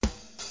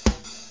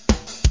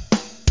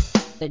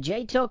the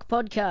J Talk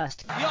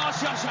podcast.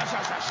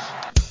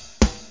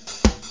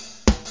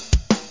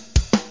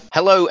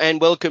 Hello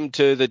and welcome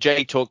to the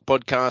J Talk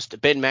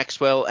podcast. Ben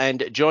Maxwell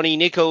and Johnny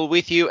Nicol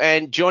with you.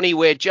 And Johnny,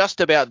 we're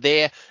just about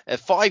there.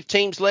 5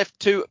 teams left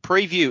to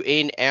preview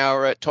in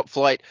our top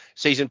flight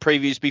season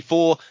previews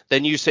before the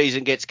new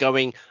season gets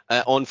going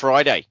on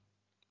Friday.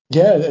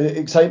 Yeah,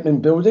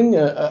 excitement building.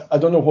 I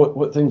don't know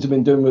what things have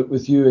been doing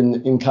with you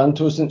in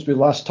Kanto since we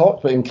last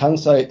talked, but in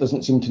Kansai it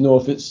doesn't seem to know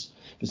if it's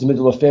the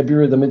middle of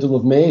February, the middle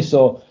of May.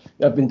 So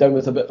I've been down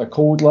with a bit of a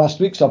cold last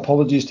week, so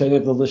apologies to any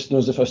of the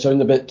listeners if I sound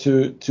a bit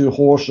too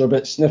hoarse or a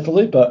bit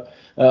sniffly, but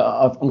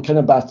I'm kind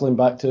of battling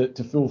back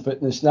to full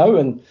fitness now.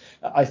 And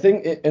I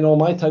think in all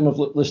my time of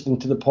listening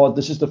to the pod,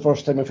 this is the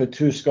first time I've had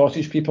 2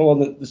 Scottish people on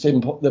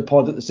the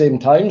pod at the same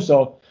time.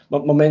 So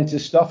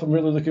momentous stuff. I'm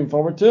really looking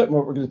forward to it.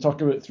 We're going to talk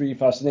about 3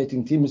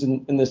 fascinating teams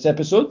in this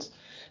episode.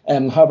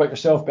 How about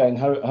yourself, Ben?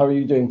 How are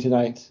you doing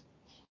tonight?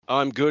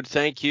 I'm good,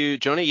 thank you,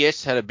 Johnny.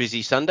 Yes, had a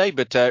busy Sunday,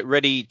 but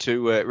ready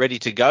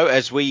to go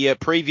as we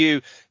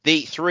preview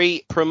the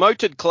 3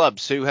 promoted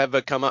clubs who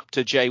have come up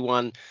to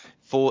J1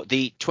 for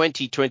the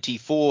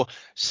 2024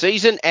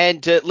 season.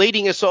 And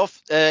leading us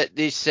off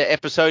this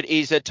episode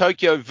is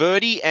Tokyo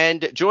Verdy,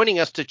 and joining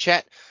us to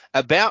chat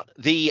about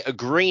the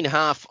green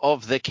half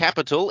of the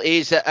capital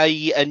is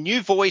a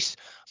new voice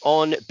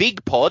on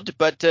Big Pod,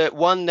 but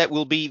one that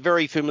will be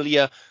very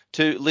familiar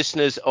to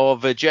listeners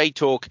of J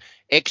Talk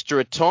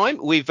Extra Time.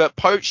 We've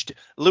poached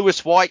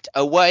Lewis White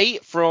away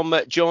from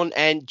John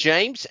and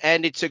James,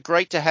 and it's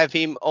great to have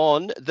him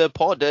on the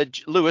pod.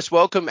 Lewis,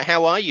 welcome.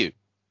 How are you?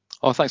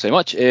 Oh, thanks very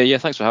much. Yeah,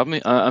 thanks for having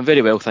me. I'm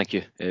very well, thank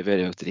you.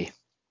 Very well today.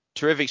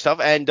 Terrific stuff.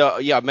 And I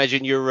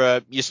imagine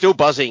you're still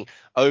buzzing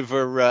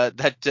over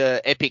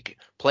that epic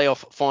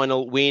playoff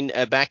final win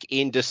back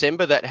in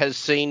December that has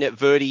seen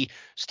Verdy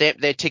stamp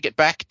their ticket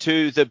back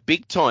to the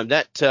big time.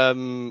 That's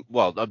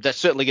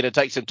certainly going to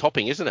take some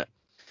topping, isn't it?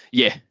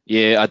 Yeah.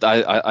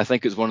 I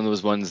think it's one of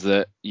those ones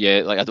that,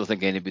 I don't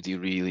think anybody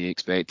really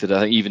expected.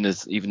 I think even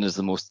as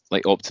the most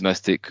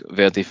optimistic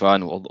Verdy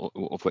fan,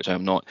 of which I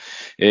am not,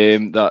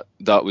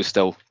 that was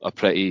still a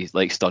pretty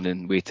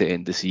stunning way to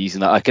end the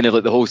season. I kind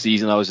of the whole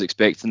season I was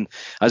expecting,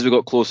 as we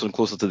got closer and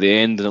closer to the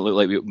end, and it looked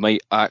like we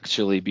might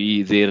actually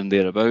be there and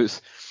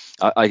thereabouts.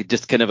 I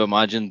just kind of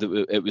imagined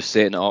that it was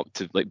setting it up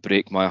to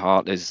break my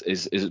heart as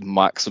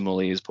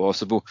maximally as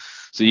possible.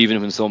 So even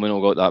when Solomon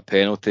got that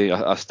penalty,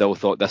 I still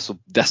thought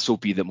this will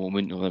be the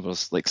moment. There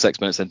was 6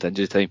 minutes into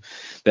injury time.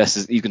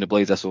 He's going to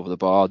blaze this over the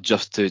bar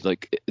just to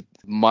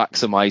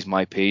maximise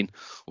my pain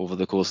over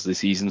the course of the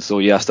season. So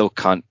yeah, I still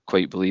can't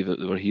quite believe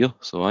that we're here.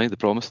 So the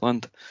promised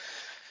land.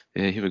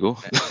 Here we go,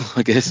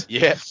 I guess.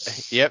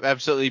 Yeah,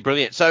 absolutely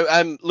brilliant.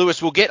 So,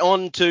 Lewis, we'll get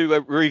on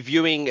to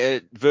reviewing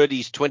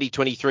Verdy's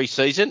 2023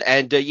 season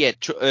and,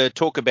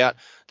 talk about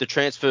the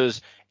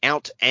transfers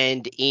out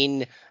and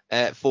in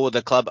for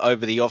the club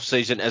over the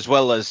off-season, as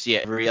well as,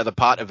 every other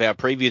part of our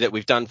preview that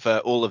we've done for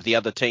all of the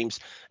other teams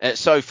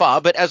so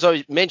far. But as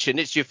I mentioned,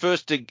 it's your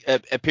first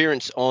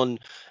appearance on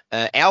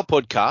our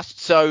podcast.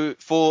 So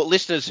for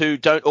listeners who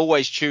don't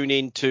always tune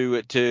in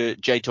to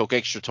J Talk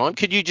Extra Time,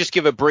 could you just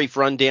give a brief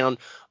rundown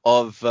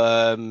of,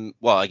 how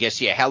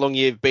long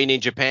you've been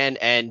in Japan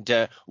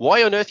and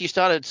why on earth you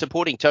started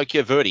supporting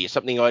Tokyo Verdy? It's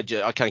something I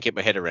can't get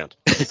my head around.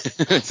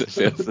 It's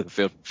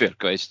a fair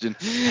question.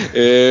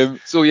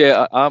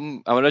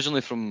 I'm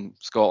originally from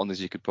Scotland,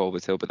 as you could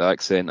probably tell by the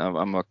accent.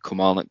 I'm a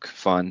Kilmarnock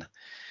fan.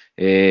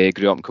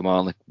 Grew up in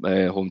Kilmarnock,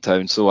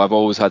 hometown, so I've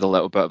always had a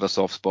little bit of a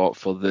soft spot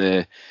for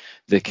the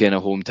kind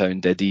of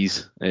hometown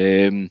ditties.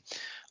 And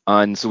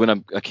so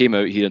when I came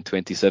out here in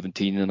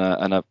 2017 and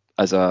I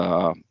was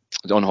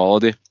on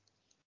holiday,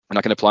 and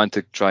I kind of planned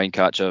to try and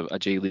catch a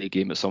J-League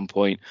game at some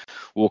point.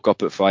 Woke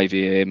up at 5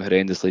 a.m,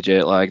 horrendously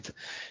jet lagged.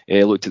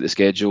 Looked at the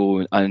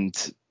schedule, and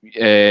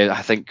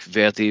I think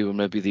Verdy were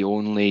maybe the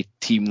only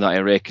team that I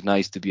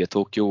recognised to be a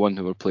Tokyo one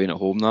who were playing at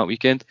home that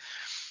weekend.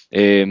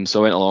 So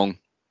I went along,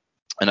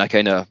 and I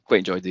kind of quite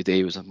enjoyed the day.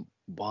 It was a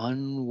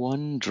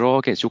 1-1 draw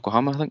against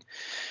Yokohama, I think.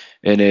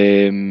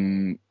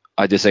 And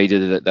I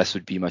decided that this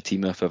would be my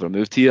team if I ever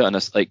moved here. And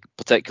it's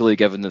particularly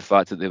given the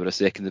fact that they were a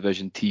second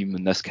division team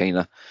and this kind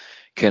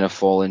of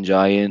fallen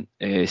giant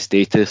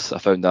status, I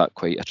found that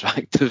quite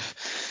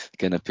attractive,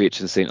 kind of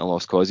patron saint of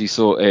lost causes.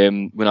 So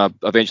when I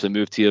eventually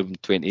moved here in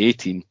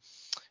 2018,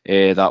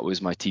 that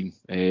was my team.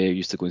 I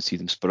used to go and see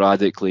them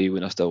sporadically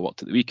when I still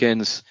worked at the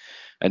weekends.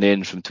 And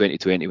then from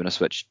 2020, when I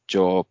switched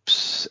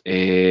jobs,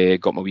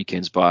 got my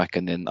weekends back,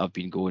 and then I've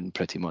been going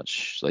pretty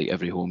much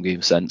every home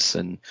game since,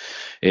 and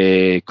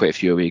quite a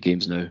few away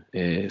games now.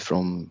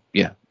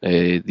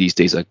 These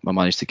days I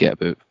managed to get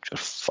about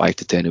 5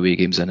 to 10 away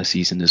games in a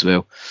season as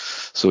well.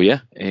 So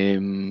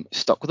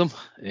stuck with them,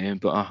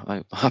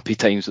 but happy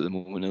times at the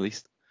moment at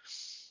least.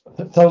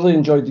 Thoroughly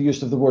enjoyed the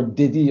use of the word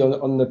diddy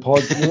on the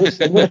pod, Lewis.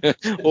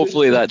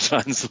 Hopefully that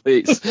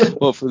translates.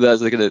 Hopefully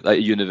that's a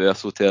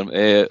universal term.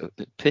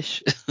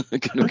 Pish.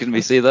 Can we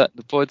say that in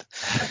the pod?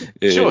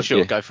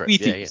 Sure. Go for it.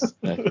 Yeah.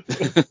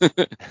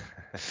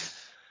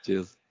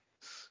 Cheers.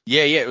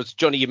 Yeah. It was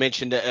Johnny. You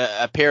mentioned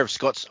a pair of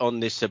Scots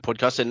on this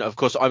podcast, and of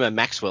course I'm a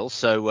Maxwell.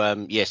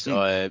 So yes,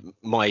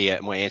 my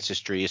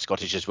ancestry is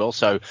Scottish as well.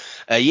 So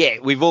yeah,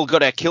 we've all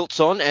got our kilts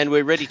on, and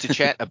we're ready to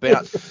chat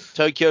about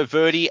Tokyo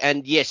Verdy,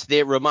 and yes,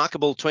 their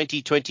remarkable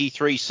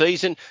 2023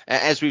 season.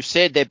 As we've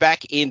said, they're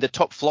back in the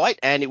top flight,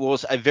 and it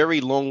was a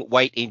very long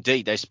wait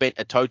indeed. They spent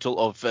a total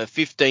of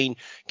 15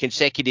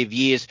 consecutive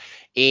years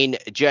in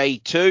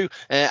J2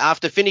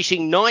 after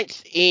finishing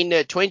ninth in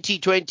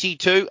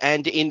 2022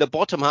 and in the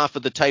bottom half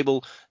of the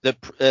table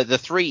the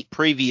three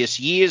previous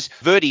years.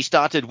 Verdy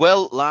started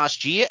well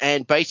last year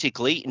and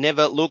basically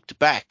never looked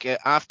back.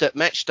 After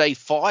match day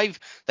 5,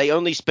 they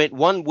only spent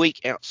 1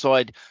 week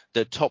outside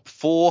the top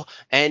 4,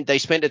 and they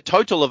spent a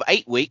total of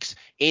 8 weeks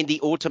in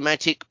the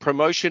automatic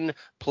promotion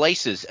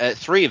places.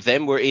 3 of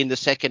them were in the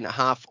second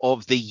half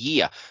of the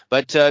year.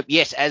 But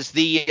yes, as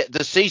the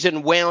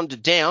season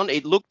wound down,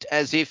 it looked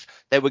as if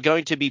they were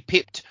going to be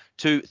pipped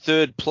to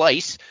third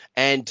place,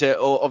 and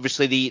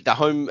obviously the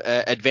home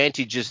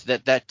advantages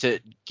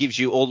that gives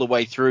you all the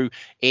way through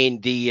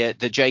in the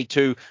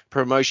J2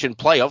 promotion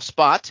playoffs.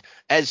 But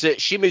as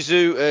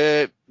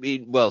Shimizu,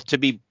 well, to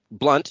be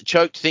blunt,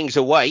 choked things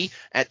away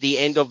at the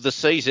end of the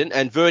season,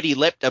 and Verdy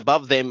leapt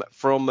above them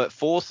from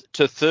 4th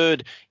to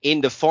 3rd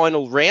in the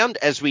final round.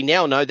 As we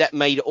now know, that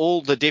made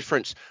all the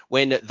difference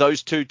when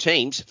those two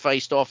teams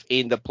faced off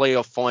in the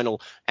playoff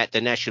final at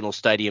the National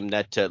Stadium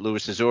that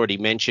Lewis has already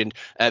mentioned.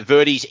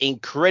 Verdy's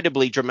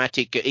incredibly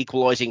dramatic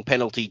equalising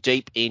penalty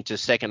deep into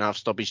second half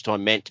stoppage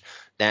time meant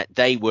that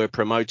they were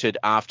promoted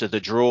after the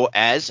draw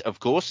as, of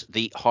course,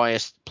 the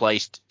highest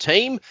placed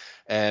team.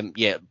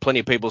 Yeah, plenty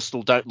of people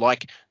still don't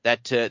like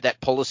that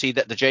policy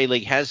that the J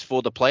League has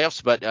for the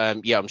playoffs, but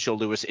yeah, I'm sure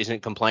Lewis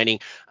isn't complaining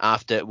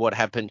after what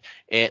happened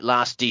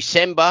last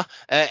December.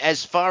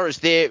 As far as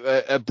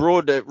their a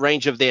broad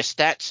range of their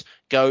stats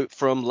go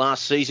from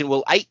last season,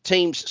 well, 8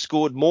 teams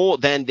scored more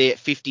than their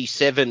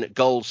 57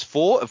 goals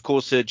for. Of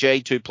course,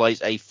 J2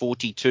 plays a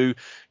 42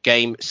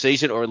 game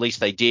season, or at least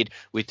they did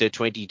with the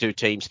 22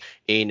 teams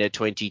in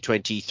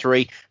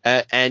 2023.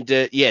 And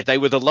yeah, they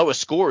were the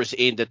lowest scorers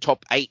in the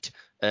top 8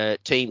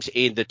 teams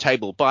in the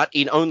table, but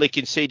in only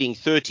conceding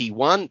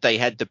 31, they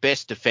had the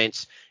best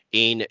defence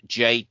in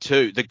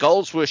J2. The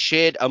goals were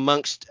shared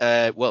amongst,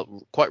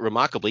 well, quite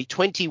remarkably,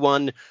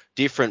 21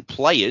 different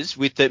players,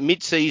 with the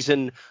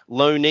mid-season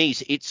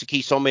loanees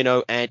Itsuki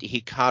Someno and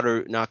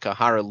Hikaru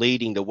Nakahara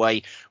leading the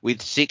way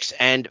with 6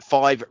 and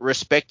 5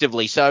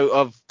 respectively.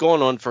 So I've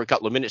gone on for a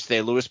couple of minutes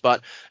there, Lewis,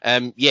 but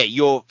yeah,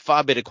 you're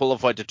far better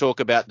qualified to talk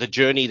about the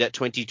journey that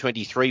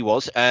 2023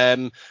 was.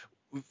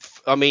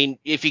 I mean,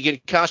 if you can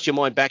cast your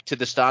mind back to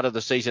the start of the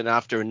season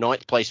after a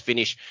 9th place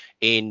finish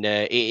in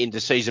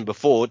the season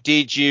before,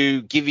 did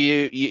you give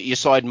your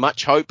side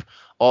much hope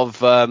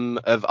of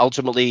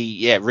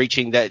ultimately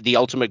reaching the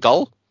ultimate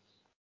goal?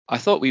 I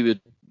thought we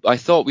would. I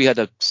thought we had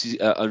a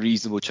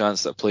reasonable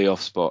chance at a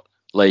playoff spot,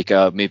 like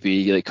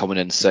maybe like coming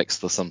in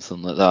 6th or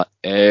something like that.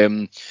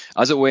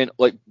 As it went,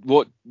 like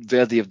what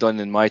Verdi have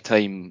done in my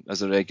time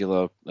as a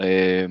regular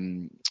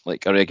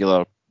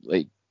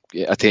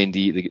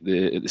attendee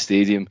at the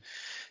stadium,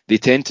 they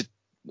tend to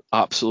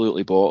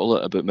absolutely bottle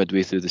it about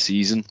midway through the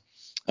season,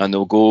 and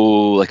they'll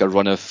go like a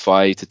run of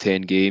 5 to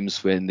 10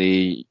 games when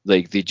they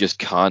just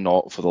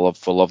cannot for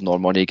love nor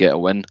money get a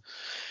win.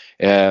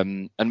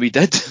 And we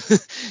did.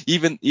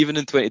 even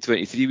in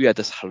 2023 we had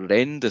this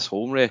horrendous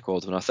home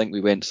record, and I think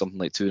we went something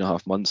like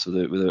 2.5 months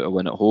without a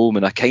win at home,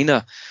 and I kind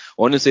of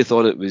honestly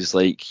thought it was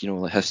like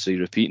history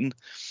repeating.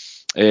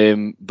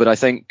 But I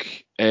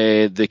think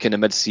the kind of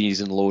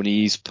mid-season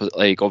loanees,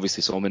 like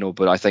obviously Somino,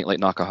 but I think like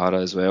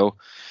Nakahara as well,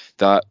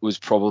 that was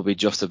probably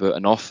just about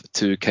enough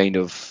to kind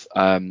of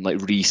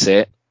like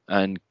reset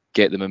and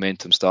get the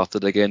momentum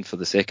started again for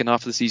the second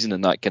half of the season,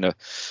 and that kind of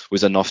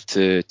was enough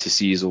to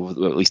see us over,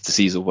 well, at least to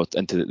see us over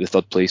into the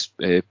third place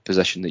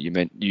position that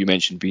you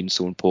mentioned being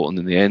so important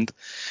in the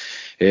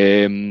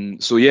end.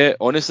 So yeah,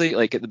 honestly,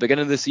 like at the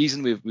beginning of the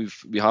season,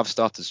 we have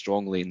started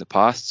strongly in the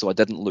past, so I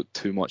didn't look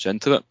too much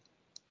into it.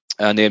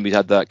 And then we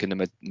had that kind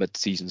of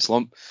mid-season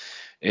slump.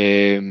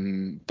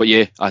 But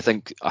yeah, I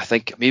think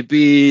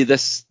maybe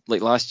this,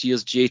 like last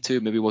year's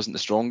J2, maybe wasn't the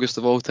strongest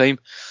of all time,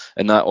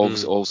 and that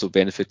also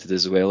benefited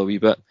as well a wee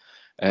bit.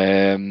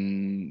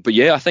 But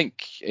yeah, I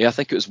think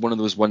it was one of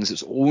those ones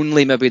that's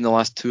only maybe in the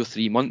last 2 or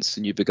 3 months,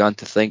 and you began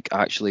to think,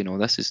 actually, no,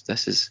 this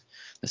is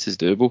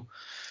doable.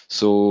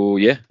 So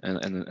yeah,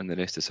 and the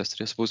rest is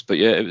history, I suppose. But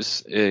yeah, it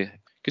was a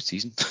good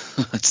season,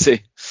 I'd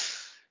say.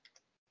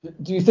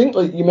 Do you think,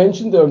 like you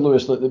mentioned there,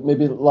 Lewis, like that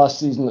maybe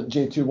last season that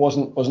J2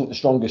 wasn't the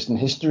strongest in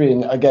history,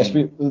 and I guess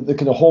the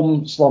kind of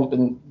home slump,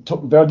 and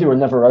Verdi were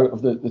never out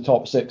of the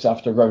top 6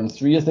 after round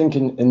 3, I think,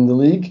 in the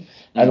league,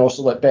 and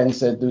also like Ben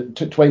said,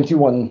 the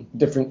 21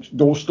 different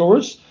goal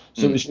scorers,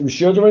 so it was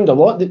shared around a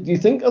lot. Do you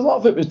think a lot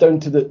of it was down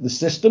to the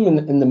system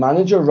and the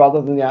manager rather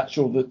than the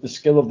actual the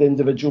skill of the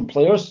individual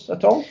players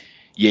at all?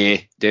 Yeah,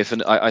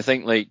 definitely. I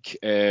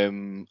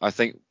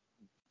think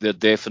they're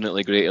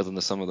definitely greater than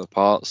the sum of the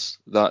parts,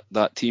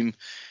 that team.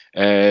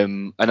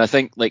 And I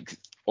think like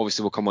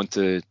obviously we'll come on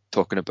to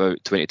talking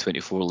about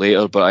 2024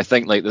 later, but I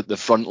think like the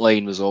front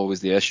line was always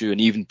the issue,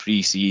 and even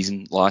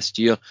pre-season last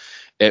year,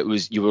 it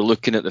was, you were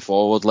looking at the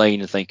forward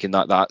line and thinking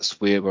that that's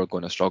where we're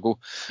going to struggle,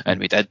 and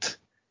we did.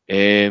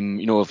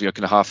 If you're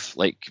going to have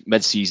like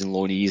mid-season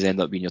loanees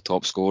end up being your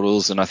top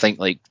scorers, and I think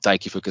like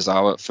Daiki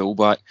Fukuzawa at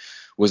fullback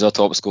was our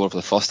top scorer for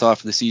the first half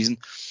of the season.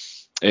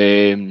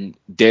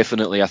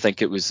 Definitely, I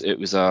think it was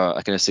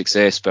a kind of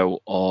success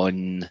built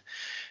on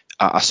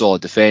a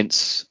solid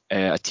defence,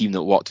 a team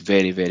that worked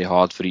very, very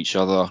hard for each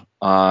other,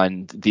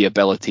 and the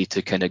ability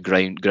to kind of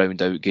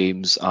ground out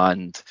games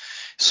and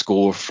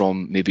score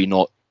from maybe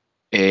not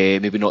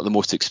the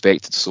most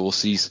expected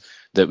sources.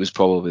 That was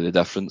probably the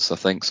difference, I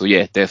think. So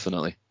yeah,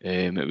 definitely,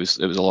 it was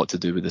a lot to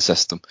do with the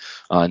system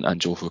and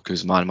Joe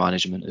Fuku's man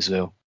management as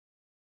well.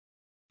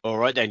 All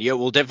right, then. Yeah,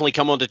 we'll definitely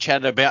come on to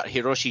chat about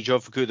Hiroshi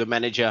Jofuku, the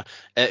manager,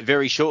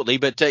 very shortly.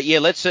 But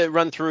let's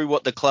run through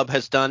what the club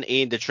has done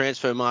in the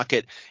transfer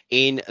market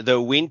in the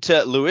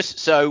winter, Lewis.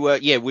 So,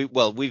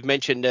 we've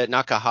mentioned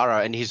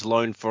Nakahara and his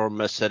loan from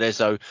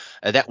Cerezo.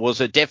 That was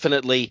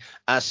definitely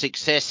a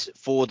success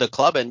for the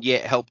club, and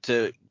helped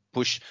to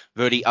push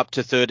Verdy up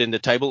to third in the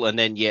table, and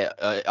then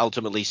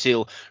ultimately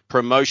seal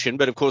promotion.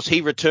 But of course,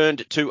 he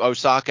returned to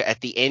Osaka at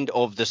the end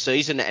of the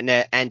season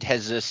and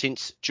has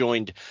since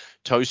joined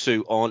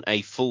Tosu on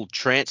a full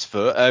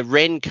transfer.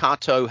 Ren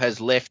Kato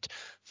has left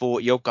for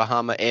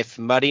Yokohama F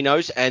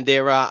Marinos, and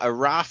there are a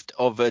raft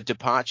of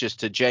departures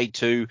to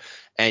J2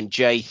 and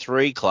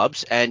J3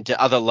 clubs, and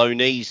other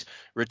loanees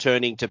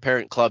returning to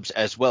parent clubs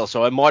as well.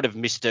 So I might have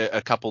missed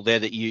a couple there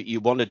that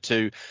you wanted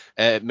to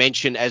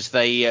mention as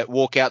they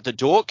walk out the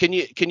door. Can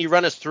you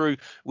run us through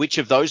which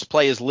of those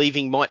players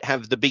leaving might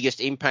have the biggest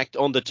impact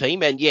on the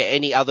team, and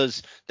any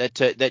others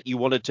that you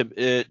wanted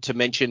to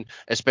mention,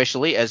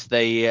 especially as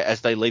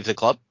they leave the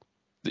club?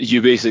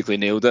 You basically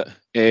nailed it.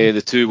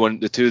 The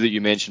two that you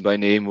mentioned by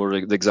name were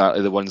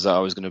exactly the ones that I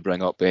was going to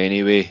bring up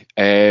anyway.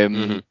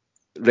 Kato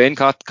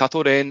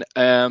Ren.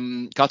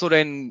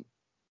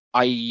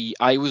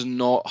 I was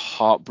not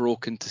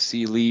heartbroken to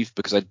see leave,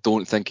 because I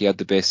don't think he had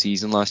the best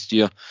season last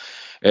year.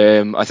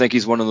 I think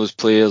he's one of those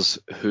players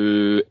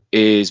who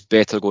is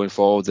better going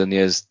forward than he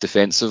is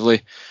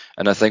defensively,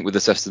 and I think with the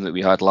system that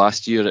we had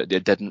last year, it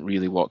didn't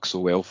really work so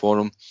well for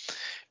him.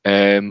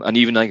 And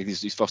even like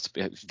his first,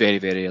 very,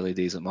 very early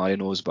days at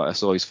Marinos, but I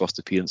saw his first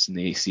appearance in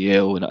the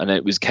ACL, and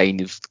it was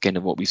kind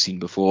of what we've seen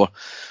before.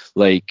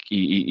 Like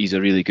he's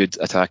a really good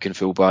attacking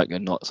fullback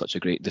and not such a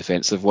great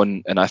defensive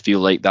one, and I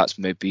feel like that's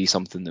maybe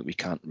something that we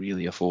can't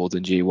really afford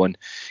in J1,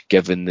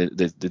 given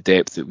the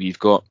depth that we've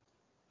got.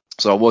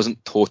 So I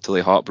wasn't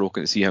totally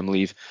heartbroken to see him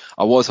leave.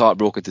 I was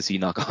heartbroken to see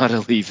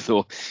Nakahara leave,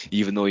 though,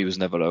 even though he was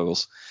never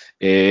ours.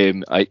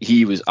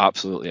 He was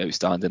absolutely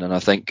outstanding, and I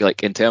think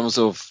like in terms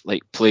of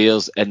like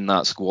players in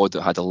that squad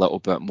that had a little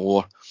bit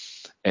more,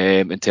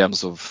 in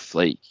terms of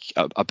like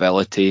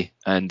ability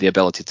and the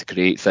ability to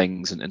create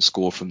things and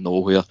score from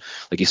nowhere.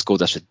 Like he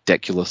scored this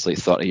ridiculous like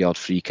 30-yard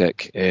free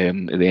kick at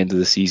the end of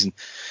the season.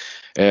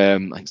 I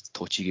think it's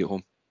Tochigi at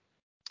home.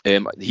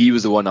 He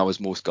was the one I was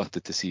most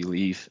gutted to see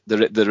leave.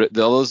 The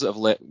others that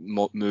have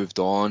moved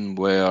on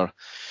were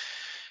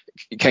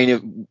kind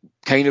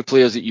of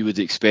players that you would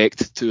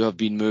expect to have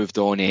been moved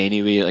on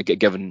anyway, like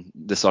given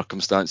the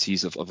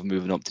circumstances of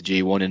moving up to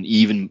J1, and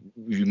even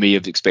you may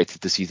have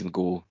expected to see them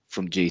go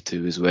from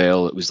J2 as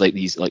well. It was like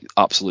these like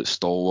absolute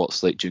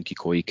stalwarts like Junki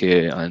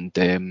Koike and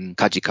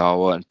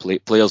Kajikawa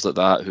and players like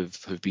that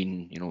who've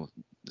been,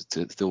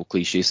 the old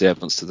cliche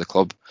servants to the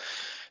club.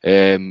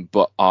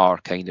 But are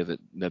kind of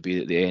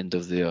maybe at the end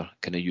of their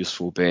kind of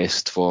useful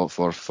best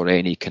for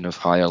any kind of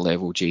higher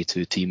level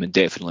J2 team, and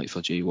definitely for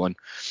J1.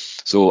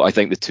 So I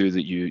think the two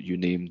that you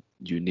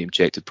name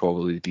checked would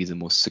probably be the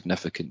most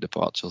significant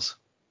departures.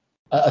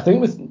 I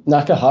think with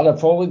Nakahara,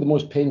 probably the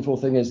most painful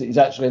thing is that he's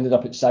actually ended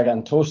up at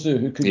Sagan Tosu,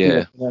 who could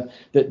be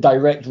the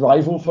direct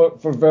rival for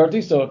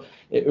Verdy. So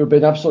it would be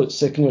an absolute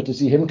sickener to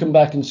see him come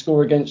back and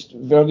score against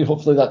Verdy.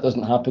 Hopefully that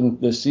doesn't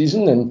happen this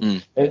season.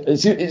 And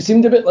it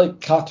seemed a bit like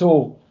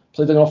Kato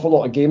played an awful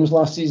lot of games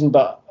last season,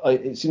 but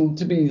it seemed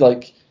to be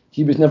like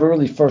he was never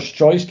really first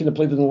choice, kind of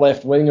played in the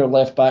left wing or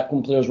left back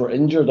when players were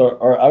injured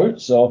or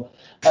out. So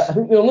I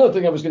think the only other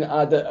thing I was going to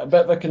add, a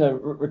bit of a kind of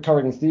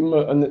recurring theme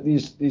on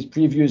these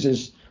previews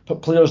is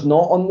put players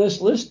not on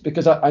this list,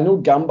 because I know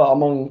Gamba,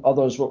 among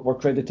others, were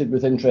credited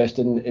with interest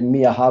in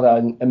Miyahara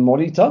and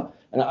Morita.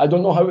 And I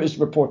don't know how it is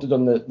reported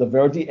on the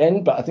Verdy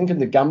end, but I think in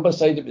the Gamba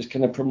side it was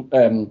kind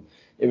of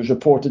it was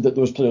reported that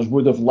those players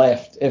would have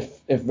left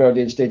if Verdy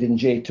had stayed in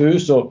J2.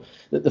 So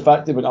the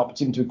fact they went up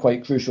seemed to be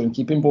quite crucial in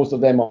keeping both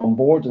of them on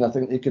board, and I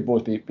think they could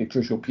both be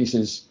crucial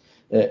pieces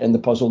in the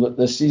puzzle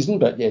this season.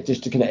 But yeah,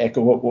 just to kind of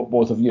echo what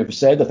both of you have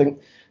said, I think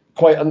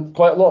quite a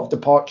lot of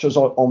departures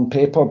on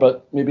paper,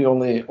 but maybe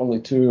only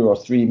 2 or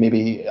 3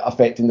 maybe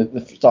affecting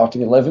the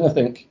starting 11, I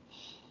think.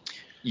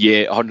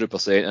 Yeah,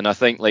 100%. And I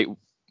think like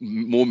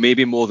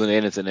maybe more than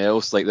anything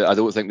else, like I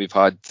don't think we've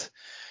had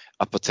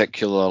a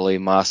particularly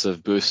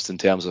massive boost in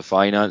terms of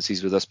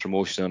finances with this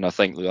promotion. And I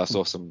think I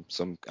saw some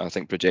I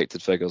think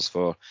projected figures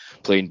for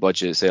playing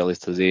budgets earlier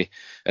today,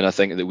 and I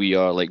think that we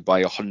are like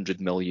by 100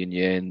 million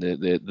yen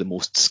the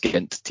most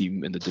skint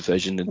team in the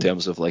division in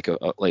terms of like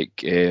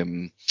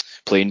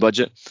playing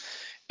budget.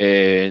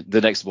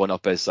 The next one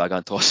up is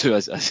Sagan Tosu,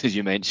 as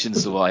you mentioned,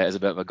 so it's a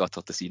bit of a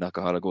gutter to see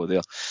Nakahara go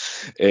there.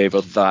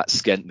 But that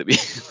skint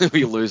that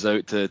we lose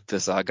out to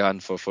Sagan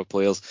for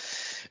players.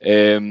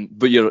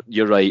 But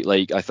you're right.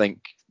 Like I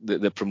think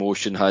the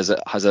promotion has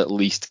at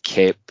least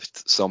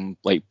kept some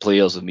like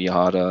players of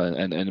Miyahara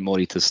and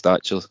Morita's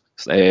stature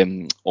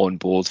on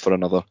board for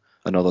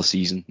another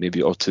season,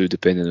 maybe or two,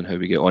 depending on how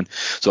we get on.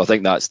 So I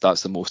think that's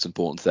the most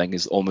important thing,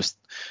 is almost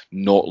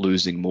not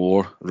losing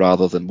more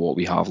rather than what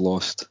we have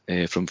lost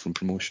from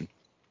promotion.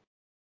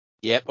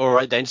 Yep. All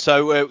right then.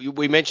 So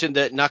we mentioned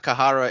that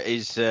Nakahara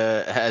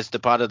has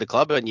departed the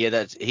club, and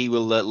he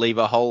will leave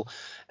a hole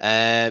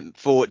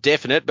for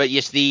definite. But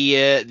yes,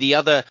 the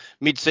other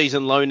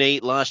mid-season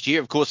loanee last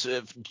year, of course,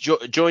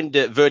 joined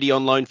Verdy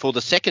on loan for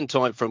the second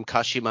time from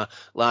Kashima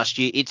last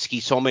year, Itsuki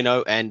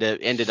Somino, and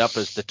ended up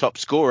as the top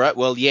scorer.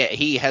 Well,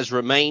 he has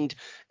remained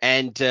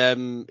and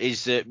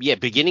is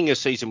beginning a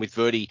season with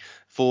Verdy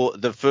for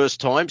the first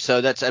time.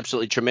 So that's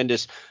absolutely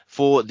tremendous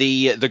for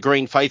the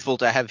Green Faithful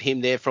to have him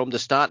there from the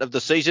start of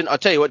the season. I'll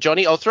tell you what,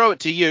 Johnny, I'll throw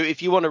it to you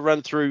if you want to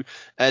run through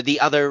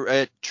the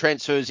other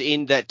transfers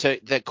in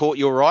that caught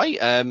your eye,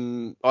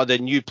 either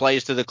new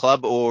players to the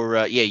club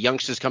or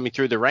youngsters coming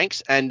through the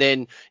ranks, and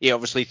then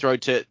obviously throw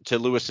to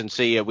Lewis and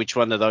see which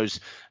one of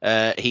those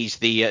he's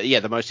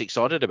the most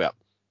excited about.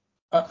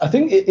 I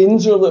think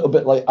ins are a little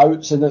bit like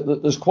outs in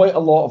that there's quite a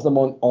lot of them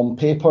on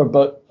paper,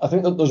 but I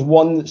think that there's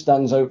one that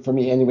stands out for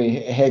me anyway,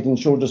 head and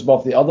shoulders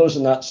above the others,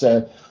 and that's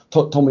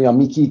Tomoya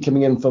Miki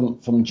coming in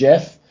from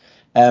Jeff.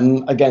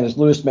 Again, as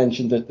Lewis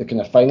mentioned, the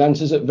kind of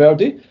finances at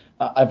Verdy,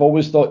 I've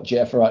always thought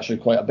Jeff are actually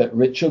quite a bit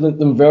richer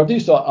than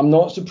Verdy, so I'm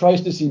not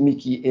surprised to see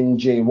Miki in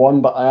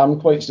J1, but I am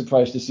quite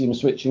surprised to see him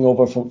switching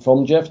over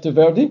from Jeff to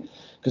Verdy,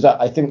 because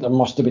I think there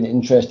must have been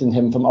interest in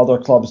him from other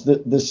clubs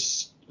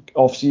this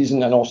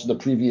off-season and also the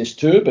previous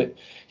two, but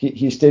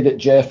he stayed at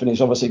Jeff and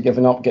he's obviously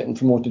given up getting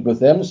promoted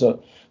with them,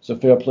 so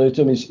fair play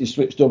to him. He's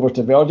switched over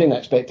to Verdy, and I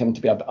expect him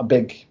to be a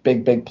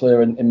big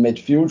player in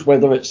midfield,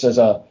 whether it's as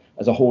a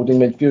holding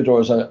midfield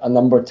or as a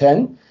number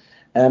 10.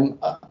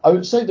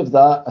 Outside of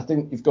that, I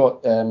think you've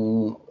got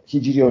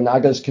Hijiro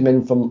Naga's come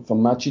in from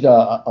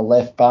Machida, a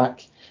left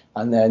back,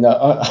 and then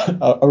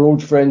our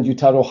old friend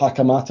Yutaro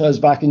Hakamata is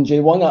back in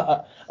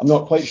J1. I'm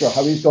not quite sure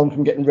how he's gone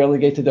from getting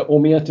relegated at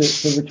Omiya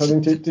to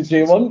returning to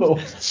J1, but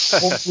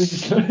hopefully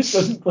he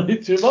doesn't play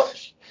too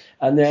much.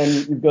 And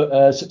then you've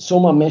got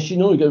Soma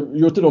Meshino, you've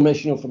got Yotaro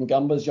Meshino from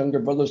Gamba's younger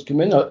brothers come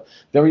in, a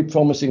very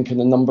promising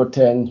kind of number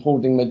 10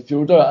 holding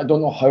midfielder. I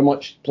don't know how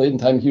much playing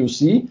time he'll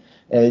see.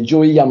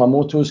 Joey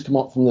Yamamoto's come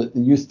up from the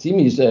youth team.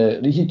 He's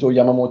Rihito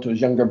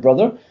Yamamoto's younger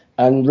brother,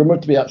 and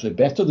rumoured to be actually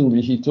better than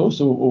Rihito,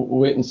 so we'll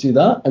wait and see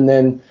that. And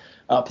then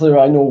a player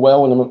I know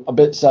well, and I'm a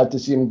bit sad to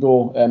see him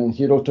go,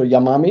 Hiroto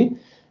Yamami.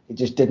 It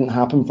just didn't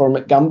happen for him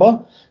at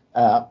Gamba.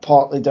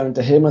 Partly down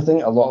to him, I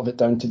think, a lot of it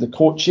down to the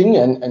coaching,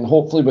 and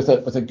hopefully with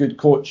a good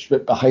coach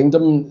behind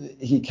him,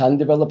 he can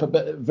develop a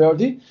bit at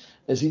Verdy.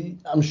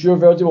 I'm sure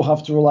Verdy will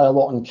have to rely a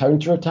lot on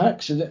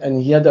counter-attacks,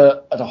 and he had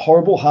a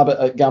horrible habit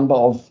at Gamba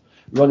of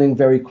running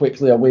very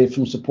quickly away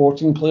from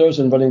supporting players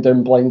and running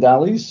down blind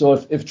alleys. So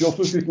if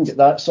Jofuku can get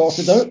that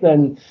sorted out,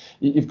 then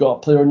you've got a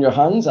player in your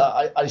hands.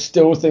 I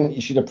still think he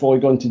should have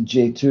probably gone to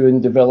J2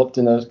 and developed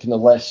in a kind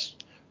of less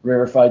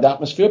rarefied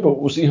atmosphere, but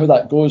we'll see how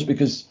that goes,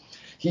 because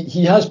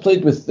he has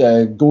played with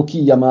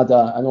Goki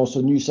Yamada and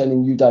also new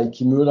signing Yudai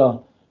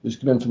Kimura, who's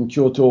come in from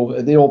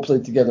Kyoto. They all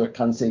played together at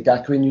Kansei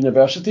Gakuen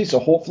University, so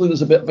hopefully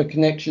there's a bit of a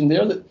connection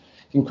there that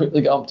can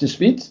quickly get up to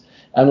speed.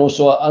 And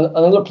also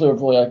another player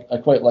really I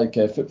quite like,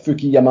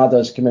 Fuki Yamada,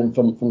 has come in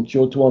from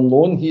Kyoto on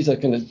loan. He's a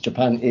kind of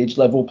Japan age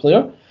level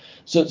player.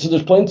 So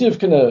there's plenty of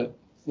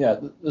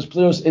there's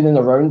players in and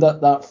around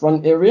that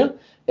front area.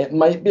 It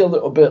might be a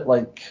little bit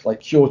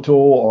like Kyoto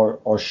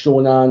or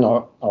Shonan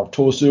or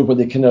Tosu, where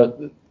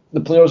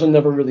the players are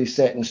never really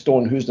set in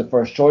stone who's the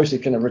first choice. They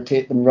kind of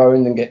rotate them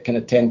round and get kind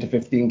of 10 to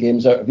 15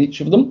 games out of each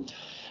of them.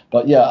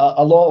 But yeah,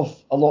 a lot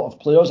of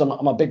players. I'm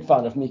a big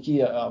fan of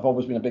Miki. I've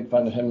always been a big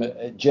fan of him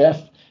at Jeff,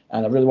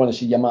 and I really want to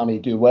see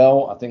Yamami do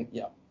well. I think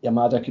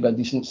Yamada could be a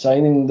decent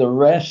signing. The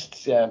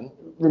rest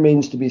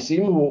remains to be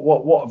seen.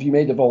 What have you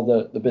made of all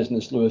the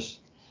business, Lewis?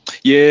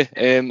 Yeah,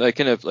 I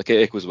kind of like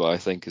it echoes what I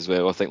think as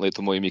well. I think like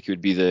Tomoya Miki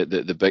would be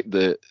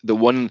the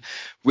one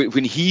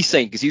when he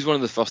signed, because he's one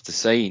of the first to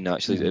sign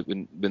actually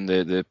when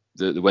the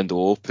window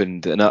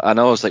opened, and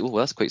I was like, well,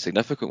 that's quite a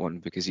significant one,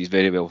 because he's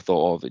very well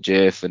thought of at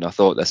Jeff, and I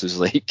thought this was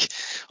like,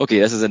 okay,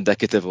 this is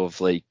indicative of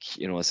like,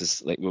 this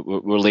is like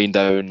we're laying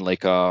down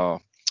like a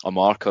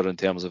marker in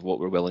terms of what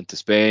we're willing to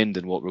spend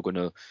and what we're going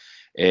to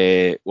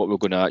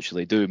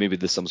actually do. Maybe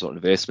there's some sort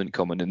of investment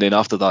coming, and then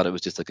after that it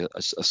was just like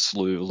a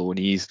slew of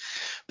loanees.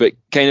 But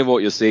kind of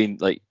what you're saying,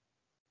 like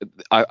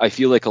I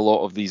feel like a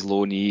lot of these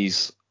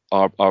loanees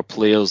are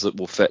players that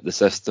will fit the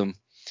system,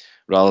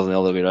 rather than the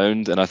other way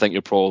around. And I think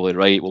you're probably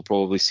right. We'll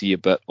probably see a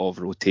bit of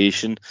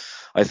rotation.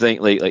 I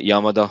think like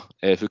Yamada,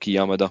 Fuki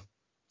Yamada,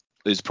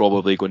 is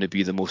probably going to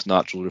be the most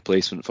natural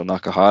replacement for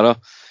Nakahara.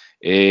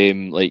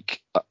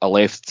 Like a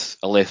left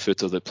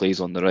footer that plays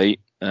on the right,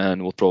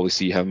 and we'll probably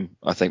see him,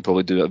 I think,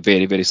 probably do a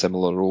very, very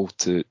similar role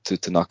to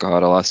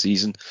Nakahara last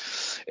season.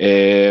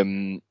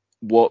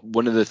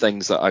 One of the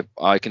things that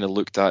I kind of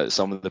looked at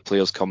some of the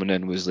players coming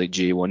in was like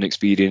J1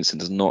 experience,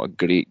 and there's not a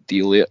great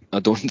deal yet, I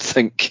don't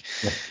think.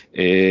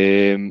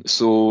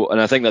 So,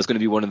 and I think that's going to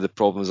be one of the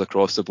problems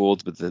across the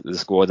board with the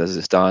squad as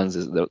it stands,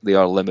 is that they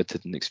are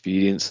limited in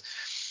experience.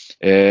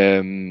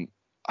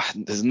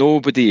 There's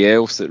nobody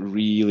else that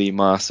really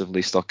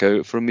massively stuck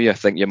out for me. I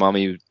think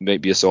Yamami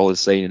might be a solid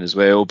signing as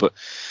well, but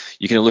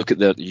you can look at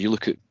the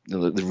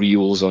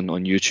reels on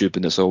YouTube,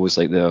 and it's always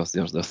like their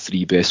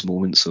three best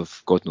moments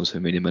of God knows how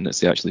many minutes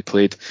they actually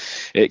played.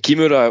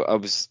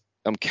 Kimura,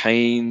 I'm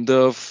kind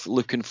of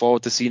looking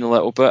forward to seeing a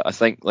little bit. I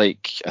think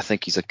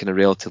he's a kind of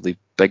relatively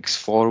big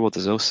forward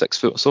as well, 6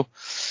 foot or so.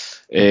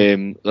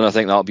 And I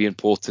think that'll be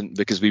important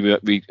because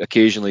we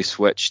occasionally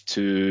switch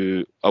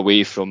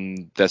away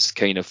from this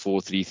kind of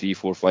 4-3-3,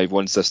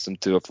 4-5-1 system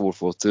to a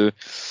 4-4-2,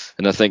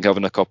 and I think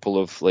having a couple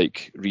of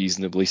like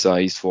reasonably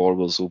sized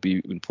forwards will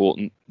be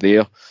important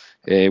there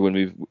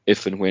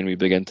if and when we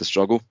begin to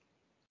struggle.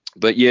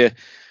 But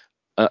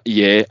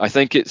I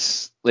think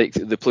it's like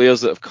the players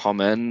that have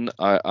come in.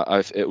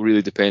 It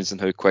really depends on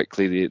how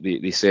quickly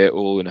they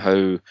settle and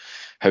how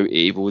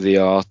able they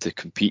are to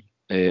compete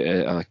at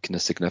a kind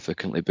of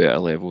significantly better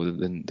level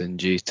than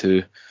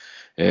J2.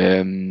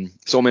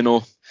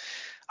 Somino,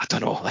 I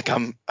don't know. Like,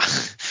 I'm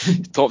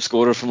top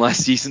scorer from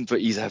last season,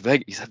 but he's a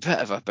bit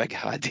of a big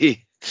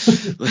haddy.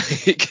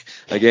 Like,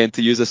 again,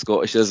 to use a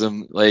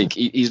Scottishism, like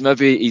he's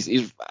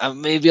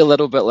maybe a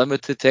little bit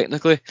limited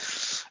technically.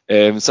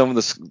 Some of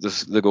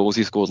the goals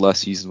he scored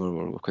last season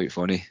were quite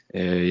funny.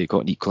 He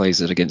got an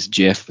equaliser against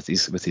Jeff with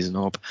his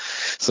knob.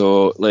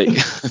 So like,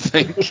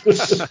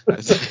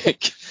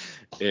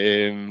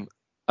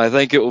 I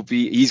think it will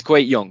be. He's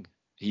quite young.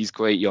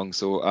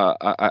 So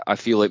I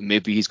feel like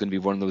maybe he's going to be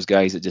one of those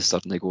guys that just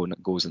suddenly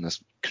goes in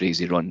this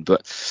crazy run,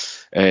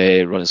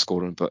 run of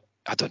scoring. But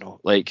I don't know.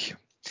 Like,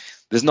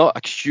 there's not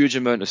a huge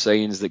amount of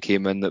signs that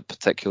came in that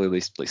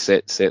particularly like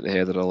set the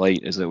header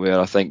alight, as it were.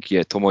 I think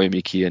Tomoya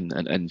Miki and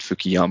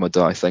Fuki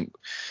Yamada, I think,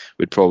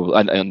 would probably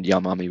and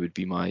Yamami would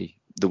be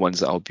the ones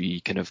that I'll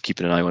be kind of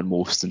keeping an eye on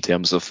most in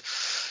terms of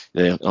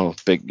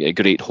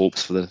great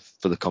hopes for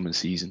the coming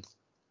season.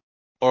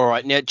 All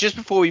right. Now, just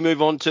before we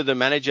move on to the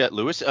manager,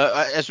 Lewis,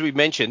 as we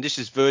mentioned, this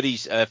is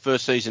Verdy's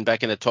first season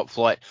back in the top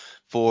flight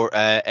for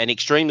an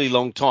extremely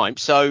long time.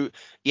 So,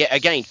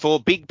 again, for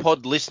Big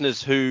Pod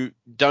listeners who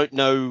don't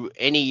know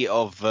any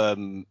of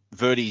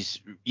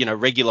Verdy's,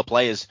 regular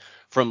players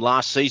from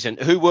last season,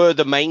 who were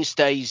the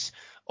mainstays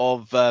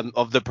of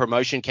the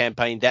promotion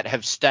campaign that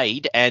have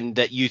stayed and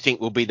that you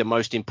think will be the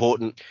most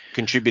important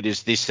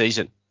contributors this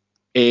season?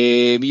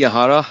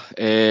 Miyahara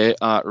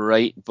at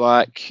right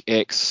back,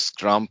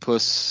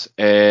 ex-Grampus.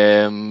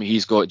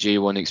 He's got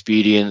J1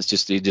 experience.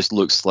 He just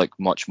looks like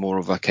much more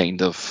of a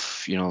kind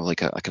of,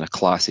 like a kind of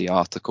classy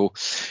article.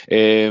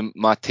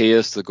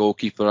 Mateus, the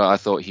goalkeeper, I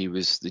thought he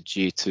was the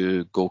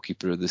J2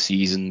 goalkeeper of the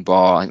season,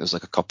 but I think there's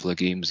like a couple of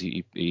games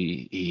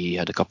he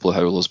had a couple of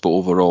howlers, but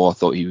overall I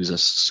thought he was a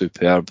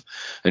superb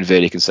and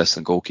very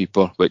consistent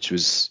goalkeeper, which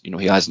was,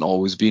 he hasn't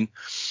always been.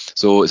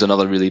 So it's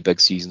another really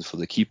big season for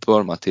the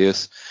keeper,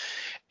 Mateus.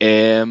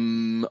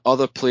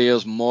 Other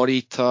players,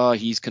 Morita,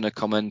 he's kind of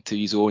come into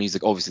his own. He's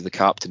obviously the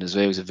captain as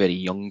well. He's a very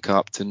young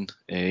captain.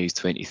 He's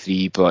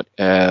 23, but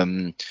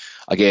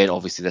again,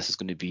 obviously this is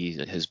going to be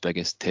his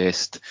biggest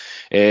test.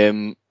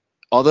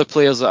 Other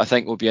players that I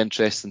think will be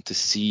interesting to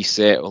see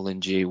settle in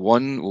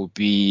J1 will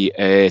be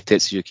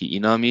Tetsuyuki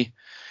Inami.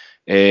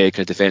 Kind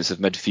of defensive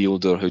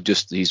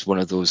midfielder he's one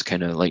of those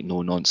kind of like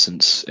no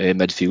nonsense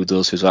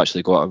midfielders who's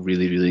actually got a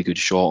really, really good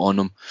shot on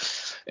him.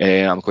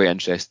 I'm quite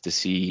interested to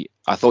see.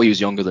 I thought he was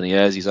younger than he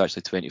is. He's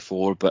actually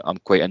 24, but I'm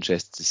quite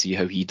interested to see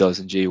how he does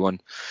in J1.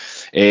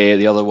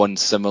 The other one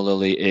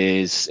similarly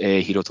is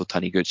Hiroto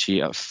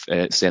Taniguchi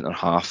at centre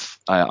half.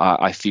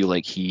 I feel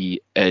like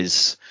he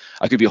is.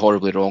 I could be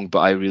horribly wrong, but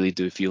I really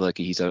do feel like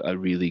he's a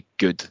really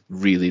good,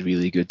 really,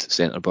 really good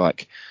centre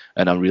back,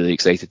 and I'm really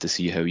excited to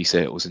see how he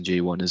settles in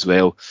J1 as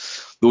well.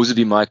 Those would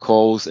be my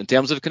calls. In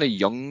terms of kind of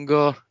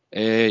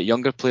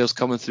younger players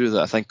coming through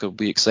that I think will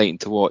be exciting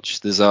to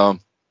watch, there's a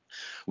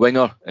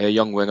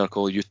young winger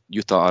called Yuta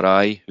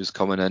Arai, who's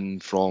coming in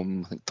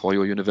from, I think,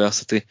 Toyo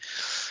University.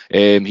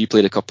 He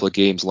played a couple of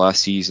games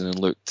last season and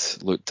looked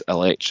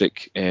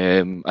electric.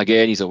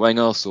 Again, he's a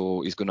winger,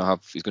 so he's going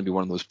to be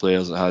one of those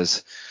players that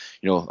has,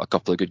 a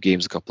couple of good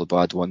games, a couple of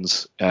bad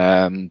ones.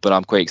 But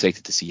I'm quite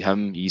excited to see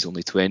him. He's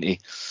only 20.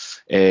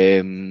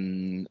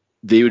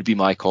 They would be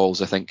my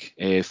calls, I think,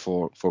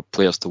 for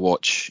players to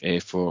watch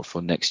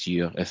for next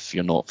year if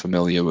you're not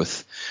familiar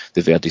with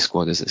the Verdy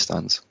squad as it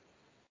stands.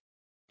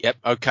 Yep.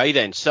 Okay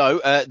then.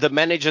 So the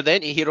manager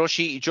then,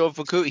 Hiroshi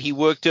Jofuku, he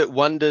worked at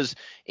wonders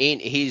in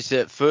his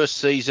first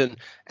season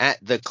at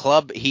the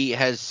club. He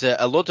has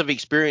a lot of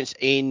experience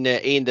in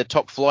the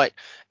top flight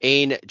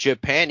in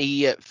Japan.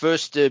 He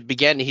first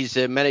began his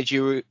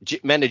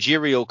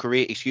managerial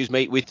career,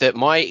 with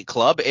my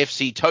club,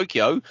 FC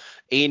Tokyo,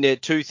 in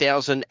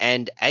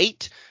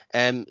 2008.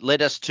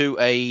 Led us to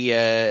then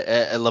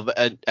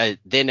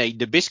a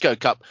Nabisco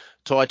Cup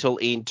title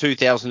in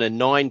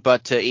 2009,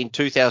 but in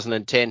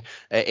 2010,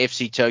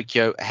 FC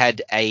Tokyo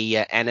had a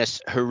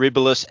annus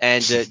horribilis,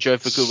 and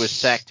Jofuku was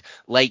sacked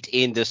late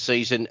in the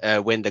season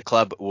when the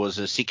club was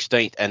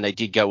 16th, and they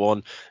did go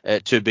on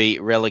to be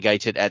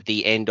relegated at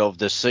the end of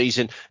the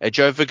season.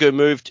 Jofuku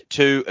moved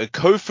to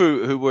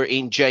Kofu, who were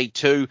in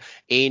J2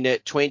 in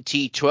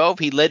 2012.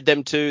 He led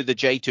them to the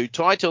J2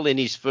 title in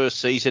his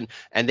first season,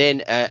 and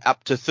then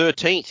up to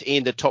 13th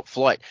in the top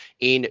flight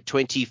in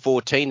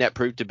 2014. That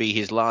proved to be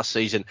his last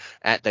season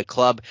at the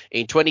club.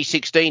 In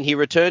 2016, he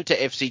returned to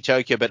FC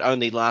Tokyo, but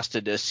only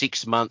lasted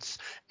 6 months.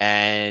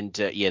 And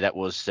that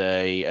was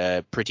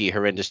a pretty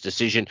horrendous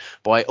decision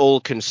by all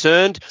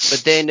concerned.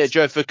 But then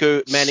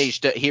Jofuku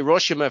managed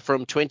Hiroshima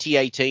from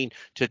 2018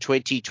 to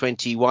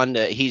 2021.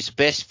 His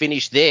best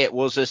finish there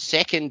was a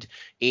second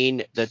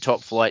in the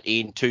top flight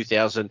in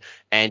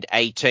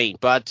 2018.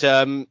 But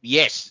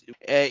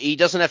he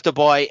doesn't have to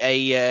buy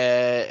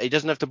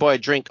a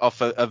drink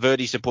off a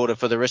Verdy supporter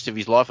for the rest of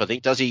his life, I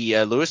think, does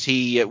he, Lewis?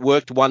 He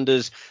worked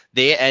wonders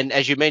there, and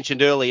as you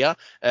mentioned earlier,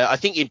 I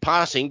think in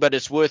passing, but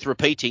it's worth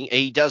repeating,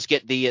 he does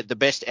get the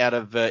best out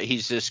of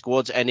his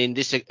squads, and in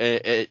this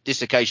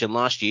occasion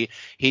last year,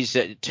 his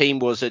team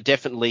was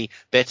definitely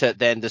better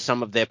than the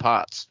sum of their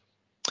parts.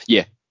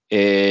 Yeah.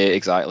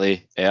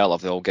 Exactly. I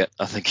love the Allget.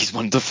 I think he's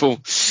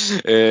wonderful.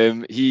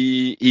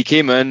 He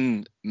came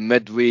in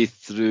midway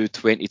through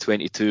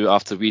 2022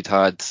 after we'd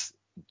had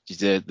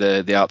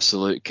the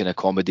absolute kind of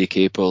comedy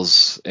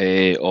capers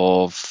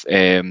of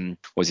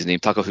what's his name,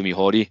 Takafumi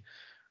Hori,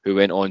 who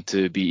went on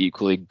to be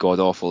equally god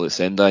awful at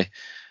Sendai.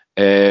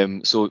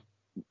 So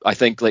I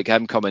think like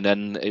him coming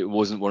in, it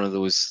wasn't one of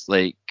those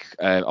like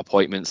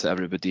appointments that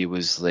everybody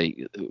was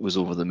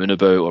over the moon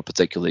about or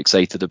particularly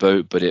excited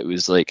about, but it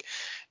was like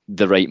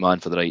the right man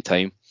for the right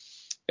time,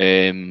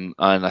 and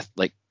I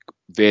like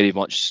very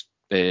much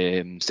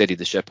steadied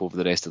the ship over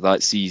the rest of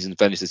that season.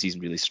 Finished the season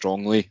really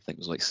strongly. I think it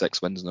was like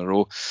 6 wins in a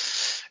row.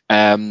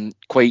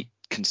 Quite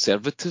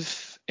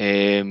conservative.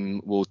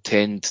 Will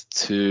tend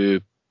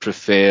to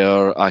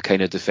prefer a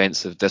kind of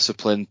defensive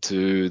discipline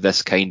to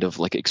this kind of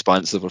like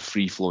expansive or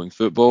free-flowing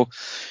football.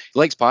 He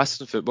likes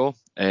passing football,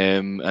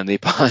 and they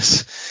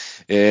pass.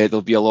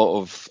 There'll be a lot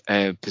of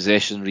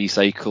possession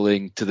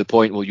recycling to the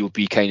point where you'll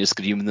be kind of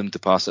screaming them to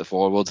pass it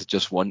forward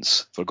just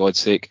once, for God's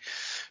sake.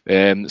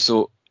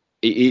 So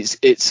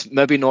it's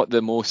maybe not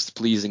the most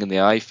pleasing in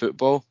the eye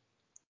football,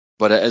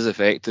 but it is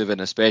effective,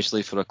 and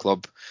especially for a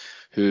club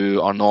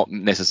who are not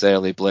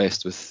necessarily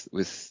blessed with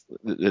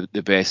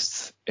the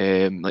best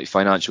like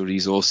financial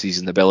resources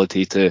and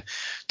ability to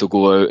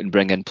go out and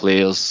bring in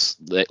players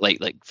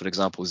like for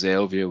example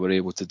Zelvia were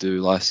able to do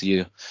last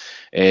year,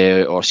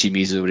 or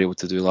Shimizu were able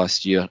to do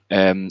last year.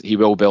 He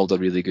will build a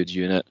really good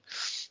unit.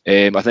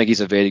 I think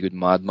he's a very good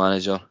mad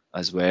manager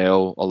as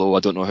well, although I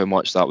don't know how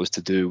much that was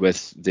to do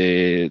with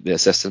the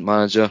assistant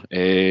manager,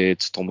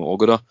 Tsutomu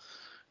Ogura,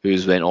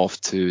 who's went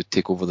off to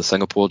take over the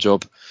Singapore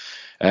job.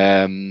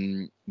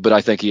 But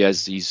I think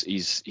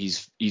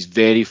he's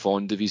very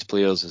fond of his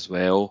players as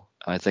well.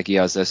 I think he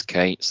has this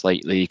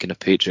slightly kind of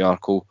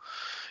patriarchal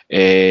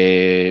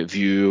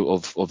view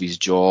of his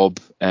job,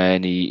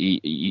 and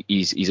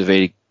he's a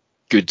very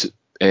good.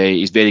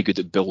 He's very good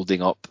at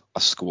building up a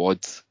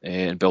squad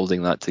and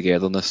building that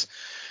togetherness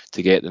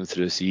to get them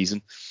through the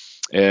season.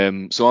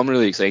 So I'm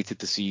really excited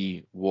to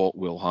see what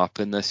will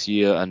happen this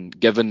year. And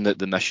given that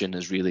the mission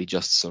is really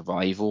just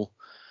survival,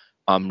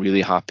 I'm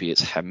really happy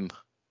it's him,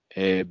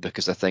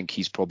 because I think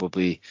he's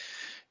probably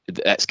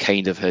it's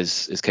kind of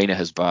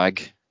his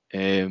bag.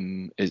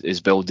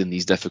 Is building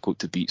these difficult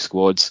to beat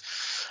squads,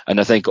 and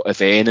I think if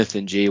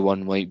anything,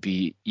 J1 might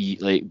be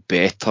like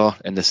better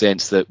in the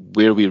sense that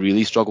where we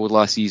really struggled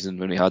last season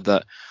when we had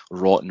that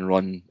rotten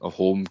run of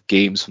home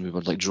games when we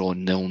were like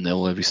drawing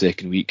 0-0 every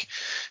second week,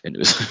 and it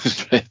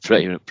was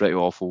pretty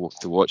awful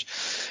to watch.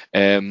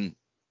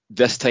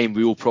 This time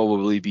we will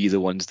probably be the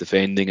ones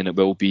defending, and it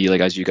will be like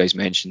as you guys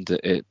mentioned,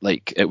 it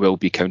will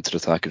be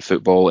counter-attacking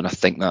football, and I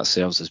think that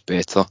serves us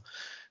better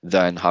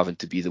than having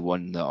to be the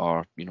one that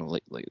are,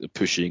 like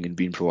pushing and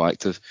being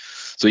proactive.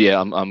 So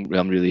yeah, I'm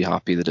really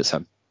happy that it's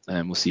him,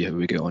 and we'll see how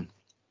we get on.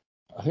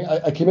 I think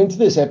I came into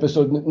this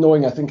episode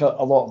knowing I think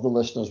a lot of the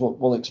listeners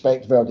will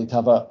expect Verdy to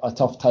have a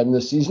tough time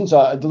this season. So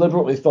I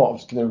deliberately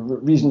thought of kind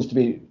of reasons to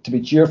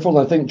be cheerful.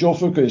 And I think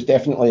Jofuku is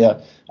definitely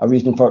a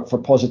reason for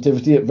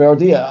positivity at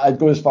Verdy. I'd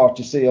go as far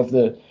to say of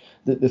the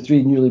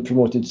three newly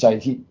promoted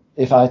sides,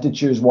 if I had to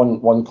choose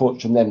one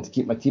coach from them to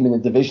keep my team in the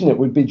division, it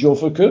would be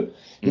Jofuku.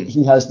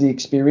 He has the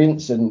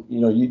experience, and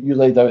you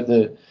laid out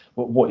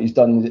what he's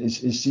done,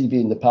 his CV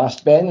in the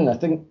past, Ben, and I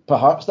think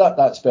perhaps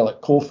that spell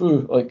at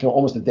Kofu, like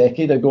almost a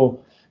decade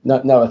ago,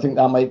 Now I think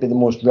that might be the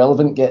most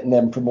relevant, getting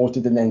them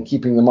promoted and then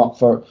keeping them up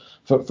for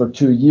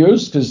 2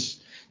 years, because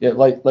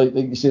like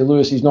you say,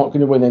 Lewis, he's not going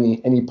to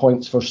win any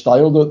points for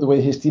style the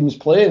way his teams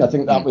play, and I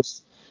think that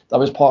was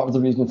part of the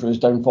reason for his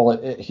downfall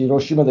at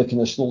Hiroshima. They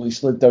kind of slowly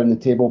slid down the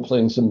table,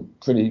 playing some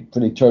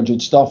pretty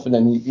turgid stuff, and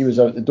then he was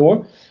out the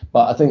door.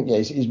 But I think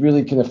he's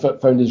really kind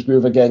of found his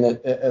groove again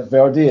at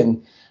Verdy,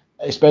 and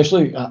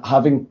especially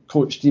having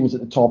coached teams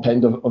at the top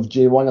end of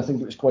J1, I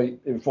think it was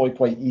probably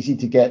quite easy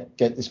to get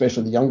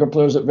especially the younger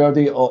players at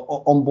Verdy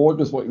on board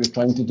with what he was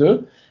trying to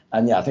do.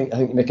 And yeah, I think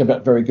you make a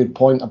very good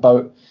point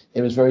about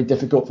it was very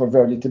difficult for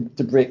Verdy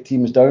to break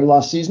teams down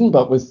last season,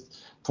 but with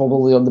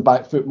probably on the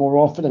back foot more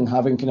often and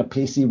having kind of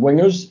pacey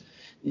wingers,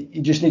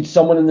 you just need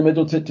someone in the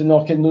middle to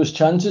knock in those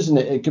chances, and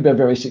it could be a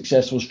very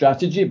successful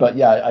strategy. But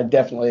yeah, I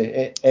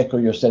definitely echo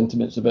your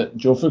sentiments about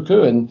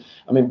Jofuku. And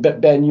I mean,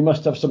 Ben, you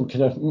must have some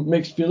kind of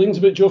mixed feelings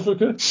about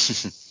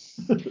Jofuku.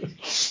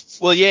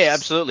 Well, yeah,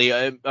 absolutely.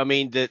 I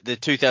mean, the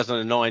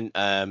 2009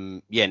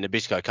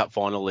 Nabisco Cup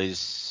final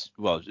is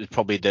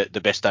probably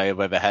the best day I've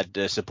ever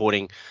had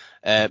supporting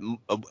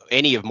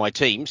any of my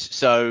teams.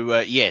 So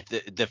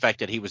the fact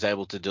that he was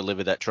able to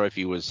deliver that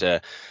trophy was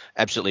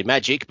absolutely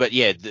magic. But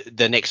yeah,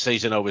 the next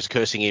season I was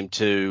cursing him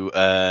to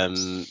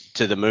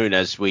the moon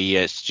as we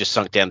just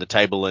sunk down the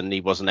table, and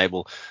he wasn't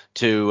able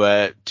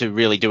to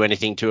really do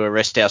anything to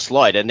arrest our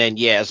slide. And then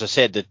as I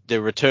said,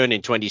 the return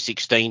in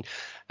 2016.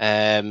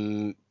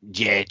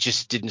 It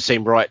just didn't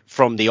seem right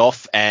from the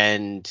off,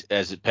 and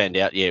as it panned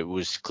out, it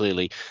was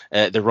clearly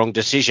the wrong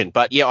decision.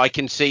 But I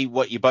can see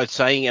what you're both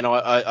saying, and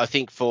I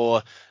think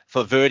for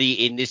Verdy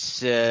in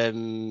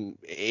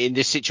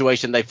this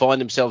situation they find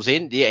themselves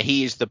in,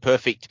 he is the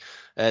perfect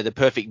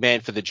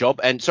man for the job.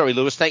 And sorry,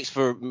 Lewis, thanks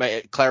for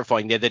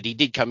clarifying there that he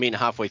did come in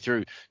halfway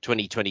through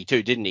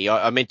 2022, didn't he?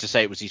 I meant to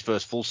say it was his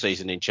first full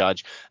season in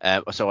charge,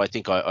 so I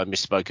think I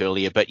misspoke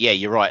earlier. But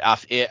you're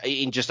right.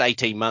 In just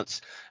 18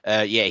 months,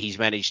 he's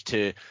managed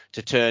to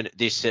turn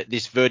this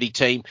Verdy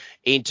team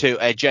into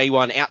a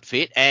J1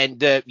 outfit,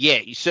 and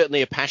he's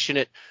certainly a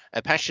passionate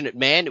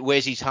man,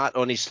 wears his heart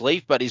on his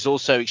sleeve, but is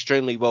also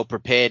extremely well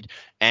prepared.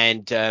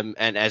 And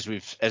as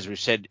we've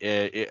said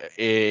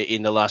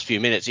in the last few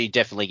minutes, he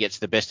definitely gets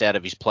the best out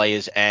of his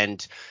players.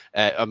 And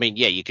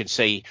you can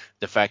see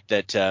the fact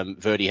that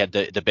Verdy had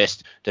the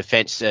best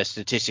defence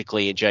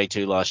statistically in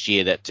J2 last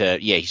year. That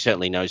he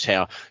certainly knows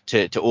how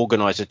to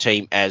organise a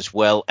team as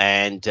well.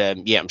 And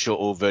I'm sure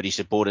all Verdy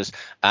supporters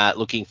are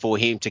looking for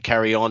him to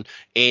carry on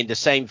in the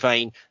same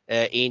vein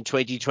in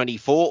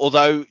 2024.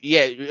 Although,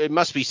 it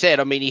must be said,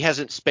 he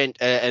hasn't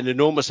spent an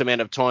enormous amount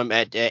of time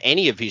at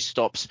any of his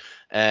stops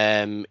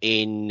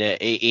in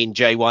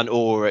J1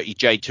 or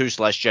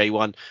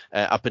J2/J1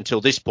 up until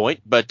this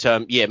point. But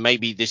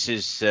maybe this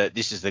is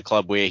the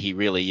club where he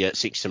really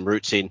sinks some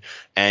roots in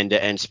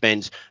and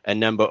spends a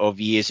number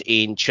of years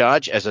in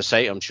charge. As I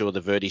say, I'm sure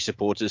the Verdy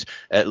supporters,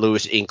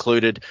 Lewis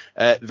included,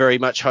 very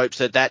much hopes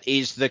that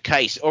is the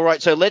case. All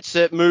right, so let's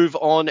move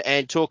on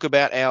and talk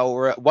about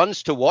our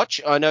ones to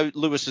watch. I know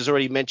Lewis has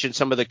already mentioned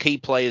some of the key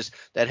players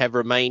that have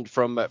remained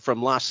from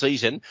last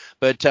season,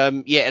 but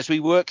as we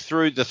work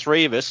through the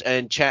three of us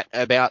and chat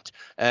about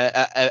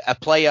a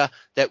player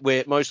that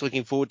we're most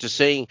looking forward to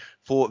seeing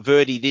for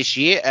Verdy this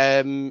year.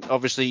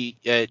 Obviously,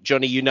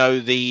 Johnny, you know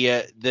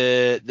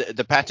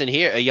the pattern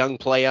here: a young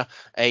player,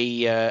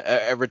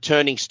 a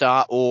returning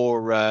star,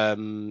 or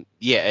a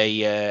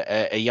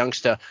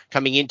youngster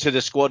coming into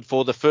the squad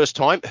for the first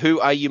time. Who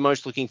are you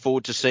most looking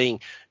forward to seeing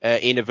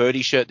in a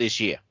Verdy shirt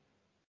this year?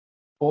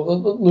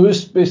 Well,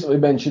 Lewis basically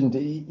mentioned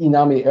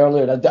Inami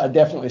earlier, and I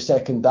definitely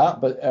second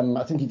that, but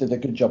I think he did a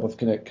good job of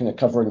kind of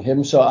covering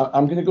him. So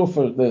I'm going to go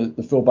for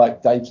the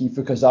fullback Daiki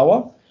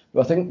Fukazawa.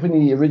 I think when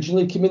he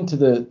originally came into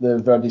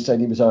the Verdy side,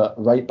 he was a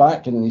right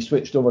back, and then he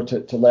switched over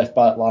to left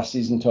back last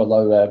season to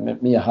allow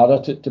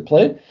Miyahara to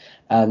play.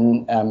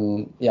 And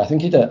I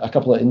think he had a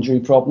couple of injury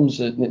problems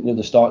near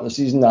the start of the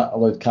season that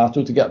allowed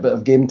Kato to get a bit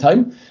of game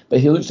time. But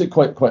he looks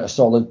like quite a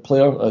solid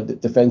player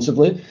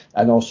defensively,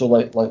 and also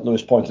like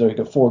Lewis pointed out, he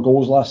got 4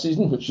 goals last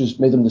season, which has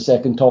made him the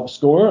second top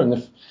scorer.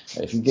 And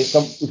if you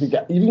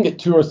get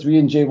 2 or 3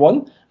 in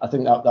J1, I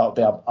think that would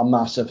be a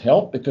massive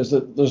help, because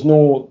there's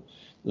no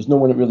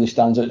one that really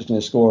stands out that's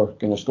going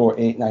to score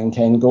 8, 9,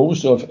 10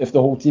 goals. So if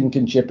the whole team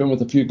can chip in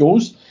with a few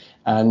goals,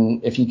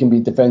 and if he can be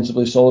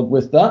defensively solid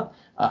with that,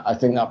 I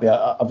think that'd be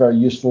a very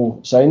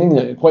useful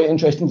signing. Quite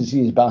interesting to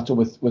see his battle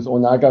with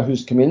Onaga,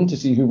 who's come in, to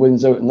see who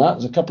wins out in that.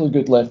 There's a couple of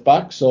good left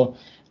backs, and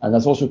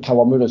there's also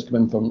Kawamura's come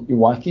in from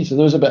Iwaki, so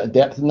there's a bit of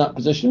depth in that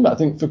position. But I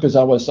think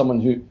Fukazawa is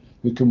someone who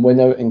can win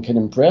out and can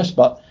impress.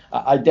 But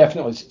I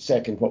definitely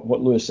second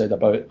what Lewis said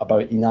about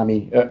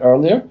Inami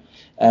earlier.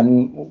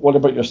 What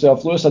about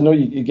yourself, Lewis? I know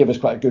you gave us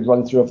quite a good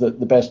run through of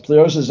the best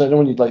players. Is there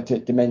anyone you'd like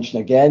to mention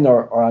again,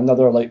 or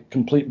another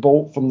complete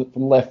bolt from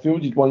left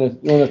field you'd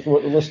want to throw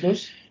at the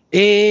listeners?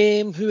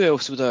 Who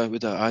else would I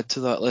add to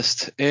that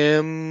list?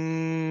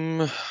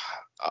 I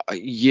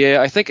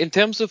think in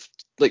terms of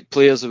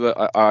players of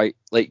I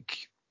like,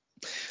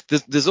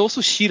 there's also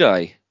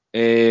Shirai,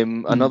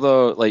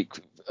 another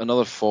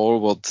another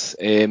forward.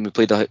 I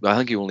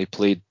think he only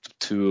played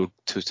two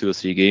or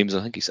three games.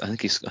 I think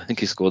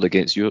he scored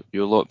against your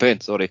lot,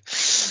 Ben. Sorry,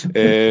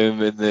 in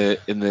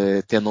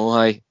the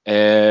Ternohai.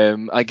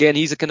 Again,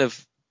 he's a kind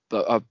of.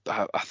 I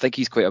think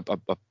he's quite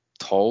a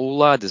tall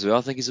lad as well.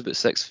 I think he's about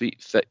 6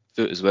 foot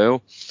as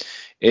well.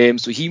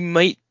 So he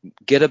might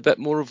get a bit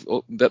more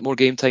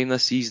game time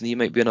this season. He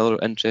might be another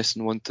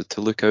interesting one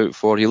to look out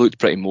for. He looked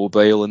pretty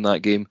mobile in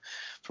that game.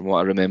 From what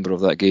I remember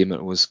of that game,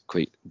 it was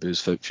quite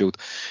booze-filled.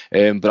 But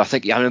I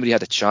remember he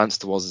had a chance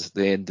towards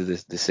the end of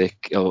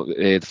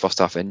the first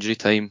half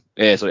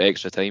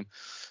extra time,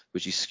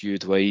 which he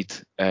skewed wide.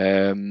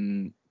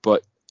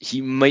 But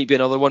he might be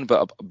another one.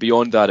 But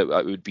beyond that, it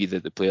would be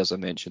the players I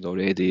mentioned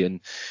already. And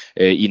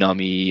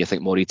Inami, I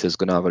think Morita's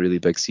going to have a really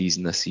big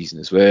season this season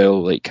as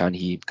well. Like, can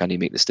he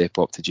make the step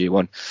up to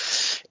J1?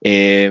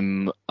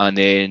 And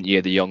then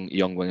the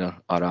young winger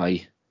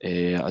Arai.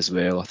 As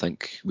well, I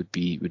think would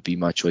be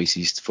my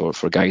choices for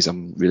guys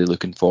I'm really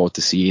looking forward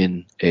to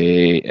seeing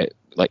hit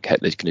the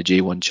kind of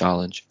J1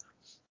 challenge.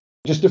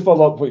 Just to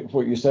follow up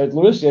what you said,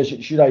 Lewis, yes,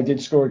 Shirai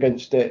did score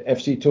against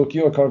FC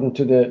Tokyo according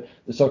to the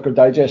Soccer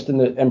Digest in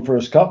the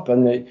Emperor's Cup,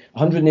 and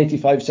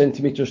 185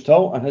 centimetres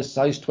tall and has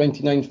size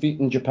 29 feet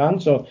in Japan.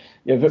 So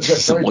yeah,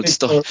 He's a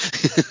monster for an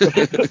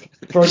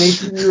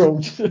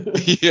 18-year-old.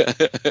 Yeah.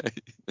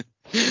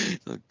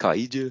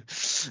 Kaiju.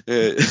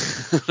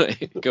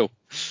 Right, go.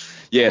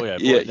 Yeah,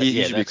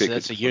 he should be quick.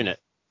 That's a unit.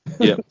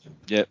 Yeah,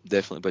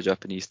 definitely by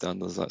Japanese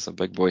standards, that's a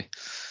big boy.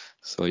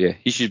 So yeah,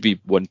 he should be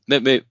one.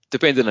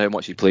 Depending on how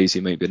much he plays, he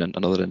might be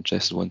another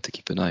interesting one to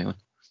keep an eye on.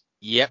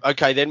 Yep.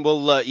 Okay, then.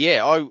 Well,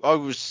 I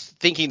was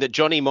thinking that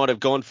Johnny might have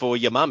gone for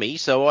Yamami,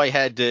 so I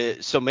had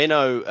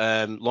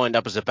Someno lined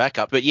up as a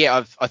backup. But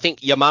yeah, I think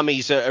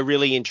Yamami's a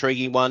really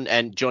intriguing one,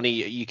 and Johnny,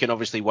 you can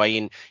obviously weigh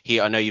in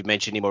here. I know you've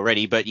mentioned him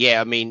already, but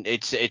yeah, I mean,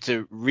 it's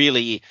a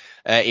really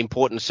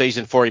important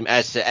season for him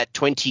as at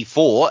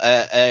 24,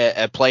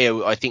 a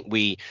player I think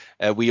we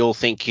all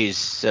think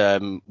is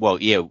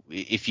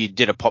if you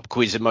did a pop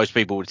quiz, most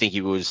people would think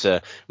he was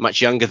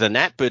much younger than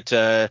that, but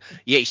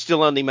he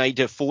still only made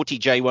 40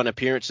 J1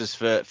 appearances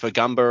for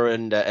Gamba,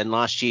 and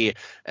last year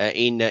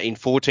in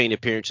 14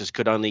 appearances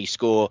could only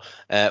score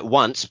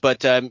once,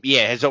 but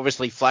has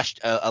obviously flashed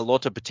a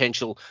lot of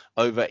potential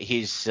over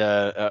his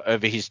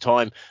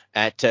time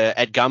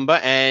at Gamba.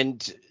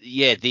 And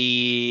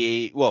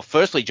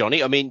firstly,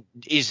 Johnny, I mean,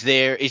 is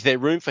there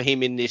room for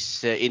him in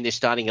this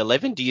starting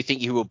 11? Do you think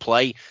he will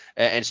play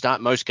and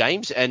start most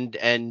games? And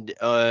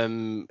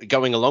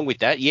going along with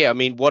that, I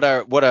mean, what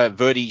are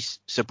Verdy's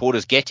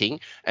supporters getting,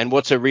 and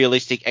what's a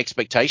realistic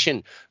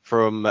expectation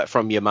from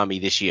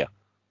Yamami this year?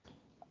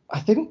 I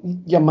think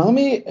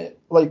Yamami,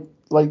 like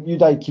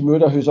Yudai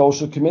Kimura, who's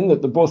also come in,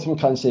 that they're both from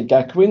Kansei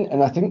Gakuin,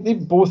 and I think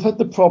they've both had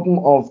the problem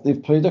of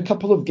they've played a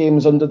couple of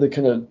games under the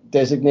kind of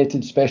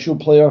designated special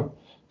player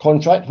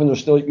contract when they're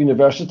still at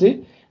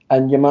university.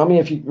 And Yamami,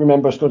 if you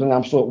remember, scored an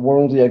absolute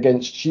worldie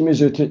against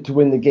Shimizu to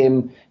win the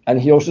game, and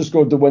he also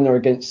scored the winner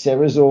against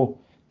Cerezo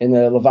in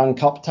a Levan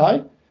Cup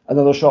tie,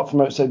 another shot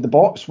from outside the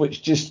box,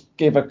 which just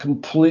gave a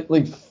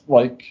completely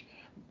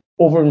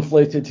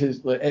overinflated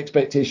his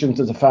expectations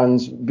to the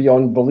fans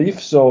beyond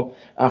belief. So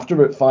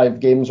after about 5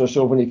 games or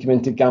so, when he came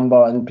into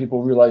Gamba and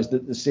people realised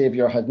that the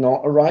saviour had not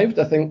arrived,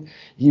 I think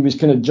he was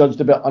kind of judged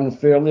a bit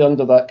unfairly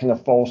under that kind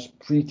of false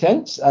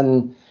pretense.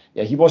 And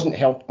he wasn't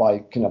helped by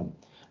kind of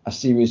a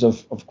series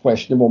of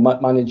questionable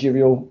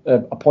managerial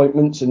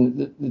appointments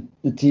and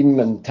the team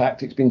and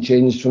tactics being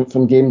changed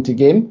from game to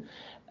game.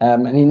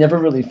 And he never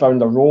really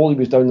found a role. He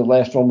was down the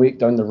left one week,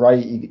 down the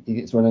right. He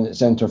gets running at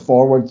centre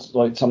forward.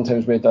 Like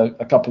sometimes we had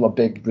a couple of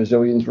big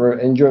Brazilians were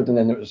injured, and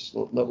then it was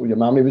little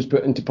Yamami was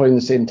put into playing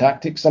the same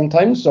tactics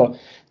sometimes. So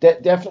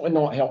definitely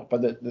not helped by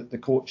the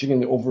coaching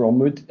and the overall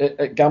mood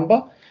at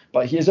Gamba.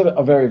 But he is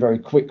a very, very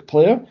quick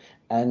player,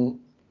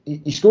 and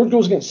he scored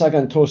goals against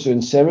Sagan Tosu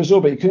and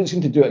Cerezo, but he couldn't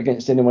seem to do it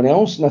against anyone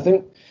else. And I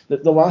think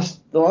that the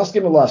last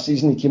game of last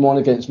season, he came on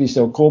against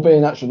Vissel Kobe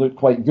and actually looked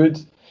quite good.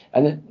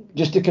 And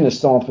just to kind of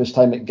sum up his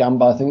time at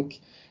Gamba, I think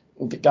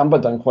Gamba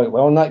done quite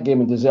well in that game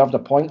and deserved a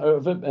point out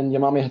of it. And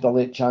Yamami had a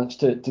late chance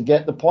to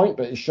get the point,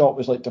 but his shot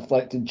was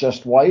deflected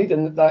just wide.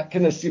 And that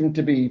kind of seemed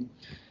to be,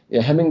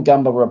 him and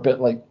Gamba were a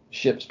bit like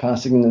ships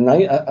passing in the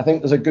night. I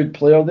think there's a good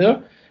player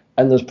there,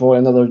 and there's probably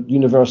another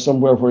universe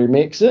somewhere where he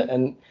makes it.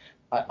 And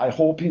I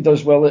hope he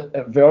does well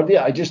at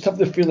Verdy. I just have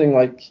the feeling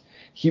like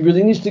he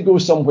really needs to go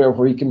somewhere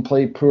where he can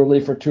play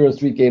poorly for 2 or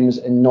 3 games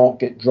and not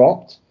get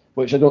dropped,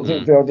 which I don't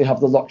think Verdy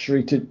have the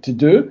luxury to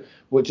do,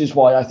 which is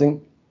why I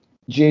think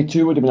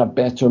J2 would have been a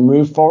better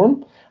move for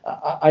him.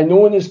 I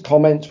know in his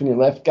comments when he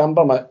left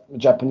Gamba, my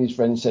Japanese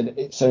friend said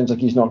it sounds like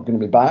he's not going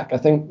to be back. I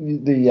think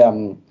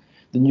the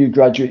new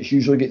graduates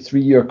usually get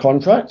 3-year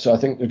contracts, so I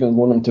think they're going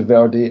to loan him to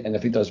Verdy, and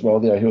if he does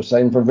well there, he'll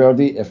sign for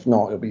Verdy. If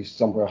not, he'll be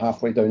somewhere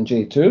halfway down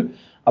J2.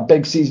 A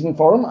big season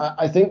for him.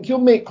 I think he'll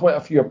make quite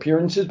a few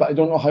appearances, but I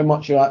don't know how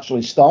much he'll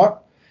actually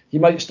start. He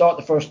might start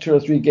the first 2 or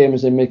 3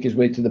 games and make his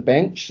way to the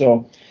bench.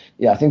 So,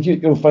 I think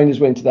he'll find his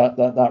way into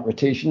that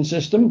rotation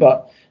system.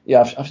 But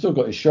yeah, I've still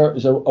got his shirt.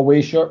 It's a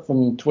away shirt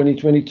from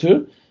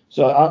 2022.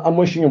 So I'm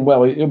wishing him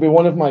well. He'll be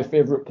one of my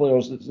favourite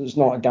players that's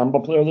not a Gamba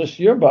player this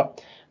year, but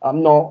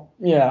I'm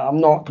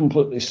not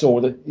completely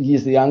sold that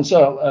he's the answer.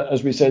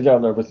 As we said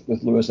earlier with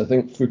Lewis, I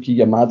think Fuki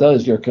Yamada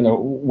is your kind of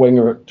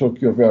winger at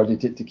Tokyo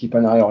Verdy to keep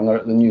an eye on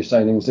out the new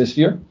signings this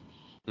year.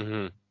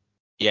 Mm-hmm.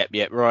 Yep,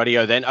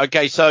 rightio then.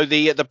 Okay, so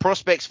the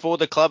prospects for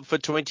the club for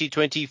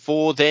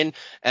 2024 then,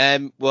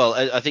 well,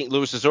 I think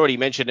Lewis has already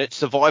mentioned it.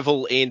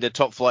 Survival in the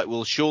top flight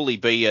will surely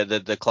be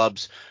the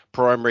club's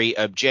primary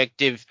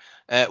objective.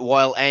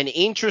 While an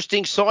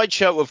interesting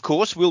sideshow, of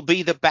course, will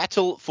be the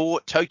battle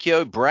for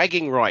Tokyo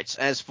bragging rights,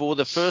 as for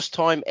the first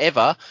time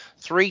ever,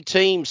 3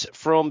 teams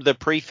from the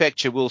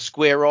prefecture will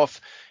square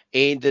off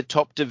in the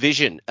top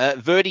division.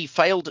 Verdy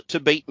failed to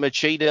beat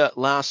Machida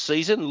last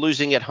season,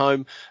 losing at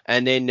home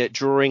and then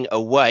drawing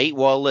away,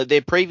 while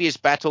their previous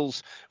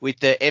battles with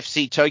the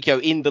FC Tokyo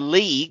in the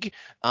league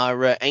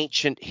are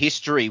ancient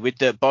history,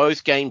 with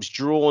both games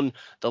drawn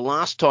the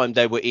last time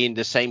they were in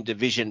the same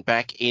division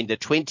back in the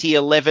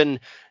 2011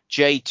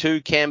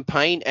 J2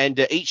 campaign, and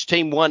each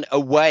team won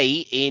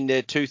away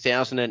in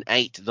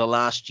 2008, the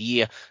last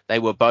year they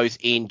were both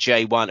in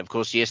J1. Of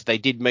course, yes, they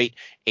did meet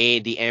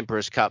in the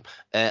Emperor's Cup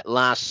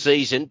last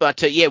season.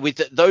 But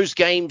with those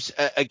games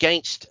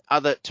against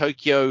other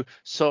Tokyo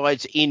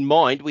sides in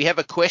mind, we have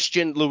a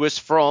question, Lewis,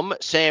 from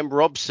Sam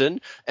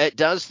Robson.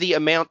 Does the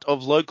amount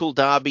of local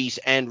derbies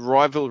and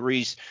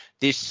rivalries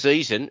this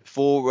season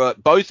for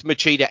both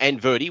Machida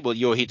and Verdy, well,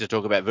 you're here to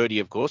talk about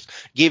Verdy, of course,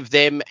 give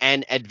them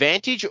an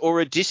advantage or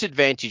a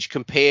disadvantage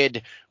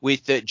compared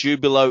with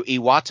Jubilo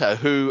Iwata,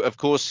 who, of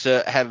course,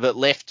 have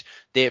left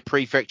their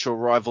prefectural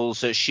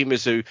rivals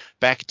Shimizu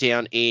back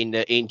down in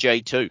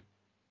J2?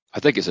 I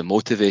think it's a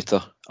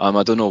motivator. I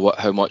don't know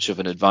how much of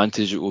an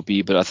advantage it will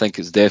be, but I think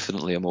it's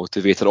definitely a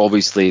motivator.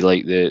 Obviously,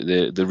 like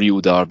the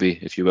real derby,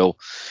 if you will,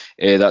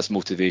 that's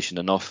motivation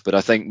enough. But I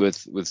think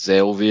with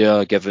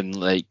Zelvia, given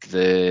like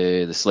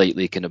the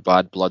slightly kind of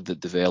bad blood that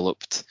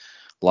developed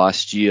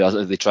last year,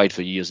 they tried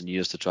for years and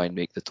years to try and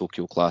make the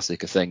Tokyo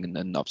Classic a thing,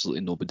 and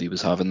absolutely nobody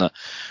was having that.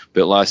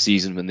 But last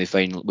season,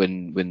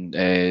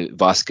 when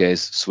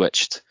Vasquez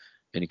switched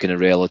in kind of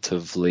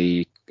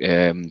relatively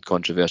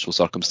controversial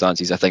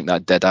circumstances, I think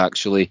that did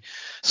actually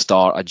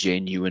start a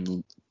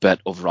genuine bit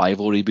of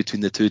rivalry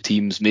between the two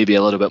teams, maybe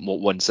a little bit more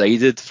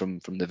one-sided from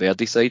the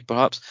Verdy side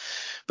perhaps,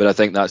 but I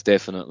think that's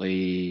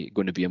definitely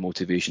going to be a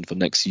motivation for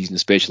next season,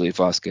 especially if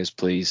Vasquez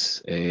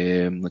plays.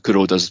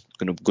 Kuroda's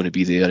going to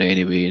be there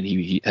anyway,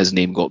 and his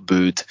name got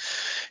booed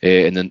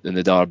in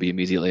the derby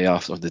immediately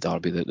after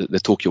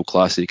the Tokyo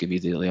Classic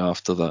immediately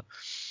after that.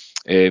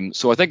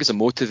 So I think it's a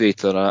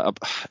motivator.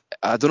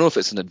 I don't know if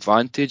it's an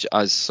advantage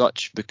as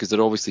such, because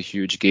they're obviously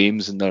huge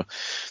games, and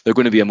they're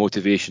going to be a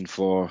motivation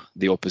for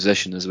the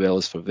opposition as well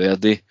as for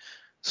Verdy.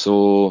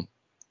 So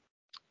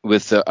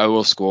with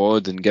our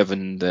squad, and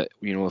given that,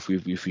 you know, if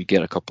we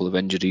get a couple of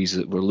injuries,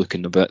 that we're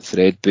looking a bit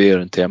threadbare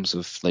in terms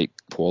of like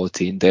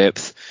quality and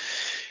depth,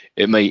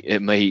 it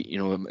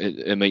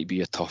might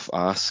be a tough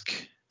ask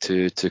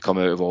to come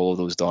out of all of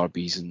those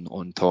derbies and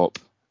on top.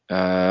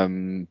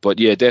 But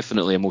yeah,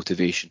 definitely a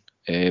motivation.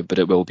 But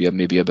it will be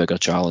maybe a bigger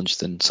challenge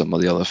than some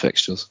of the other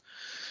fixtures.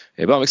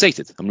 But I'm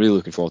excited. I'm really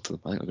looking forward to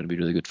them. I think they're going to be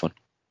really good fun.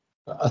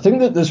 I think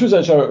that this was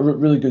actually a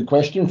really good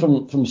question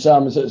from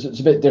Sam. It's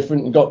a bit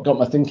different and got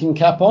my thinking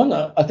cap on.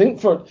 I think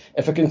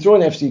if I can throw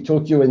an FC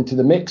Tokyo into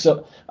the mix,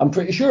 I'm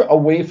pretty sure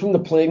away from the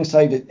playing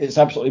side, it's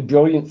absolutely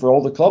brilliant for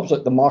all the clubs.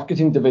 Like the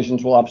marketing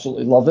divisions will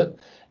absolutely love it,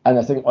 and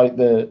I think like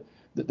the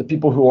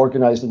people who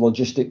organise the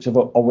logistics of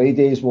away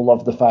days will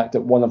love the fact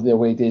that one of the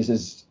away days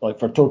is like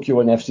for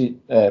Tokyo and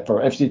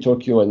for FC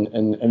Tokyo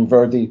and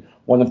Verdy,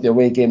 one of the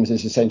away games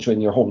is essentially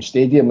in your home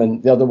stadium,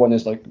 and the other one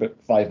is like about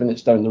 5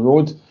 minutes down the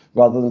road,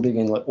 rather than being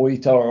in like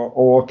Oita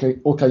or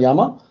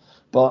Okayama.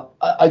 But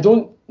I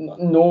don't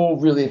know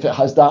really if it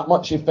has that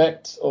much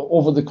effect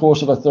over the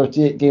course of a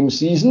 38 game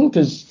season,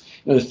 because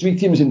there's 3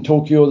 teams in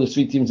Tokyo, there's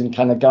 3 teams in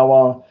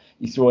Kanagawa.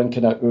 You throw in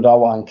kind of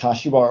Urawa and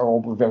Kashiwa are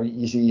all very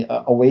easy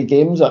away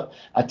games.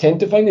 I tend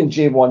to find in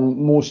J1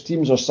 most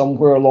teams are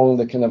somewhere along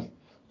the kind of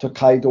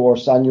Tokaido or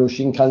Sanyo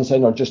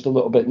Shinkansen, or just a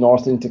little bit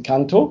north into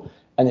Kanto,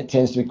 and it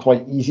tends to be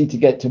quite easy to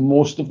get to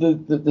most of the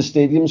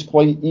stadiums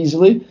quite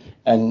easily,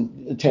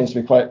 and it tends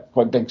to be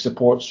quite big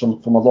supports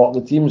from a lot of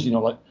the teams,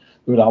 like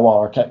Urawa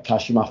or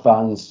Kashima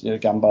fans,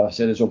 Gamba,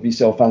 Cerezo,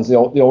 B-Cell fans, they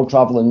all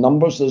travel in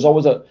numbers, so there's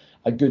always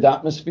a good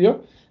atmosphere.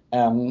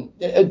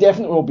 It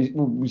definitely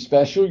will be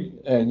special,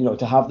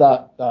 to have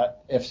that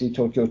FC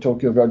Tokyo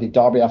Verdy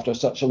derby after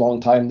such a long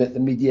time. That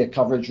the media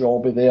coverage will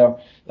all be there.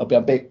 There'll be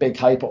a big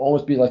hype. It'll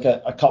almost be like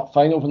a cup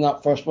final when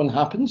that first one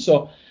happens.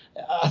 So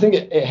I think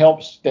it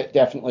helps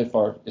definitely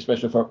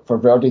especially for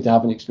Verdy to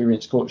have an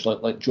experienced coach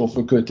like Joe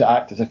Fuku to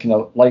act as a kind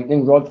of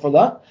lightning rod for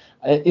that.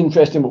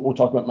 Interesting, but we'll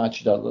talk about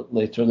Machida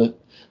later, that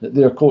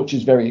their coach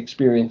is very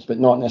experienced, but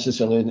not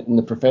necessarily in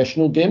the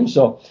professional game.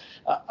 So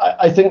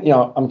I think,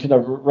 I'm kind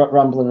of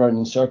rambling around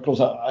in circles.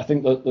 I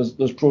think that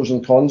there's pros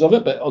and cons of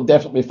it, but it'll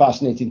definitely be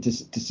fascinating to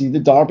see the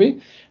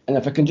derby. And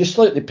if I can just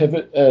slightly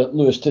pivot,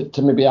 Lewis,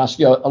 to maybe ask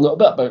you a little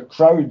bit about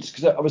crowds,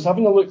 because I was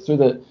having a look through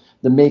the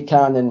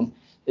Maycan, and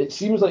it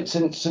seems like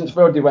since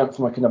Verdi went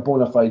from a kind of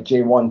bona fide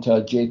J1 to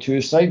a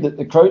J2 side, that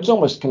the crowd's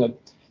almost kind of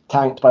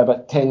tanked by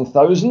about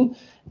 10,000.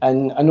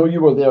 And I know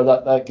you were there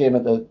that game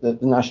at the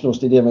National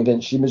Stadium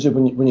against Shimizu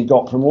when you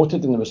got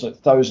promoted, and there was like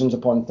thousands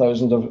upon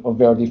thousands of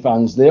Verdi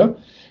fans there.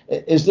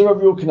 Is there a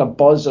real kind of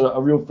buzz or a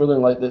real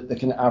feeling like the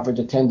kind of average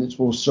attendance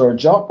will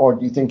surge up, or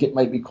do you think it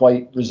might be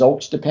quite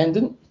results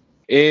dependent?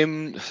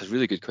 That's a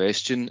really good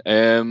question.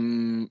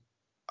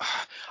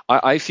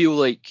 I feel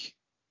like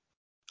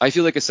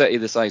a city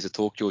the size of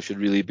Tokyo should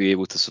really be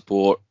able to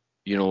support,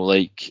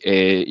 at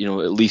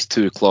least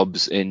two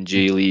clubs in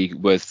J League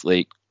with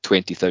like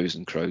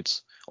 20,000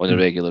 crowds on a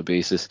regular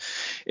basis.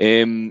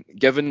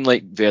 Given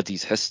like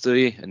Verdi's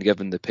history and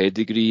given the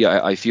pedigree,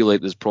 I feel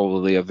like there's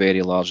probably a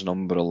very large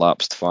number of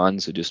lapsed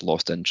fans who just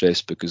lost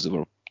interest because they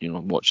were,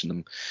 watching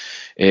them,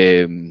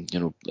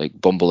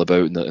 bumble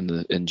about in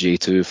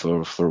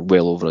J2 for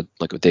well over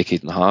a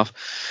decade and a half.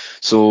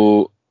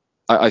 So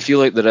I feel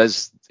like there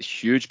is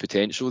huge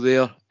potential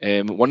there.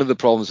 One of the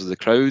problems with the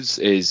crowds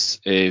is,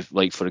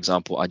 for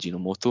example,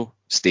 Ajinomoto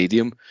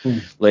Stadium.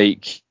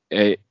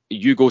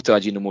 You go to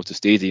Ajinomoto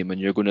Stadium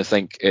and you're going to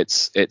think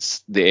it's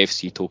the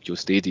FC Tokyo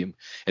Stadium,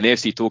 and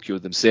FC Tokyo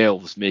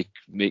themselves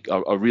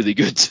are really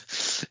good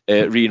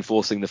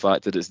reinforcing the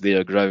fact that it's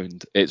their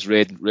ground. It's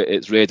red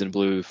and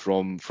blue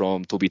from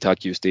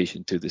Tobitakyo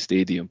Station to the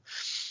stadium.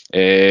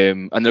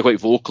 And they're quite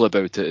vocal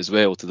about it as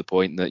well, to the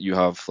point that you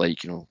have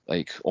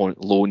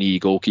loanee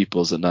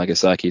goalkeepers at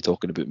Nagasaki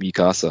talking about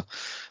Mikasa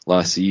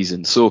last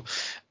season. So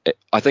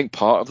I think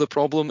part of the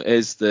problem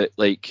is that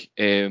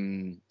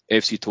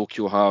FC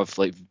Tokyo have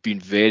been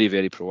very,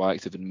 very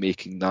proactive in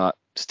making that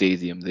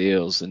stadium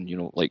theirs, and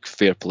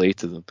fair play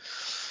to them.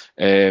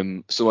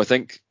 So I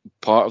think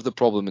part of the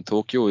problem in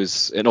Tokyo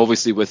is, and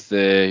obviously with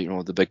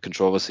the big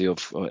controversy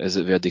of is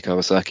it Verdi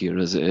Kawasaki or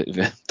is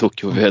it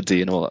Tokyo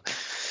Verdy and all that.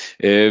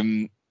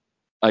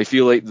 I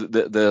feel like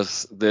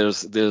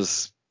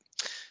there's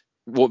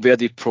what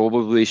Verdi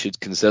probably should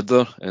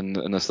consider in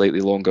a slightly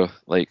longer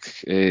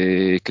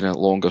kind of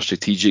longer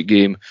strategic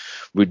game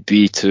would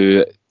be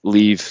to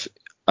leave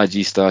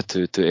Ajista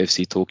to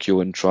FC Tokyo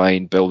and try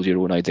and build your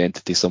own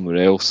identity somewhere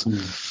else.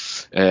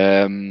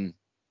 And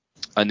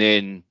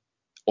then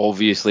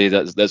obviously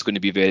that's going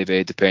to be very,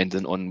 very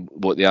dependent on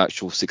what the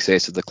actual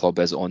success of the club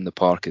is on the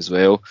park as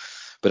well.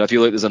 But I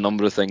feel like there's a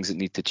number of things that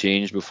need to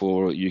change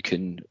before you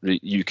can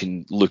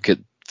look at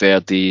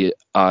Verdi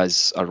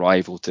as a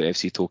rival to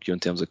FC Tokyo in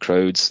terms of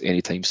crowds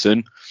anytime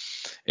soon.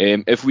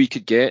 If we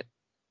could get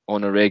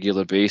on a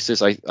regular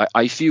basis,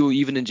 I feel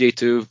even in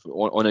J2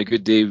 on a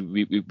good day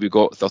we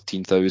got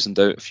 13,000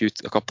 out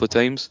a couple of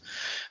times,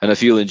 and I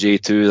feel in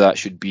J2 that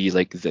should be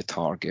like the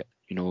target,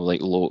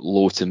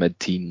 low to mid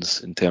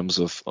teens in terms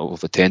of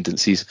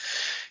attendances.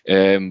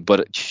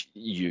 But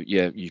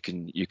you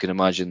can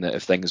imagine that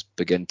if things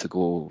begin to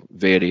go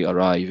very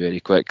awry very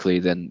quickly,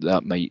 then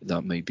that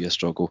might be a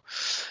struggle.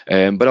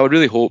 But I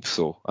really hope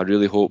so. I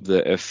really hope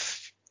that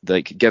if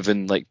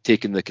given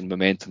taking the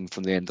momentum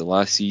from the end of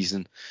last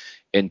season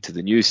into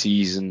the new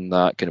season,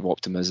 that kind of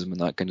optimism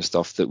and that kind of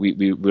stuff, that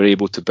we were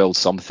able to build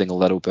something a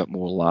little bit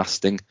more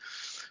lasting.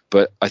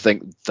 But I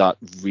think that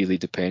really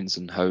depends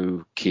on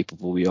how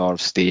capable we are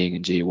of staying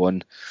in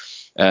J1,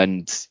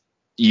 and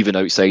even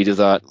outside of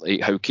that,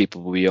 how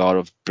capable we are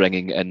of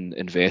bringing in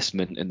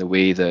investment in the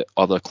way that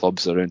other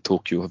clubs around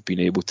Tokyo have been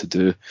able to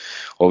do.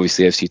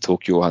 Obviously, FC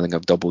Tokyo, I think,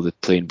 have double the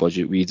playing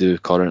budget we do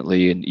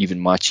currently, and even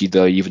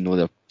Machida, even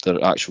though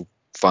their actual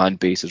fan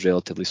base is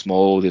relatively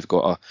small, they've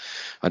got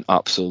an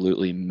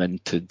absolutely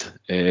minted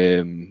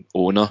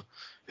owner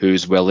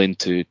who's willing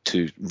to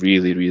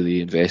really,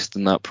 really invest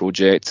in that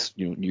project,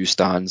 new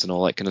stands and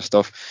all that kind of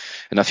stuff.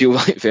 And I feel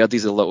like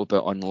Verdi's a little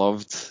bit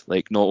unloved,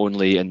 not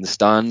only in the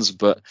stands,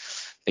 but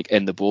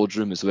in the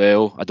boardroom as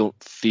well. I don't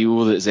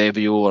feel that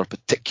Zebio are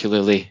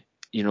particularly,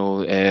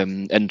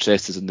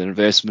 interested in the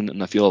investment,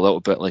 and I feel a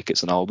little bit like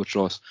it's an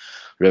albatross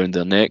around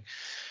their neck.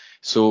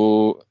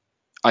 So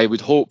I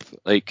would hope,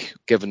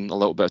 given a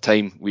little bit of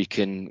time, we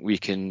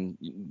can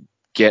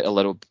get a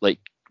little,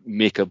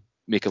 make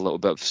a little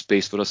bit of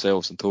space for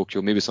ourselves in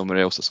Tokyo, maybe somewhere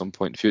else at some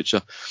point in the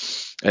future.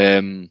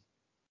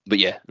 But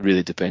yeah, it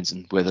really depends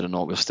on whether or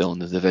not we're still in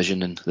the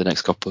division in the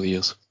next couple of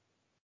years.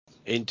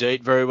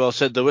 Indeed, very well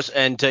said, Lewis.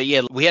 And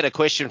we had a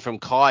question from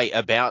Kai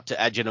about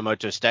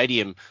Ajinomoto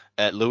Stadium,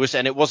 Lewis,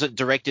 and it wasn't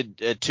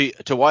directed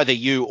to either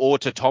you or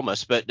to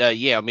Thomas, but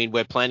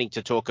we're planning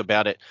to talk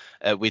about it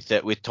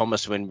with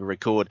Thomas when we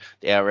record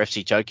our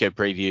FC Tokyo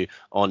preview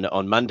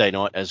on Monday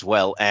night as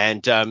well.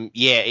 And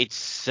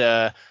it's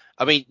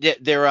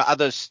there are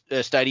other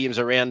stadiums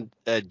around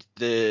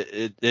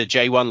the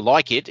J1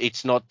 like it.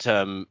 It's not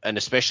an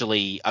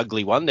especially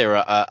ugly one. There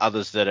are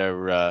others that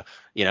are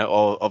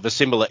of a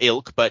similar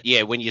ilk. But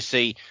yeah, when you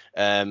see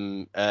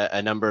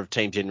a number of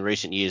teams in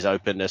recent years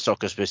open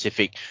soccer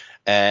specific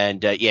and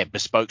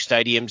bespoke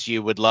stadiums,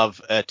 you would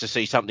love to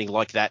see something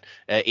like that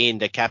in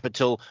the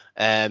capital.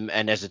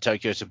 And as a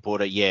Tokyo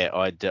supporter,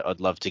 I'd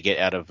love to get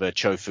out of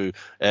Chofu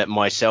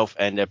myself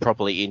and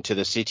properly into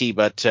the city.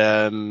 But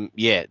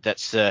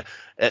that's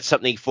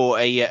something for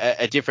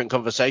a different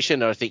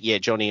conversation. I think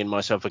Johnny and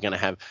myself are going to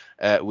have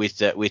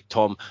with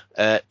Tom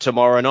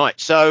tomorrow night.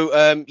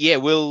 So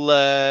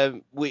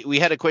we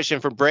had a question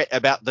from Brett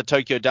about the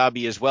Tokyo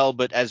Derby as well,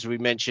 but as we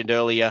mentioned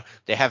earlier,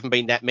 there haven't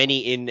been that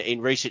many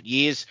in recent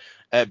years.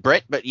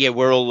 Brett, but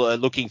we're all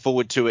looking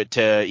forward to it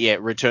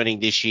returning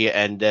this year,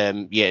 and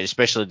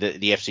especially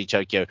the FC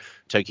Tokyo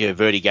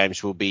Verdy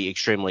games will be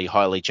extremely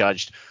highly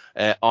charged,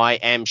 I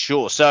am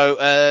sure.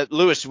 So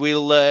Lewis,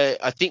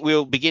 I think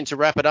we'll begin to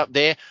wrap it up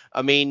there.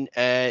 I mean,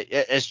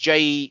 as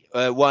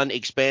J1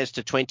 expands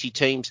to 20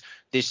 teams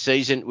this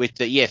season with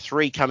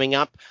 3 coming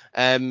up,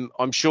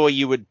 I'm sure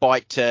you would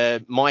bite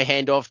my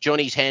hand off,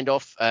 Johnny's hand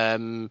off,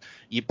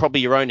 you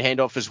probably your own hand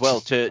off as well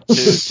to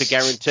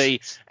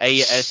guarantee a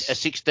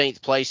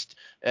 16th placed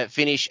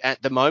finish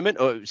at the moment,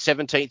 or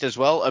 17th as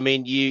well. I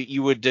mean,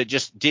 you would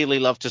just dearly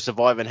love to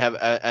survive and have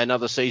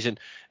another season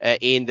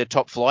in the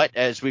top flight.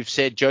 As we've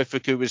said, Joe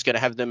Fuku is going to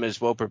have them as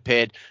well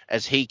prepared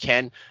as he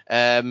can.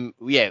 I'm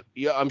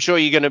sure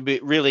you're going to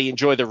really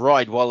enjoy the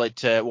ride while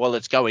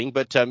it's going.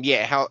 But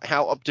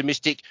how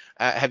optimistic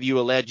have you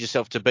allowed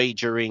yourself to be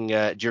during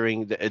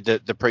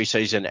the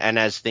preseason and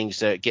as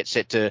things get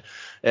set to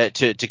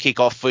kick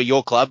off for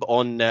your club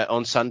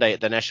on Sunday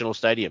at the National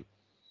Stadium?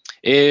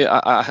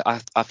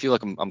 I feel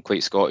like I'm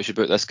quite Scottish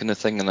about this kind of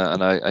thing, and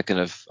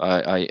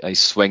I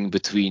swing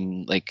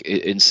between like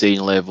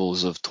insane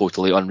levels of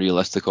totally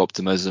unrealistic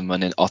optimism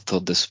and then utter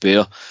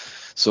despair.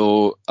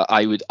 So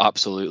I would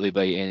absolutely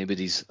bite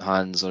anybody's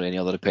hands or any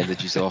other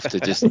appendages off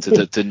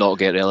to not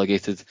get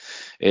relegated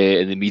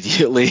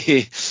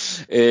immediately.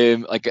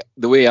 Like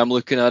the way I'm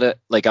looking at it,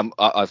 like I'm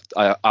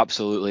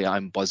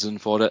buzzing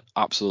for it,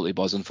 absolutely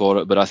buzzing for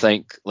it. But I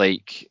think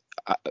like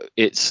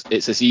it's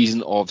a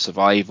season of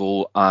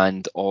survival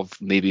and of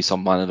maybe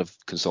some manner of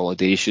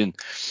consolidation.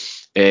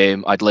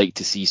 I'd like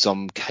to see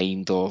some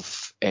kind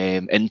of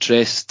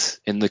interest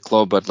in the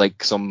club. I'd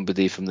like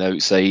somebody from the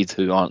outside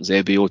who aren't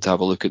Zebio to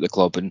have a look at the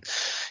club and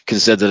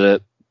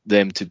consider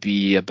them to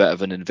be a bit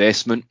of an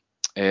investment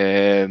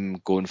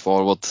going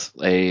forward,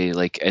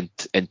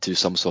 into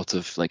some sort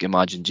of like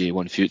imagined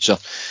J1 future.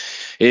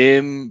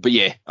 But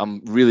yeah,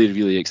 I'm really,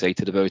 really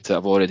excited about it.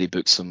 I've already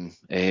booked some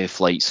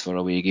flights for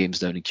away games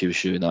down in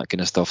Kyushu and that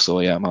kind of stuff. So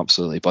yeah, I'm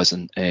absolutely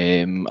buzzing.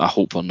 I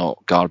hope we're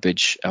not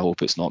garbage. I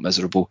hope it's not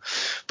miserable.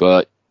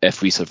 But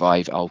if we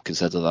survive, I'll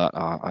consider that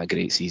a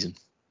great season.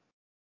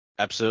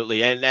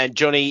 Absolutely. And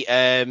Johnny,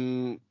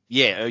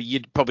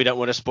 you probably don't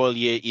want to spoil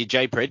your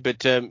JPred,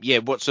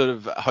 but what sort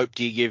of hope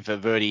do you give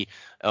Verdy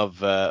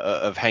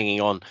of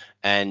hanging on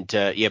and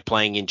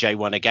playing in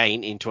J1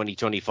 again in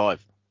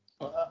 2025?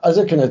 As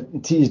I kind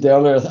of teased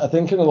earlier, I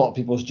think in a lot of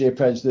people's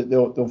JPreds that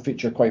they'll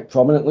feature quite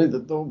prominently.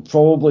 That they'll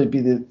probably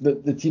be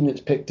the team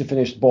that's picked to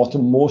finish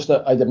bottom most,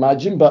 I'd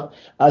imagine. But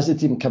as the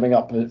team coming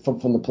up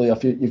from the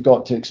playoff, you've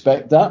got to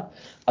expect that.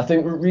 I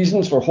think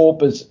reasons for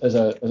hope is, as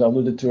I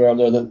alluded to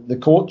earlier, that the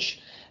coach,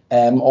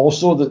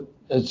 also that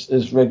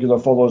as regular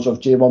followers of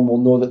J1 will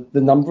know that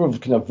the number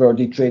of kind of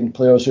Verdy trained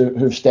players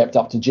who've stepped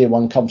up to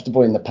J1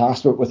 comfortably in the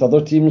past with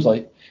other teams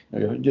like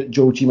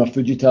Joe Chima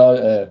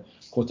Fujita,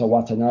 Kota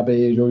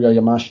Watanabe, Ryoya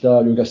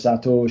Yamashita, Ryuga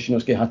Sato,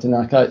 Shinosuke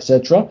Hatanaka,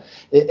 etc.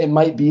 It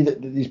might be that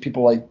these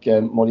people like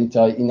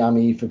Morita,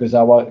 Inami,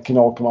 Fukuzawa can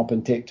all come up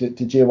and take to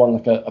J1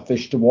 like a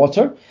fish to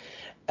water.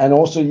 And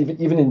also,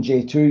 even in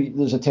J2,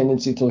 there's a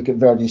tendency to look at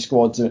Verdy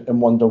squads and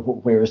wonder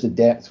where is the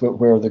depth,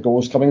 where are the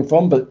goals coming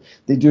from. But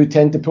they do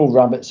tend to pull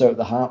rabbits out of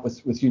the hat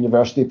with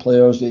university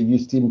players,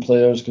 youth team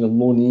players, kind of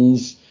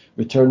loanees,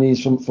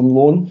 returnees from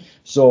loan.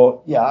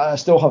 So, yeah, I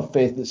still have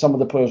faith that some of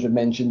the players we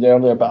mentioned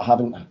earlier, but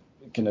haven't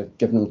kind of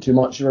given them too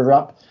much of a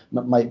rap,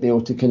 might be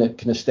able to kind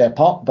of step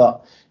up.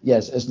 But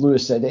yes, as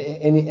Lewis said,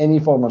 any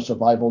form of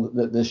survival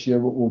that this year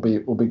will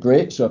be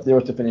great. So if they were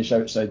to finish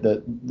outside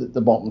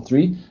the bottom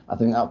 3, I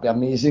think that would be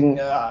amazing.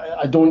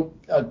 I'd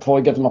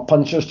probably give them a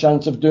puncher's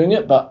chance of doing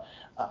it, but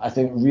I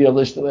think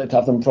realistically I'd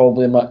have them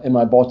probably in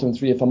my bottom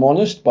 3 if I'm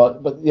honest.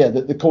 But yeah,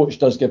 the coach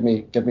does give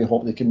me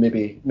hope they can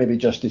maybe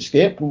just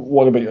escape.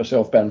 What about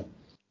yourself, Ben?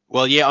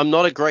 Well, yeah, I'm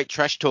not a great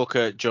trash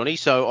talker, Johnny,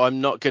 so I'm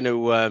not going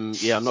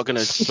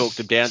to talk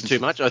them down too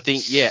much. I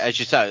think, as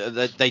you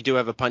say, they do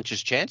have a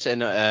puncher's chance,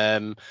 and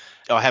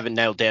I haven't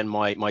nailed down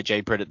my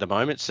JPred at the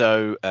moment,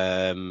 so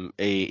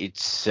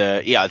it's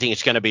I think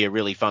it's going to be a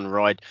really fun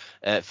ride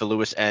for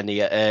Lewis and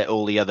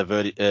all the other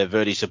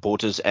Verdy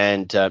supporters,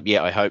 and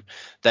I hope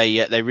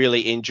they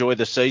really enjoy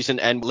the season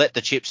and let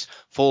the chips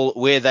fall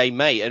where they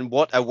may. And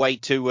what a way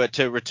to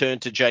return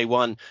to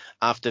J1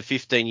 after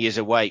 15 years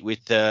away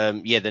with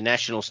the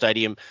National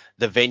Stadium,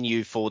 the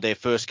venue for their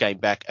first game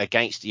back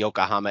against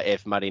Yokohama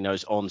F.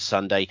 Marinos on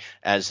Sunday,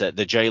 as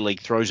the J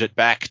League throws it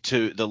back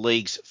to the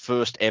league's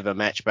first ever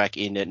match back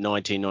in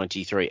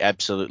 1993.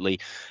 Absolutely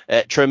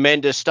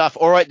tremendous stuff.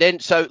 All right then.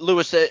 So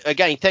Lewis,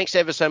 again, thanks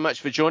ever so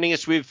much for joining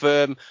us. We've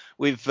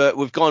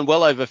gone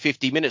well over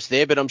 50 minutes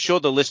there, but I'm sure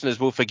the listeners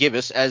will forgive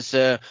us, as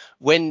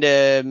when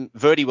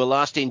Verdy were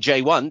last in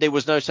J1, there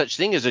was no such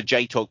thing as a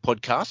J Talk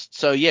podcast.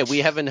 So yeah, we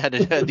haven't had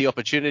the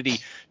opportunity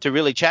to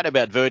really chat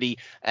about Verdy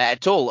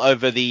at all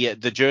over the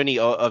journey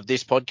of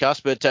this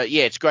podcast. But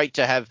yeah, it's great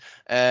to have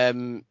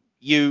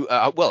you,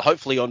 well,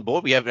 hopefully on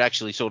board. We haven't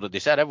actually sorted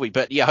this out, have we?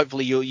 But yeah,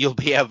 hopefully you'll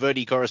be our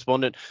Verdy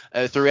correspondent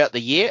throughout the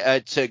year.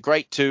 It's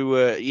great to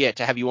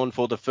have you on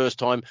for the first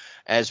time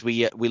as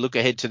we look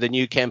ahead to the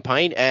new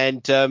campaign.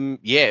 And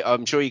yeah,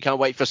 I'm sure you can't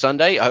wait for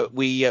Sunday.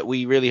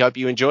 We really hope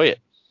you enjoy it.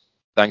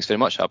 Thanks very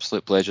much.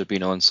 Absolute pleasure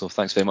being on. So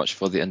thanks very much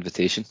for the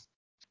invitation.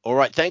 All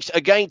right, thanks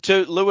again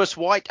to Lewis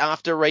White.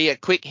 After a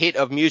quick hit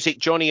of music,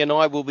 Johnny and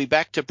I will be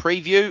back to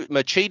preview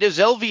Machida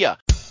Zelvia.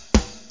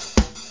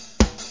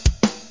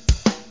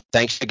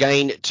 Thanks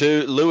again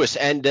to Lewis.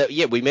 And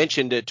yeah, we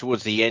mentioned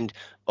towards the end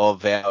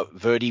of our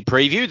Verdy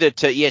preview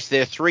that, yes,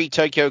 there are 3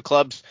 Tokyo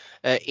clubs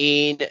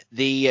in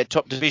the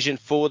top division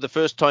for the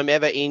first time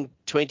ever in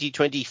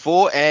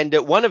 2024. And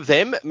one of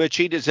them,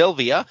 Machida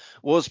Zelvia,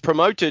 was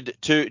promoted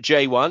to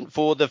J1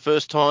 for the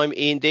first time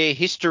in their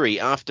history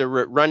after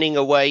running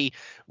away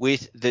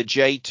with the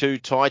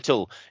J2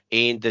 title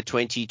in the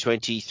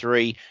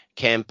 2023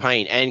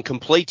 campaign and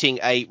completing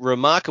a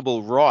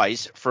remarkable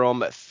rise from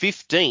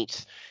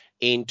 15th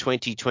in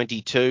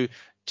 2022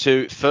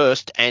 to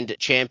first and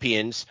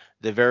champions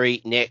the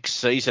very next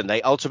season.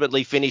 They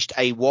ultimately finished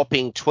a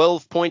whopping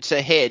 12 points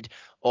ahead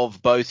of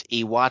both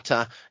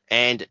Iwata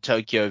and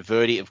Tokyo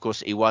Verdy. Of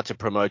course, Iwata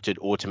promoted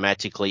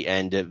automatically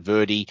and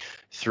Verdy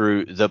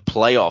through the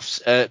playoffs.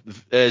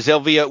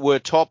 Zelvia were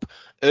top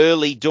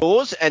early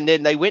doors, and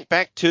then they went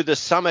back to the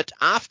summit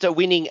after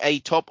winning a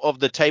top of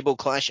the table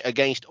clash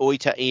against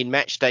Iwata in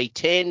match day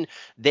 10,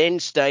 then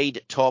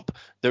stayed top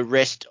the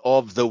rest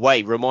of the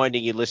way.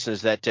 Reminding you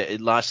listeners that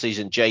last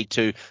season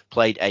J2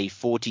 played a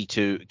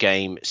 42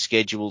 game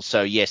schedule.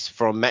 So yes,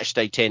 from match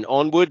day 10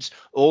 onwards,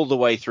 all the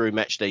way through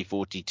match day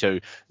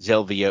 42,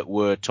 Zelvia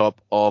were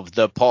top of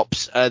the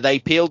pops. They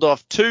peeled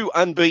off 2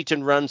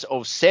 unbeaten runs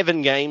of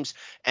 7 games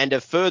and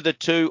a further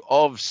 2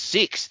 of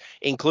 6,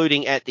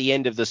 including at the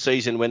end of the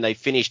season when they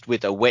finished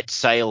with a wet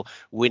sail,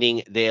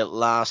 winning their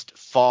last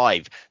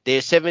 5.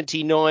 Their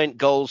 79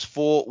 goals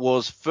for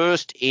was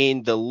first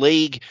in the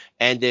league,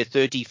 and their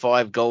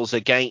 35 goals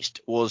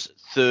against was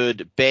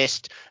third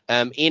best.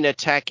 In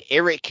attack,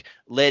 Eric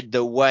led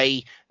the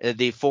way.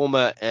 The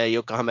former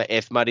Yokohama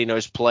F.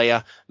 Marinos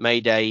player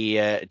made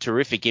a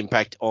terrific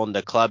impact on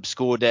the club,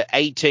 scored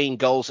 18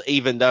 goals,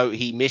 even though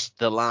he missed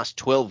the last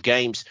 12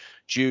 games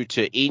due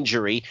to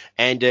injury,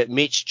 and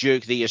Mitch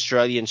Duke, the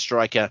Australian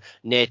striker,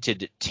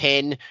 netted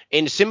 10.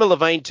 In a similar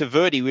vein to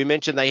Verdy, we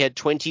mentioned they had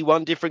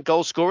 21 different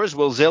goal scorers.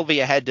 Well,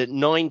 Zelvia had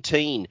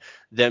 19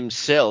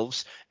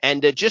 themselves.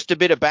 And just a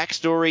bit of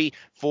backstory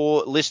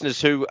for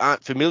listeners who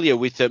aren't familiar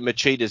with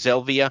Machida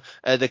Zelvia.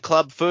 The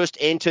club first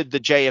entered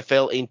the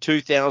JFL in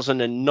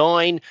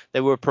 2009.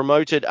 They were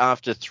promoted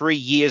after 3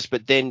 years,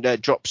 but then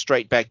dropped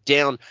straight back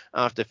down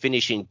after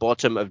finishing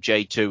bottom of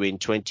J2 in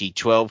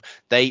 2012.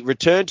 They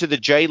returned to the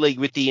J-League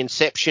with the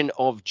inception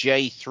of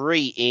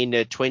J3 in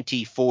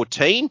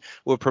 2014,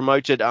 were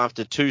promoted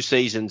after 2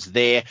 seasons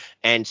there,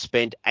 and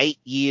spent 8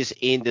 years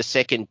in the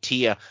second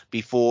tier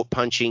before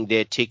punching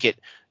their ticket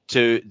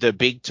to the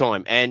big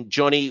time. And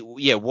Johnny,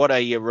 yeah, what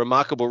a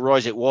remarkable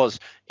rise it was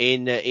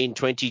in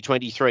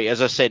 2023.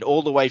 As I said,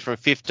 all the way from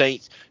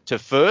 15th to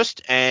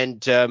first,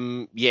 and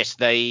yes,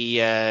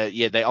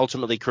 they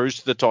ultimately cruised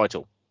to the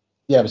title.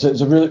 Yeah, so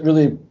it's a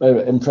really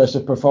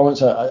impressive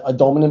performance, a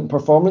dominant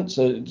performance.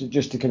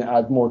 Just to kind of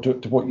add more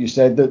to what you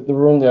said, that they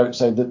were only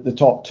outside the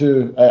top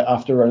 2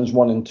 after rounds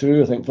 1 and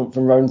 2. I think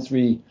from round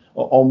 3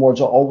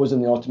 onwards, are always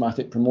in the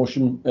automatic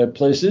promotion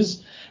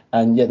places.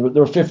 And yeah, they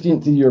were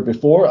 15th the year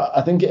before.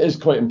 I think it is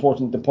quite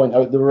important to point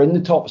out they were in the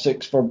top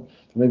 6 for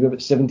maybe about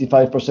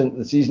 75% of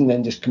the season,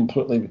 then just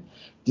completely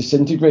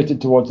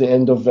disintegrated towards the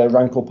end of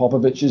Ranko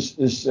Popovic's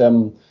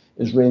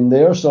reign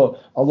there. So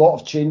a lot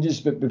of changes,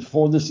 but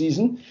before the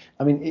season,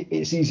 I mean,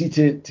 it's easy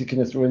to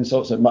kind of throw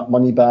insults at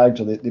money bags,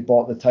 or they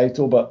bought the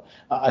title, but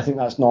I think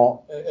that's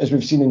not, as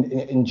we've seen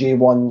in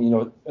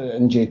J1,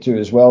 in J2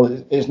 as well,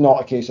 it's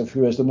not a case of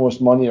who has the most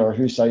money or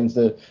who signs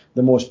the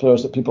most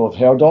players that people have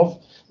heard of.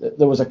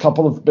 There was a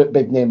couple of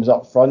big names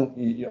up front.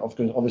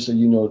 Obviously,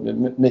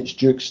 Mitch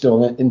Duke,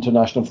 still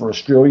international for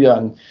Australia,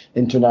 and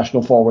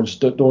international forwards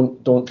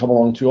don't come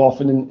along too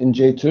often in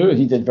J2.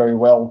 He did very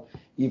well,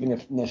 even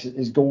if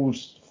his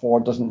goals for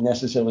doesn't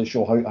necessarily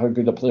show how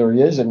good a player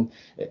he is. And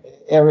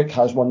Eric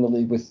has won the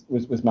league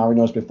with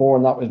Marinos before,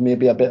 and that was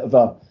maybe a bit of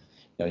a,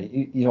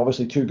 he's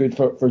obviously too good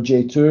for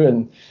J2,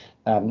 and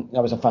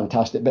that was a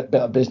fantastic bit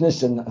of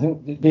business. And I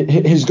think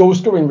his goal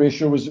scoring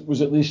ratio was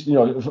at least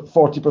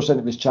 40%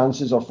 of his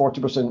chances, or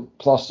 40%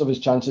 plus of his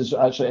chances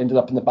actually ended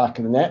up in the back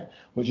of the net,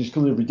 which is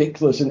clearly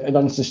ridiculous and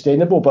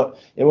unsustainable. But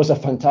it was a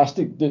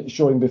fantastic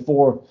showing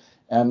before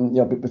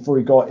But before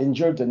he got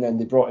injured, and then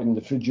they brought in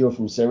the Frugio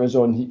from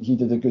Cerezo, and he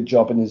did a good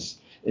job in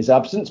his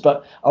absence.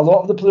 But a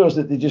lot of the players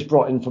that they just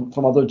brought in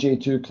from other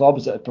J2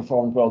 clubs that had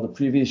performed well the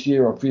previous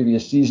year or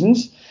previous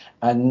seasons,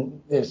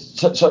 and it's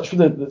such for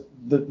the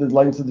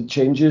length of the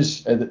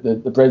changes,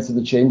 the breadth of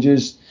the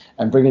changes,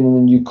 and bringing in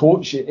a new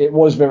coach, it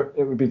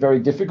would be very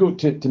difficult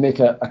to make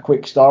a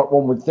quick start,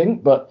 one would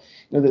think. But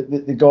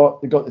they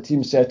got the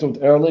team settled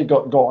early,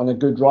 got on a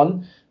good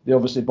run. They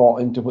obviously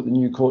bought into what the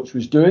new coach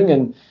was doing,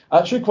 and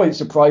actually, quite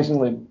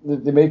surprisingly,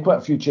 they made quite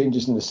a few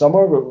changes in the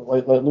summer.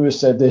 Like Lewis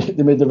said,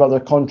 they made the rather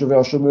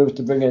controversial move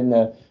to bring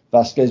in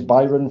Vasquez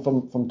Byron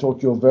from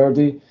Tokyo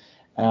Verdy,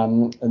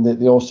 and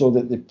they also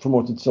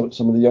promoted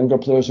some of the younger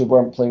players who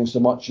weren't playing so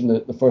much in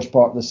the first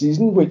part of the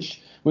season, which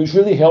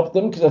really helped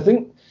them, because I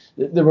think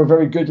they were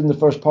very good in the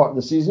first part of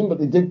the season, but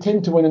they did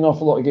tend to win an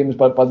awful lot of games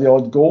by the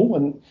odd goal,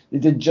 and they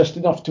did just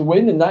enough to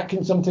win, and that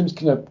can sometimes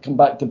kind of come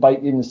back to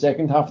bite you in the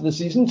second half of the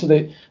season. So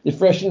they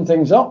freshened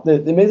things up. They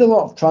made a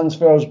lot of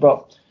transfers,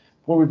 but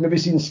where we've maybe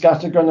seen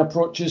scattergun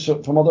approaches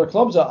from other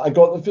clubs, I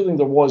got the feeling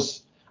there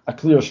was a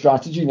clear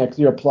strategy and a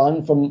clear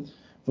plan from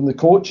the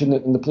coach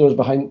and the players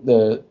behind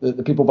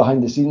the people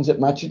behind the scenes at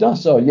Machida.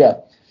 So yeah,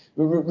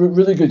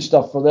 really good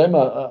stuff for them.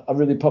 A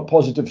really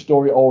positive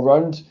story all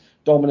round.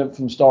 Dominant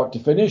from start to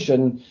finish,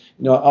 and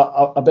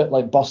a bit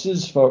like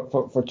buses for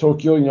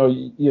Tokyo.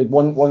 You had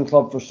one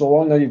club for so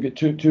long. Now you've got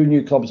two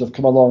new clubs have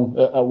come along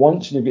at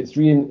once, and you've got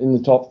three in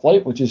the top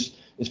flight, which is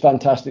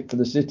fantastic for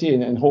the city,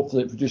 and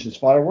hopefully it produces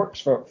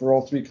fireworks for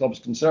all three clubs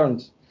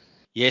concerned.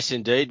 Yes,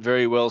 indeed.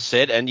 Very well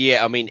said. And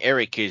yeah, I mean,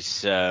 Eric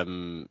is,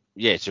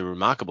 it's a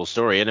remarkable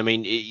story. And I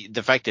mean,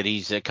 the fact that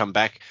he's come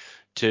back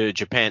to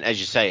Japan, as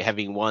you say,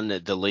 having won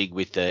the league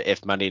with F.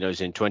 Marinos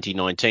in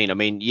 2019. I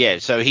mean, yeah,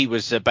 so he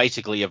was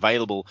basically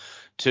available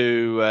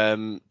to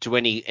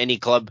any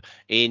club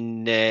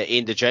in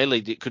the J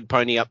League that could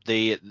pony up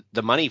the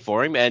money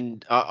for him.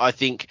 And I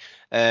think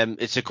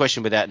it's a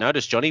question without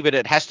notice, Johnny, but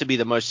it has to be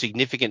the most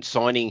significant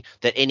signing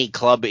that any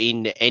club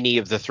in any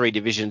of the three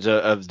divisions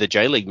of the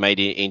J League made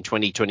in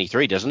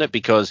 2023, doesn't it?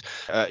 Because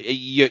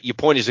your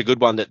point is a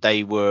good one, that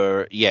they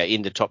were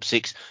in the top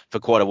six for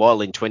quite a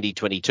while in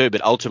 2022,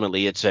 but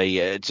ultimately it's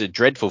a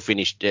dreadful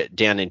finish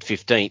down in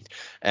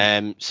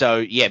 15th. So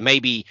yeah,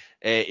 maybe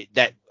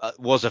that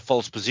was a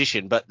false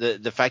position, but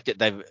the fact that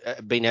they've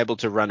been able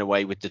to run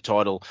away with the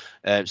title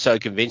so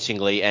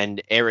convincingly,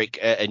 and Eric,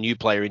 a new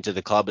player into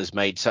the club, has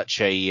made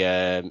such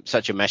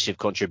a massive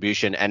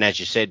contribution, and as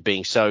you said,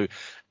 being so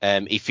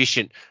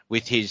efficient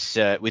with his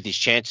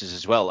chances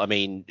as well. I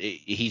mean,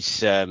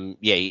 he's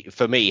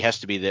for me, he has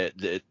to be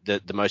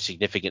the most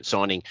significant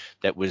signing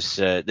that was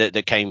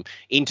that came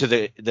into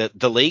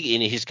the league, in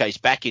his case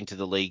back into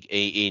the league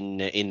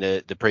in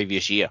the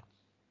previous year.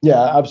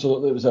 Yeah,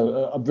 absolutely. It was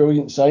a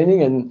brilliant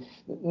signing, and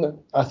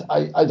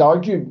I'd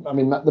argue. I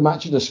mean, the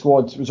Machida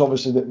squad was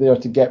obviously there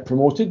to get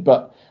promoted,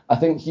 but I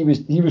think he was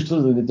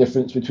clearly the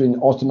difference between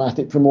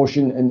automatic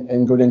promotion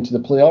and going into the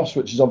playoffs,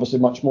 which is obviously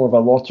much more of a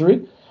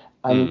lottery.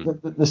 And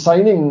the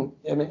signing,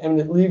 I mean,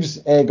 it leaves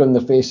egg on the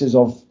faces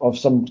of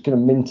some kind of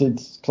minted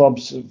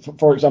clubs.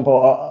 For example,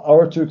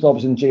 our two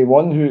clubs in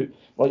J1, who,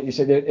 like you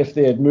said, if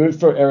they had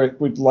moved for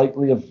Eric, would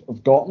likely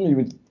have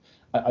gotten.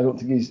 I don't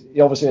think he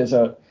obviously has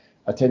a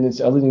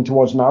tendency, leaning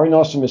towards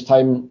Marinos from his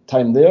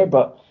time there,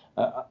 but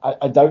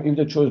I doubt he would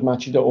have chose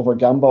Machida over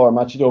Gamba or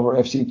Machida over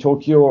FC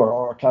Tokyo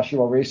or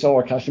Kashima Reysol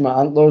or Kashima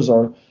Antlers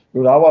or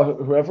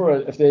Urawa, whoever.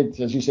 If they,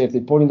 as you say, if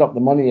they ponied up the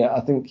money, I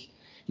think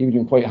he would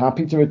have been quite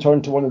happy to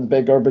return to one of the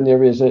big urban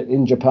areas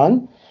in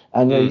Japan.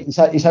 And he's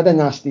had a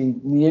nasty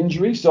knee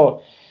injury,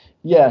 so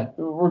yeah,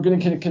 we're going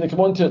to kind of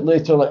come on to it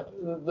later. Like,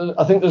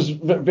 I think there's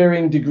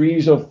varying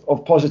degrees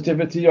of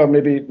positivity, or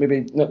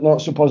maybe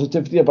not so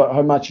positivity about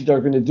how Machida are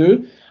going to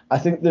do. I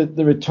think that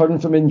the return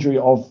from injury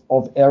of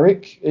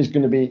Eric is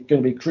going to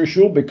be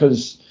crucial,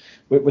 because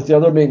with the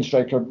other main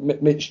striker,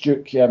 Mitch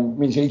Duke,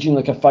 he's aging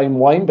like a fine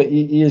wine, but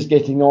he is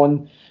getting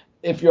on.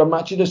 If you're a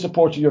Machida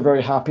supporter, you're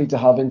very happy to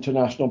have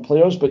international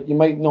players, but you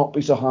might not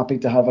be so happy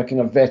to have a kind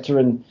of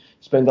veteran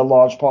spend a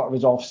large part of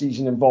his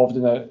off-season involved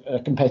in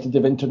a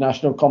competitive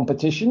international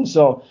competition.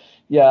 So,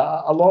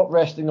 yeah, a lot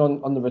resting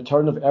on the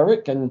return of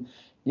Eric. And,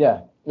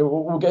 yeah,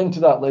 we'll get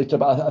into that later.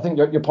 But I think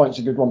your point's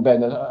a good one,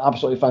 Ben. An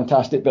absolutely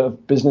fantastic bit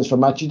of business for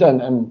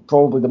Machida, and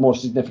probably the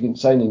most significant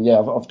signing,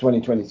 of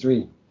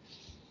 2023.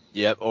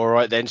 Yep. All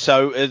right then.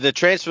 So the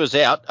transfer's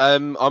out.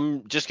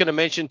 I'm just going to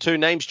mention two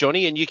names,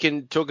 Johnny, and you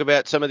can talk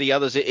about some of the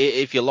others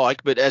if you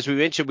like. But as we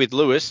mentioned with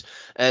Lewis,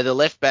 the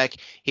left back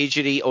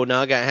Hijiri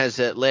Onaga has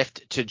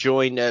left to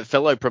join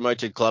fellow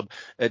promoted club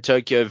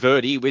Tokyo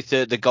Verdy, with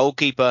the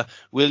goalkeeper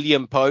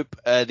William Pope,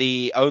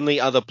 the only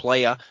other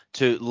player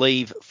to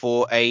leave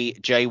for a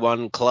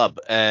J1 club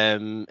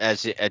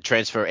as a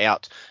transfer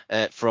out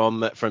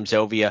from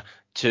Zelvia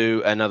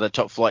to another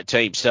top flight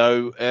team.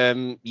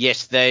 So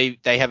yes, they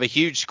have a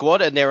huge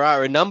squad, and there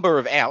are a number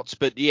of outs,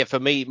 but yeah, for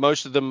me,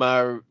 most of them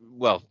are,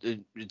 well,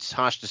 it's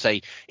harsh to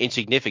say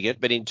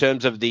insignificant, but in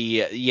terms of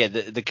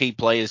the key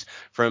players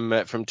from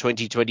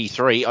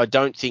 2023, I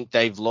don't think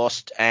they've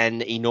lost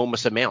an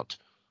enormous amount.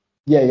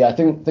 Yeah, I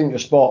think you're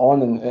spot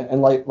on,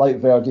 and like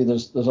Verdi,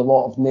 there's a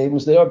lot of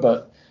names there,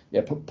 but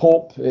yeah,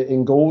 Pope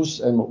in goals,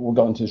 and we'll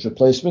get into his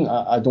replacement.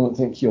 I don't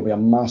think he'll be a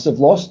massive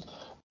loss.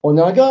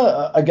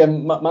 Onaga,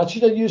 again,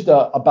 Machida used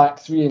a back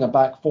three and a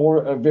back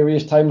four at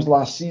various times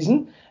last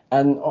season,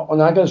 and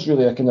Onaga's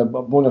really a kind of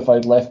bona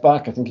fide left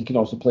back. I think he can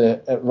also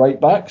play at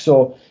right back.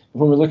 So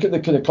when we look at the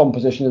kind of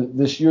composition of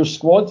this year's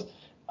squad,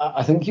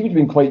 I think he would have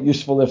been quite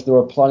useful if they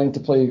were planning to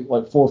play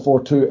like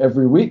 4-4-2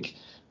 every week.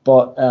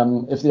 But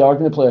if they are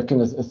going to play a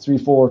kind of a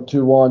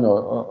 3-4-2-1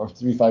 or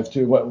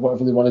 3-5-2,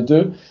 whatever they want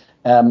to do,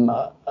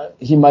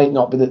 he might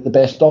not be the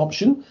best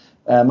option.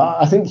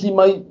 I think he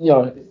might,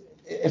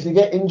 if they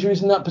get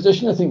injuries in that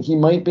position, I think he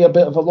might be a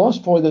bit of a loss,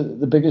 probably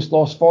the biggest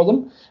loss for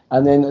them.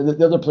 And then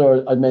the other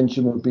player I'd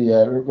mention would be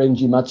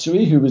Renji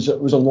Matsui, who was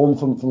on loan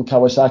from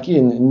Kawasaki,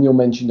 and Neil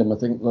mentioned him, I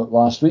think,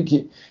 last week.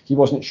 He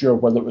wasn't sure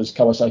whether it was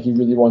Kawasaki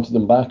really wanted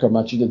him back or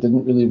Machida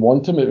didn't really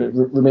want him. It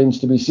remains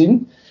to be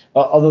seen.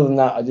 Other than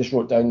that, I just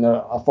wrote down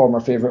a former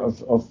favourite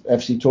of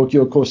FC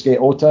Tokyo, Kosuke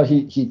Ota.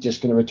 He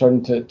just going to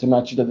return to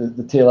Machida at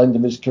the tail end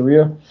of his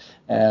career.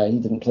 He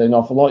didn't play an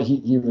awful lot.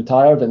 He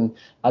retired, and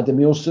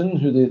Ademilson,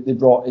 who they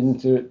brought in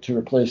to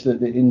replace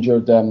the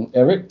injured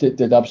Eric,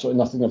 did absolutely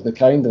nothing of the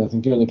kind. And I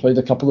think he only played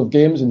a couple of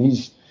games, and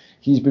he's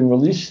been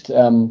released.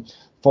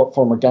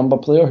 Former Gamba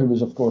player who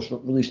was, of course,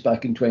 released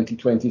back in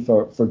 2020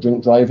 for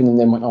drink driving and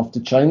then went off to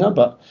China.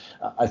 But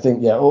I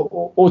think, yeah,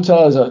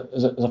 Ota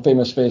is a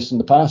famous face in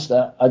the past.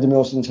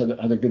 Ademilson's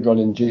had a good run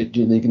in J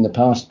League in the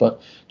past,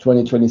 but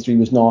 2023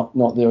 was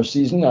not their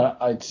season.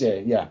 I'd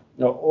say, yeah,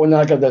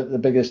 Onaga the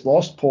biggest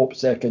loss, Pope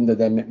second, and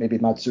then maybe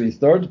Matsui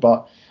third,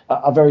 but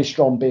a very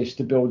strong base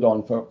to build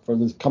on for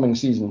the coming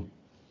season.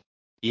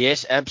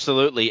 Yes,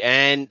 absolutely.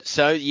 And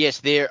so,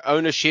 yes, their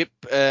ownership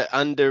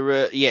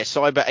under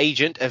Cyber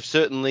Agent have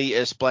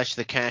certainly splashed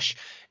the cash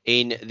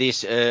in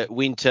this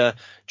winter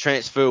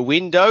transfer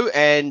window.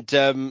 And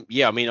I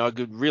mean, I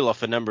could reel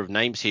off a number of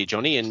names here,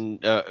 Johnny.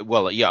 And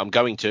I'm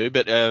going to.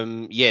 But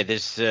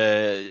there's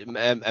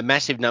a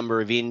massive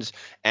number of ins,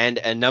 and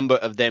a number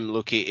of them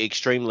look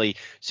extremely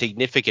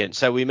significant.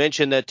 So we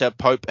mentioned that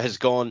Pope has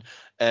gone.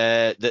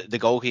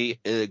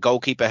 The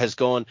goalkeeper has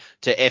gone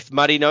to F.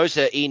 Marinos.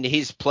 In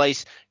his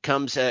place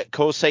comes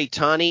Kosei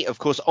Tani, of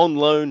course, on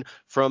loan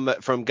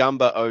from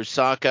Gamba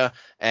Osaka.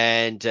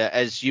 And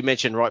as you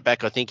mentioned right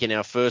back, I think, in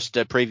our first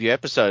preview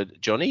episode,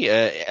 Johnny,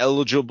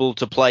 eligible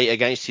to play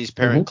against his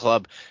parent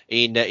club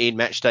in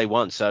match day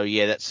one. So,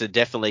 yeah, that's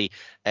definitely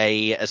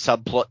a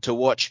subplot to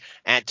watch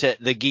at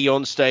the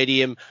Gion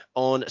Stadium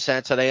on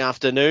Saturday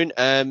afternoon.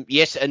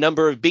 Yes, a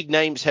number of big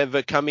names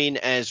have come in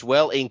as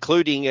well,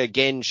 including,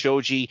 again,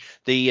 Shoji,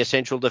 the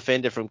central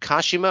defender from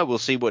Kashima. We'll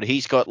see what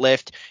he's got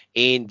left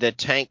in the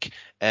tank.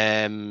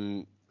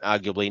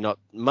 Arguably not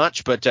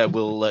much, but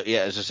we'll,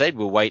 as I said,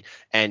 we'll wait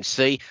and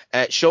see.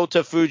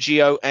 Shota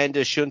Fujio and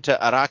Shunta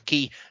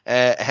Araki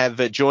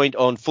have joined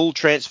on full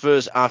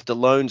transfers after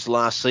loans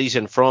last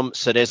season from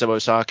Cerezo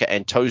Osaka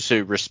and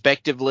Tosu,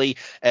 respectively.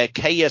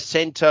 Keiya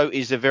Sento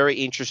is a very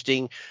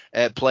interesting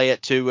player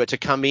to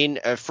come in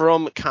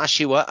from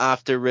Kashiwa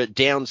after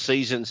down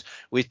seasons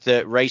with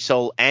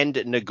Reysol and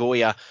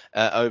Nagoya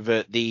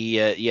over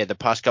the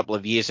past couple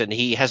of years, and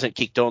he hasn't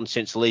kicked on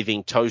since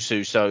leaving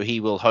Tosu, so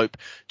he will hope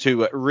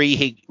to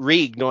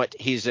reignite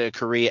his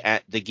career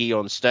at the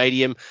Gion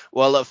Stadium.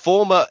 While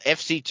former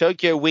FC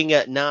Tokyo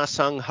winger Na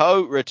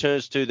Sung-ho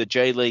returns to the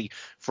J-League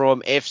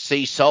from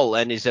FC Seoul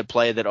and is a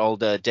player that I'll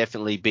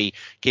definitely be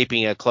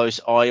keeping a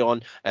close eye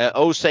on.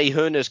 Osei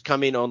Hun has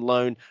come in on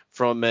loan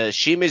from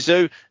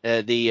Shimizu,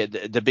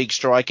 the big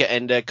striker,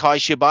 and Kai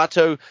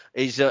Shibato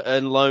is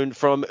on loan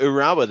from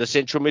Urawa, the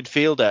central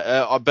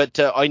midfielder. But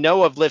I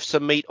know I've left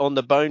some meat on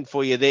the bone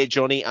for you there,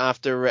 Johnny,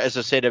 after, as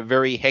I said, a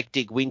very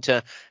hectic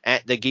winter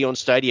at the Gion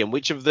Stadium.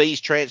 Which of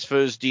these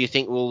transfers do you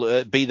think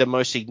will be the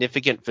most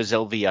significant for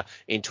Zelvia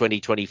in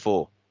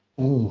 2024?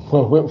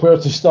 Well, where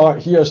to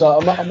start here? So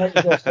I might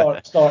as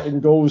well start in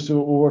goals, so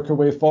we'll work our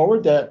way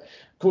forward.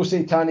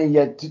 Kosei Tani,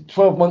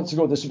 12 months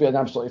ago, this would be an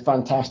absolutely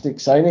fantastic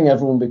signing.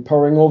 Everyone would be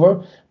purring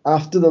over.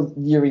 After the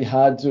year he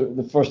had,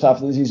 the first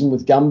half of the season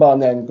with Gamba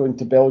and then going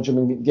to Belgium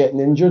and getting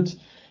injured,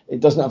 it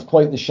doesn't have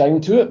quite the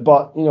shine to it.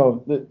 But,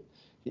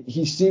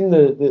 he's seen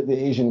the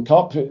Asian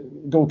Cup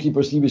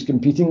goalkeepers he was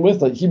competing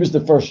with. Like, he was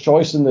the first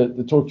choice in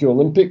the Tokyo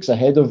Olympics,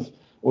 ahead of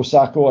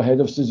Osako, ahead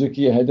of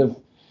Suzuki, ahead of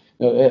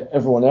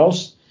everyone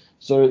else.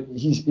 So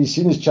he's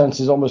seen his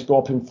chances almost go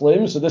up in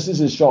flames. So this is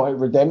his shot at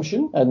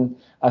redemption, and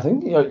I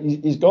think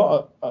he's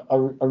got a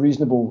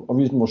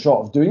reasonable shot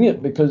of doing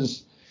it,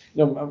 because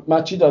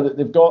Machida,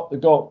 they've got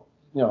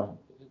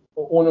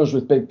owners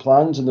with big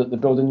plans and that they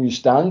build a new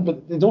stand,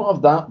 but they don't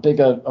have that big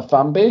a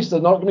fan base. They're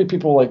not going to be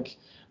people like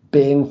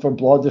baying for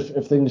blood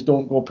if things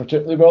don't go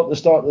particularly well at the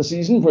start of the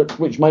season,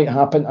 which might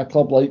happen at a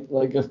club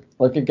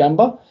like a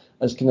Gamba,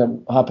 as kind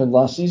of happened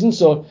last season.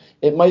 So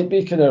it might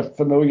be kind of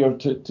familiar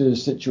to the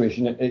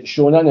situation it's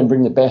shown in and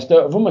bring the best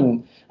out of them.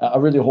 And I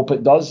really hope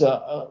it does.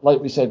 Like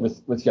we said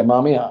with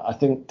Yamami, I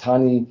think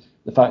Tani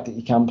the fact that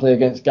he can play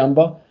against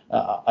Gamba.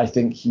 I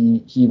think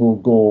he will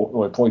go,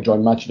 well, he'll probably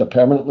join Machida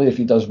permanently if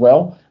he does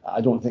well. I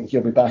don't think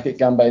he'll be back at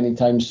Gamba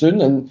anytime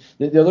soon. And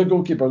the other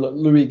goalkeeper,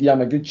 Louis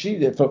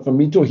Yamaguchi, for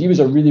Mito, he was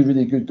a really,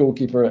 really good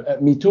goalkeeper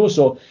at Mito.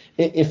 So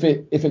if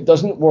it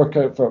doesn't work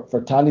out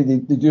for Tani,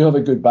 they do have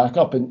a good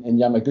backup in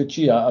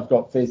Yamaguchi. I've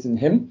got faith in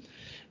him.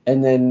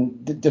 And then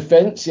the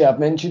defence, I've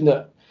mentioned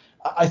that.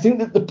 I think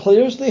that the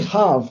players they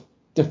have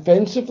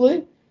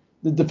defensively,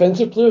 the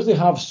defensive players they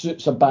have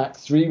suits a back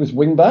three with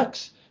wing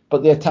backs,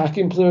 but the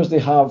attacking players they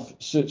have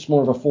suits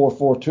more of a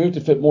 4-4-2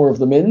 to fit more of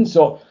them in.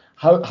 So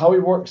how he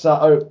works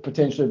that out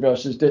potentially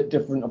versus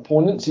different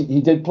opponents,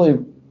 he did play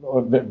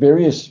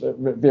various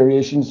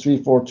variations,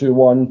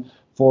 3-4-2-1,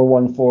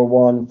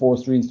 4-1-4-1,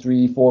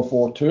 4-3-3,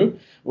 4-4-2.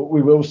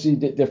 We will see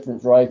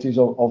different varieties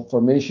of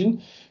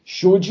formation.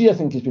 Shoji, I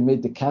think, has been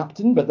made the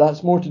captain, but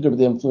that's more to do with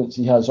the influence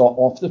he has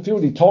off the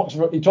field. He talks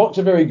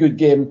a very good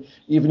game,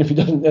 even if he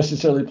doesn't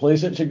necessarily play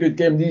such a good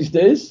game these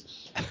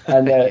days.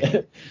 And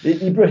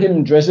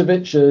Ibrahim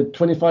Drezovic,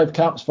 25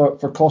 caps for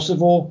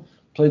Kosovo,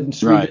 played in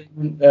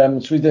Sweden,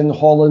 right. Sweden,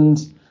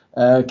 Holland,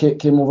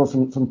 came over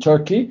from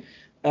Turkey.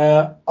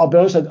 I'll be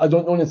honest, I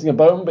don't know anything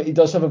about him, but he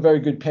does have a very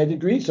good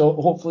pedigree, so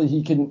hopefully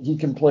he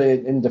can play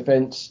in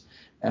defence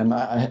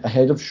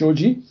ahead of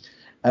Shoji.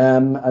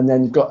 And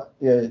then you've got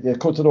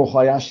Kotaro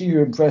Hayashi,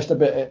 who impressed a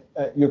bit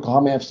at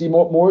Yokohama FC,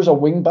 more as a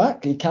wing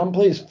back. He can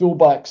play as full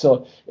back,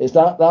 so it's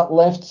that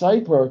left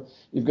side where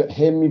you've got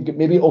him, you've got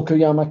maybe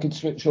Okayama could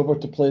switch over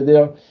to play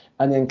there,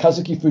 and then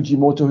Kazuki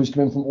Fujimoto, who's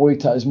coming from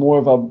Oita, is more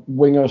of a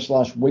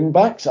winger/wing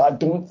back, so I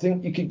don't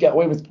think you could get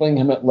away with playing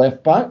him at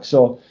left back.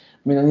 So,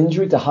 I mean, an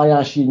injury to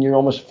Hayashi and you're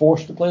almost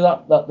forced to play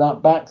that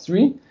back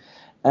three.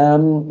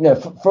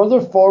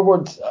 Further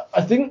forward,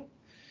 I think,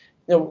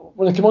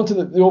 when I come on to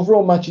the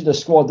overall Machida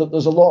squad,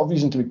 there's a lot of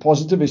reason to be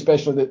positive,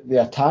 especially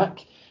the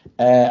attack.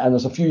 And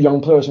there's a few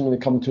young players I'm going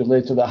to come to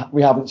later that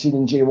we haven't seen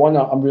in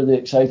J1 I'm really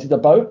excited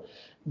about.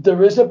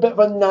 There is a bit of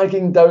a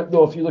nagging doubt,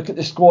 though, if you look at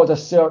the squad a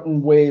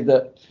certain way,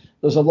 that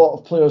there's a lot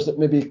of players that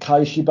maybe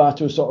Kai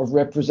Shibato sort of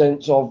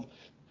represents of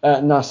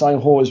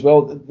Nasangho as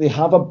well. They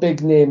have a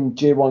big name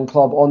J1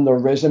 club on their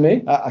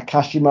resume,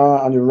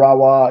 Akashima,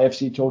 Anurawa,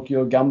 FC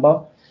Tokyo,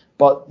 Gamba,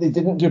 but they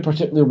didn't do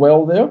particularly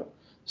well there.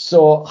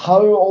 So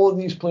how all of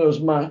these players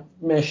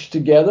mesh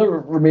together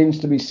remains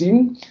to be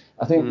seen.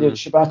 I think that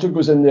Shibato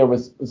goes in there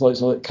with like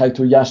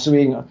Kaito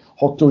Yasui and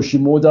Hokuto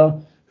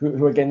Shimoda,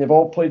 who again, they've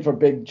all played for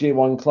big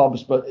J1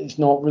 clubs, but it's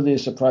not really a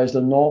surprise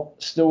they're not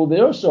still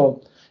there.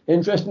 So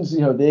interesting to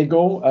see how they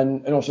go.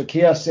 And also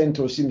Kea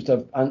Sento seems to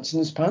have ants in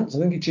his pants. I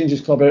think he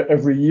changes club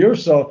every year.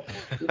 So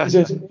he's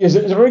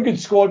a very good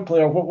squad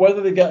player.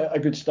 Whether they get a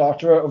good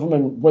starter out of him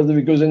and whether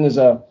he goes in as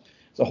a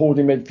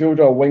holding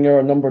midfielder, a winger,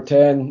 a number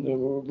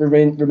 10,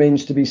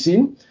 remains to be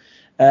seen.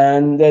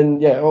 And then,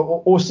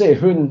 Osei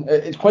Hun,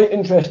 it's quite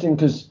interesting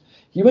because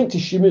he went to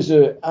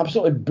Shimizu,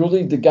 absolutely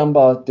bullied the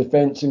Gamba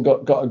defence and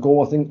got a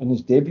goal, I think, in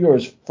his debut or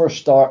his first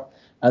start.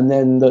 And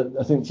then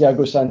I think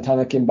Thiago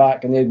Santana came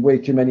back and they had way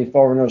too many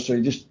foreigners, so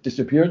he just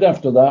disappeared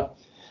after that.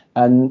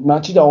 And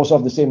Machida also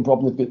have the same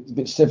problem. They've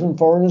got 7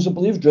 foreigners, I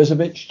believe.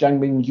 Drezovic,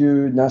 Jang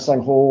Min-yu,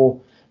 Nasang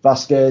Ho,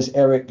 Vasquez,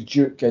 Eric,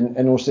 Duke, and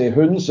Osei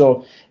Hun.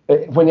 So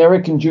when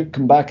Eric and Duke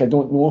come back, I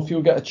don't know if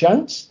he'll get a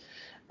chance.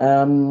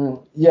 I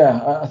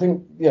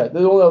think the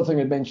only other thing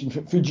I'd mention,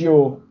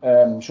 Fujio,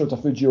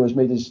 Shota Fujio has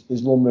made his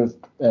loan move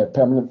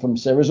permanent from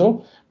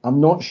Cerezo.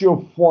 I'm not sure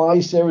why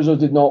Cerezo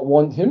did not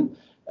want him.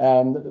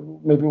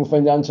 Maybe we'll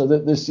find the answer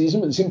this season,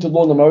 but they seemed to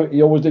loan him out.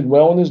 He always did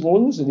well on his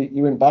loans, and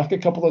he went back a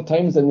couple of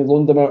times, then they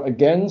loaned him out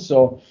again.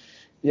 So,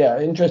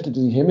 interested to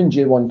see him in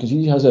J1 because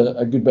he has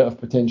a good bit of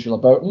potential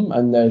about him.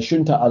 And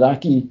Shunta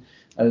Araki,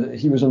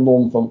 he was on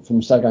loan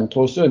from Sagan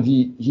Tosu, and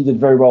he did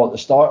very well at the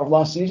start of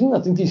last season. I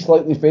think he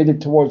slightly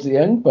faded towards the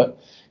end, but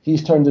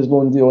he's turned his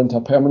loan deal into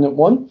a permanent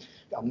one.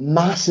 A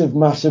massive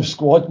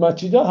squad,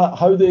 Machida.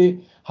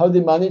 How they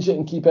manage it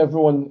and keep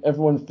everyone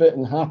fit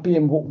and happy,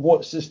 and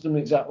what system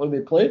exactly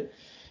they play.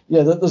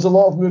 There's a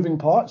lot of moving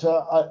parts.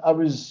 I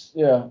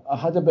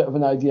had a bit of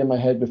an idea in my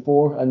head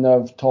before, and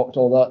now I've talked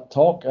all that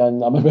talk,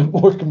 and I'm a bit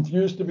more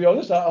confused, to be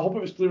honest. I hope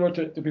it was clearer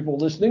to people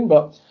listening,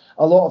 but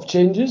a lot of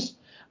changes,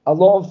 a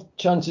lot of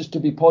chances to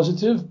be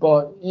positive,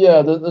 but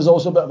there's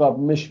also a bit of a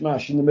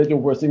mishmash in the middle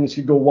where things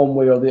could go one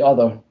way or the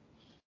other.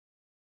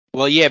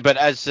 Well, but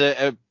as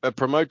a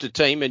promoted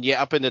team and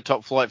up in the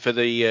top flight for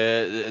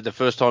the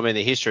first time in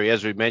their history,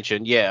 as we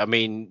mentioned, I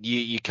mean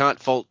you can't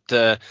fault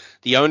the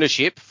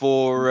ownership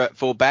for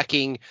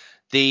backing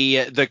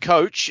the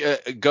coach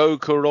Go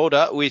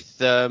Kuroda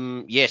with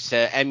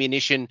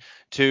ammunition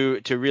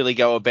to really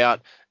go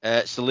about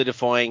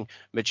solidifying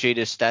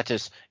Machida's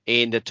status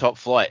in the top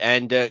flight.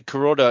 And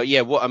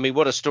Kuroda,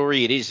 what a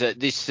story it is.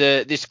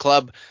 This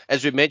club,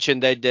 as we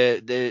mentioned,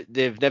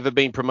 they've never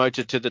been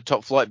promoted to the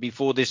top flight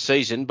before this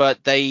season,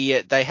 but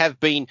they have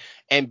been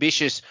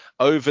ambitious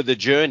over the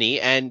journey,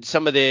 and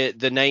some of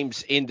the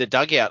names in the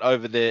dugout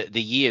over the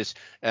years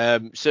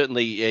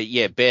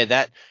certainly bear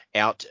that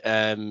out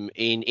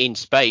in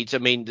spades. I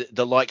mean,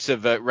 the likes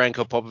of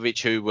Ranko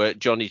Popovic, who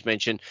Johnny's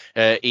mentioned,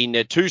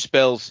 in two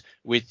spells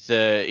with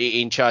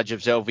in charge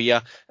of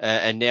Zelvia,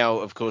 and now,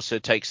 of course,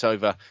 takes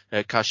over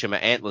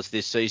Kashima Antlers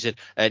this season.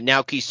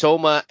 Naoki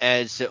Solma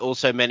has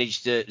also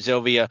managed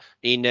Zelvia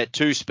in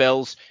two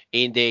spells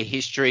in their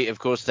history. Of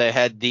course, they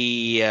had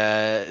the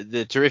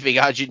terrific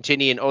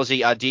Argentinian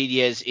Ozzy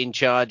Ardidez in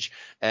charge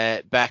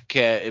back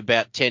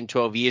about 10,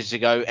 12 years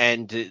ago,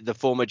 and the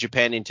former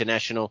Japan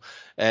international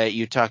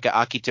Yutaka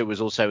Akita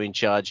was also in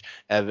charge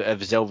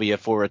of Zelvia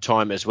for a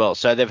time as well.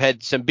 So they've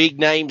had some big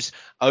names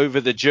over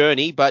the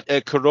journey, but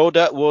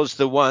Kuroda was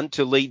the one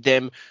to lead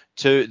them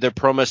to the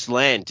promised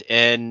land.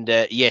 And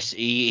yes,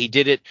 he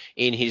did it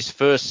in his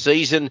first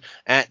season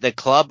at the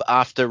club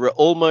after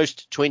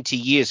almost 20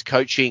 years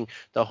coaching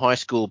the high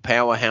school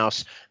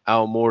powerhouse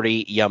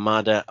Aomori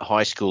Yamada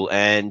High School.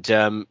 And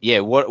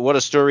what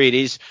a story it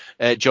is,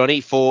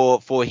 Johnny,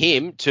 for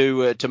him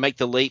to make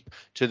the leap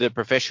to the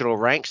professional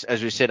ranks,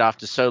 as we said,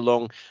 after so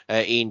long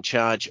in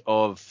charge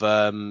of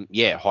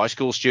high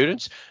school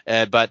students,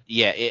 but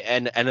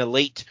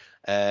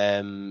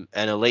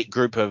an elite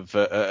group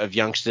of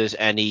youngsters,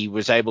 and he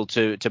was able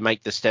to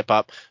make the step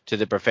up to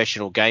the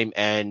professional game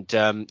and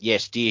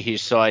steer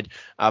his side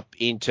up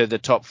into the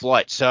top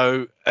flight.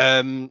 So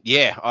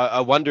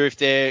I wonder if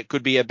there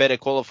could be a better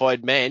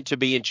qualified man to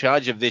be in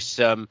charge of this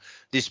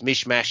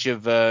mishmash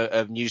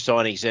of new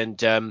signings,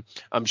 and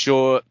I'm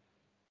sure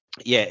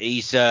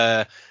he's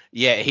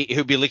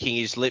he'll be licking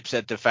his lips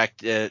at the fact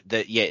that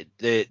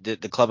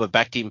the club have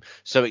backed him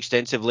so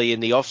extensively in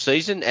the off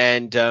season,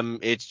 and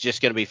it's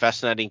just going to be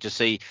fascinating to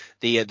see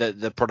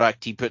the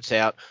product he puts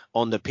out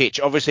on the pitch.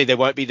 Obviously, there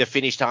won't be the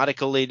finished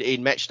article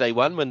in match day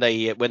one when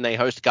they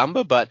host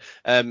Gamba, but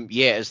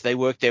as they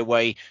work their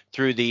way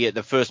through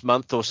the first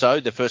month or so,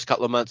 the first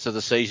couple of months of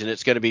the season,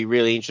 it's going to be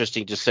really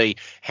interesting to see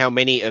how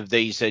many of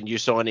these new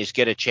signees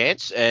get a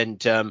chance,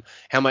 and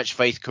how much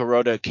faith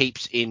Kuroda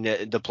keeps in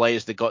the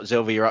players that got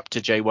Zelvia up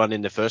to J1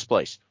 in the first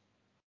place.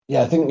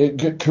 Yeah, I think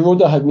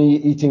Kuroda had me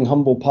eating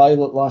humble pie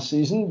last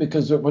season,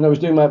 because when I was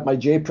doing my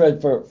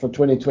JPRED for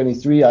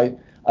 2023, I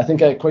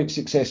think I quite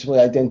successfully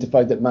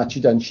identified that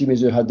Machida and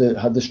Shimizu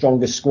had the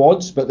strongest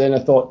squads, but then I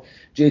thought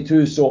J2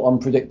 is so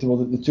unpredictable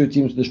that the two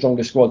teams with the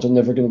strongest squads are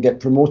never going to get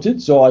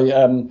promoted. So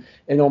I,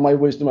 in all my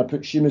wisdom, I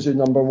put Shimizu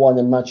number 1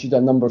 and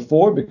Machida number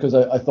 4, because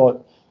I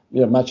thought,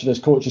 Machida's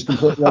coach is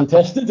completely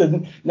untested,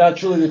 and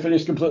naturally they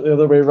finished completely the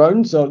other way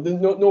around. So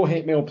no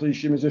hate mail, please,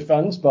 Shimizu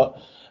fans,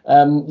 but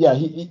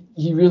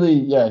he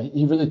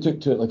really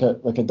took to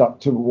it like a duck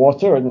to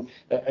water. And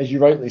as you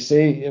rightly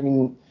say, I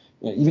mean,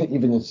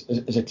 even as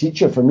a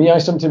teacher, for me, I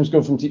sometimes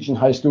go from teaching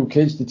high school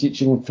kids to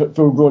teaching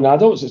full-grown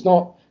adults. It's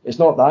not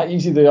that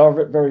easy. They are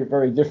very,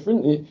 very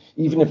different.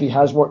 Even if he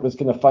has worked with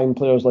kind of fine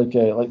players like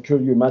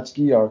Kuryu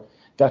Matsuki or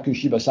Gaku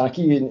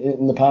Shibasaki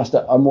in the past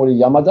at Aomori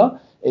Yamada,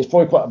 it's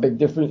probably quite a big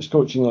difference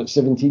coaching like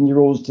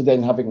 17-year-olds to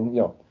then having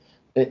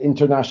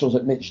internationals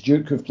like Mitch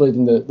Duke, who've played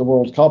in the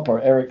World Cup,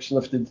 or Eric's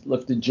lifted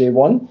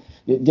J1.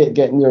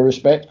 Getting their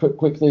respect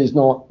quickly is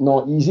not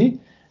easy.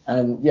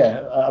 And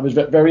I was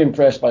very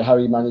impressed by how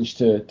he managed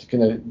to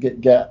kind of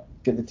get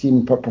the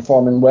team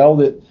performing well.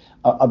 That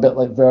a bit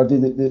like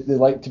Verdy, they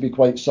like to be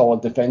quite solid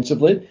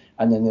defensively,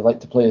 and then they like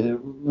to play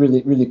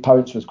really, really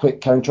pounce with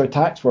quick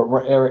counter-attacks,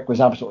 where Eric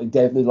was absolutely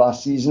deadly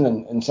last season,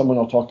 and someone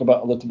I'll talk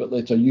about a little bit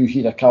later, Yu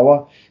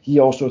Hirakawa, he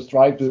also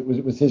thrived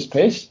with his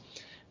pace.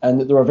 And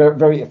they're a very,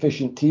 very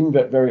efficient team,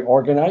 but very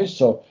organised.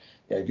 So,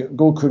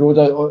 go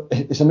Kuroda.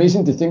 It's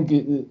amazing to think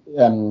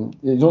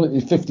he's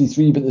only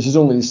 53, but this is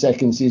only his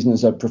second season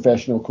as a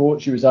professional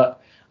coach. He was at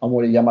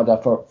Aomori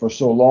Yamada for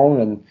so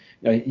long, and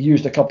he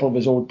used a couple of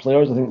his old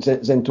players. I think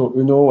Zento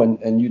Uno and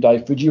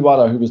Yudai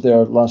Fujiwara, who was there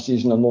last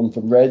season on loan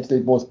from Reds. They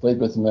both played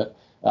with him at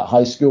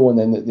high school, and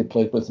then they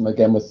played with him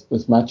again with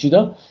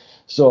Machida.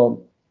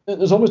 So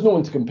there's almost no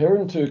one to compare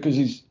him to, because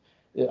he's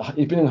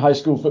been in high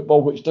school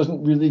football, which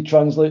doesn't really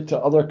translate to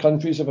other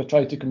countries if I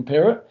try to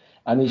compare it.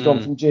 And he's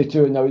gone from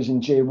J2 and now he's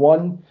in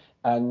J1.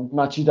 And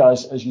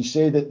Machida, as you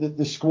say,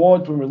 the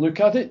squad, when we look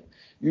at it,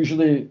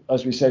 usually,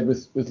 as we said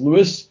with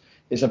Lewis,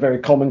 it's a very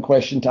common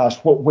question to ask,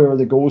 where are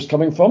the goals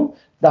coming from?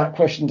 That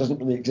question doesn't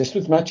really exist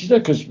with Machida,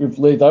 because we've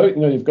laid out,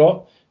 you've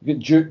got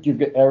Duke, you've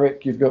got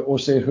Eric, you've got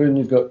Osei-hun,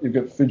 you've got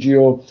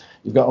Fujio,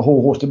 you've got a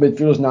whole host of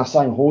midfielders.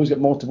 Nasang Ho has got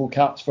multiple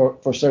caps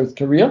for South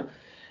Korea.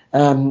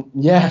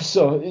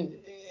 So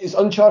it's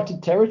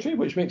uncharted territory,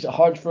 which makes it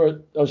hard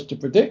for us to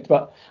predict.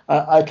 But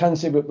I can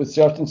say with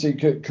certainty,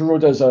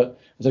 Kuroda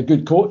is a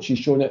good coach. He's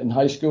shown it in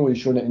high school, he's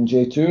shown it in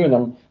J2,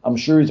 and I'm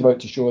sure he's about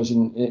to show us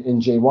in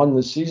J1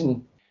 this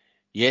season.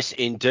 Yes,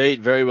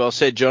 indeed. Very well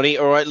said, Johnny.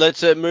 All right,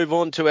 let's move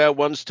on to our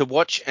ones to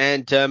watch.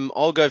 And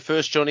I'll go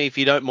first, Johnny, if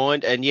you don't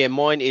mind. And yeah,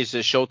 mine is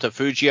Shota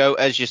Fujio.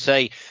 As you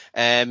say,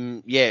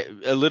 yeah,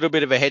 a little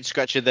bit of a head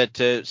scratcher that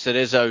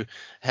Cerezo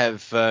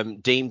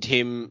have deemed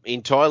him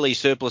entirely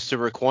surplus to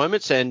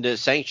requirements and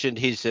sanctioned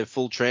his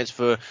full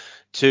transfer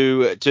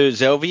to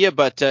Zelvia.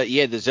 But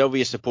yeah, the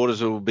Zelvia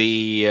supporters will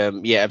be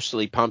yeah,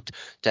 absolutely pumped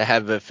to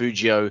have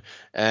Fujio,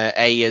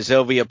 a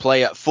Zelvia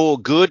player for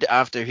good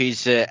after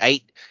his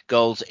 8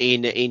 goals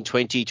in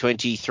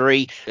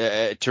 2023.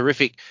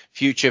 Terrific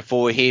future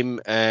for him.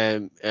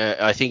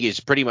 I think it's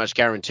pretty much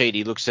guaranteed.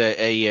 He looks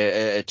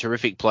a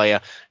terrific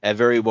player, a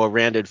very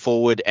well-rounded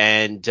forward,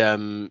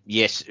 and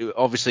yes,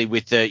 obviously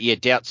with yeah,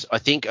 doubts I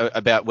think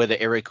about whether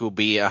Eric will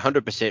be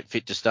 100%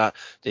 fit to start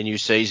the new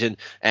season,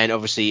 and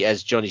obviously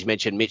as Johnny's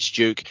mentioned, Mitch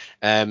Duke,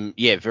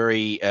 yeah,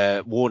 very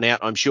worn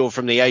out I'm sure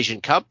from the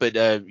Asian Cup, but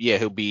yeah,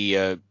 he'll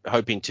be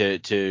hoping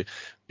to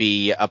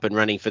be up and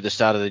running for the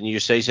start of the new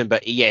season.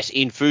 But yes,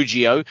 in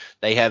Fujio,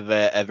 they have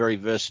a very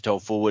versatile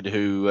forward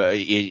who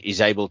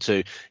is able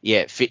to,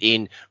 yeah, fit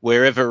in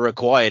wherever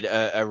required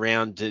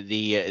around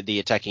the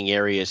attacking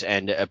areas,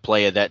 and a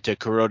player that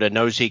Kuroda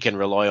knows he can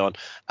rely on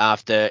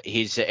after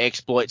his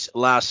exploits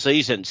last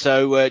season.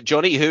 So,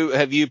 Johnny, who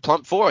have you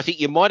plumped for? I think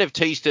you might have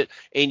teased it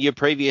in your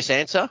previous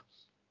answer.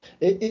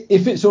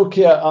 If it's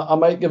okay, I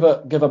might give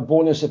a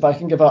bonus if I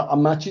can give a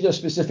Machida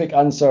specific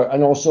answer,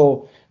 and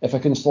also if I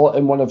can slot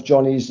in one of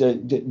Johnny's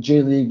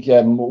J League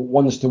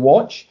ones to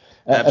watch.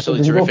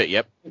 Absolutely terrific.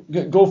 Yep.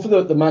 Go for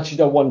the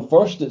Machida one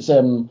first. It's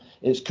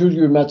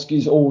Kuryu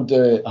Matsuki's old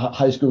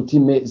high school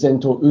teammate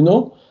Zento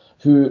Uno,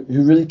 who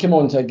really came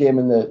onto a game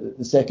in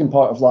the second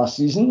part of last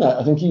season.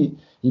 I think he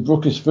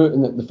broke his foot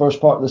in the first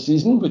part of the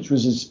season, which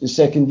was his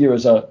second year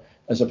as a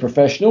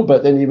professional,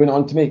 but then he went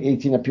on to make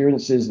 18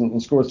 appearances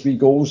and score 3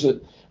 goals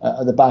at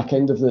the back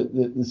end of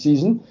the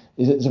season.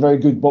 He's a very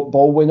good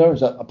ball winner.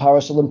 He's a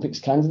Paris Olympics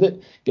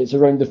candidate, gets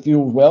around the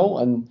field well,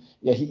 and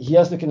yeah, he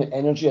has the kind of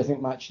energy I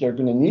think Match they're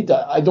going to need.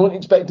 I don't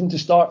expect him to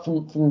start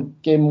from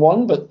game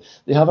one, but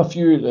they have a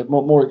few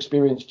more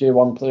experienced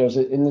J1 players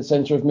in the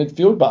centre of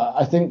midfield. But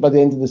I think by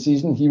the end of the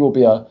season, he will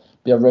be a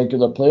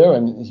regular player,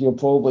 and he'll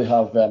probably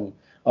have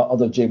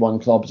other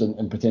J1 clubs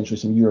and potentially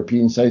some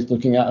European sides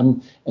looking at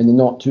him in the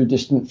not too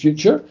distant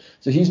future.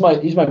 So he's my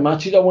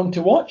Machida one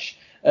to watch.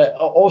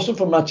 Also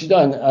for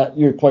Machida, and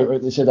you quite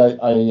rightly said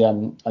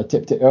I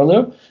tipped it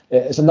earlier.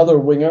 It's another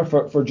winger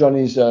for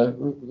Johnny's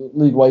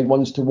league-wide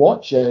ones to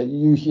watch.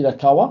 Yu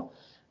Hirakawa,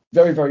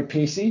 very very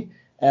pacey.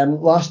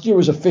 Last year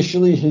was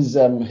officially his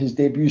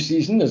debut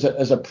season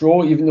as a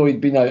pro, even though he'd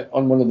been out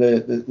on one of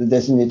the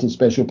designated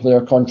special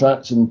player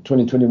contracts in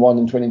 2021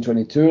 and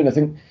 2022, and I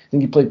think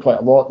he played quite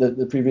a lot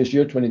the previous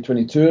year,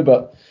 2022.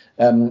 But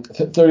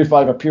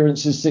 35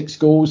 appearances, 6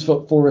 goals,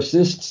 4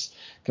 assists.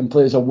 Can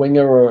play as a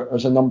winger or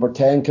as a number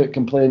 10.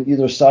 Can play on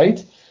either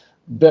side.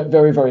 But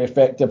very very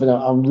effective, and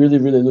I'm really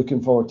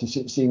looking forward to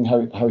seeing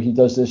how he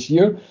does this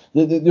year.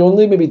 The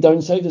only maybe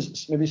downside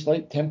is maybe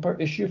slight temper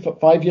issue for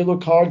 5 yellow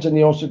cards, and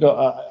he also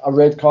got a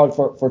red card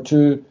for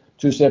two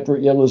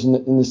separate yellows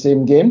in the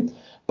same game.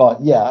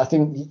 But yeah, I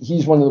think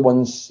he's one of the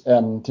ones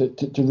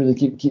to really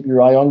keep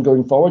your eye on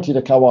going forward.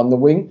 Hirakawa on the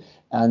wing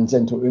and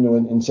Zento Uno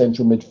in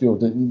central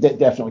midfield.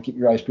 Definitely keep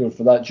your eyes peeled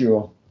for that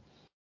duo.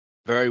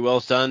 Very well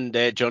done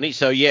there, Johnny.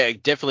 So yeah,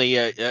 definitely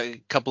a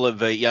couple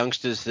of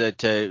youngsters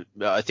that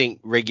I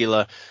think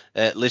regular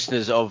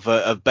listeners of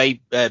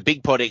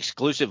Big Pod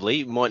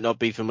exclusively might not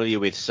be familiar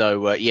with.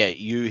 So yeah,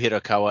 Yu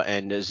Hirakawa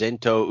and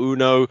Zento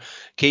Uno,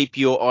 keep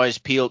your eyes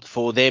peeled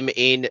for them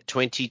in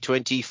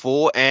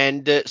 2024.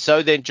 And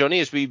so then,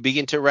 Johnny, as we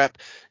begin to wrap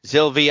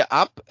Zelvia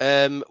up,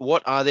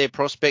 what are their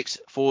prospects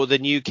for the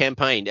new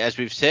campaign? As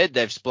we've said,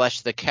 they've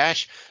splashed the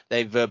cash.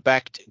 They've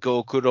backed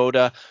Go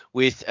Kuroda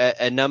with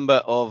a number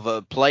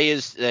of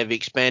players. They've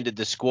expanded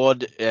the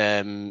squad.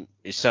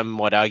 Some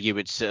might argue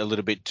it's a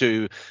little bit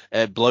too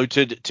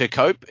bloated to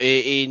cope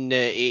in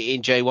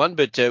J1,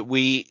 but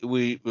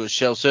we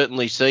shall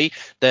certainly see.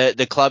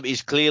 The club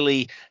is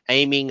clearly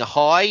aiming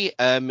high.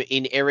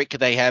 In Eric,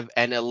 they have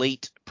an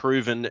elite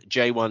proven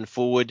J1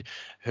 forward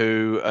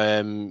who,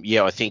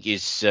 yeah, I think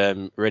is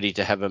ready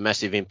to have a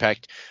massive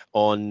impact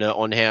on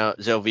how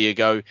Zelvia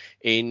go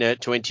in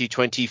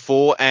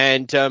 2024.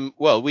 And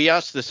well, we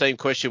asked the same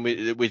question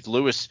with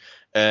Lewis,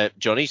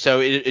 Johnny. So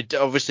it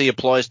obviously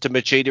applies to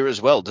Machida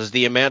as well. Does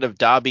the amount of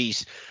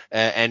derbies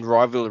and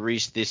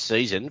rivalries this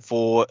season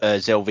for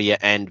Zelvia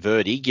and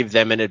Verdy give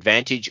them an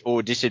advantage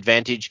or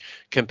disadvantage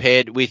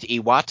compared with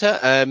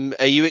Iwata?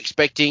 Are you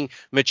expecting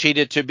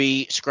Machida to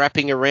be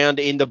scrapping around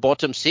in the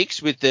bottom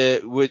 6 with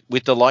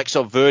the likes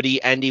of Verdy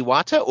and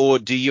Iwata, or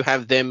do you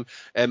have them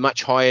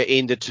much higher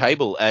in the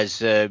table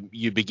as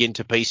you begin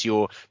to piece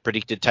your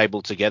predicted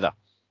table together?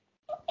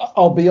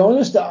 I'll be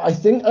honest, I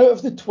think out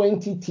of the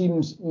 20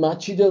 teams,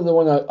 Machida, the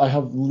one I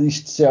have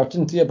least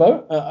certainty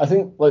about. I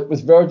think, like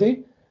with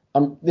Verdy,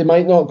 they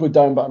might not go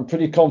down, but I'm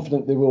pretty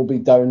confident they will be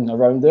down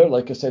around there,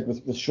 like I said,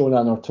 with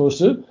Shonan or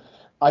Tosu.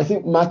 I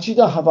think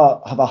Machida have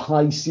a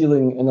high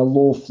ceiling and a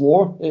low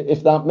floor,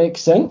 if that makes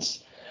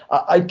sense.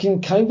 I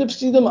can kind of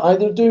see them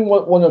either doing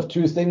one of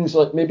two things,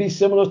 like maybe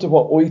similar to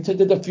what Iwata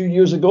did a few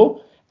years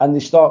ago, and they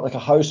start like a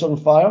house on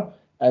fire,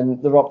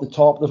 and they're up the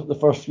top the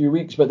first few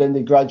weeks, but then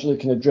they gradually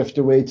kind of drift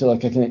away to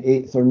like a kind of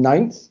 8th or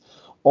 9th.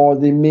 Or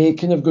they may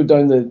kind of go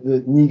down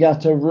the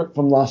Niigata route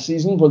from last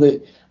season, where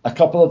they a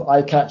couple of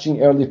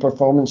eye-catching early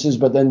performances,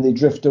 but then they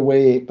drift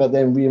away, but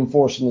then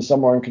reinforce in the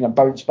summer and kind of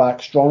bounce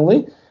back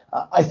strongly.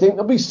 I think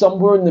they'll be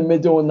somewhere in the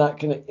middle in that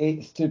kind of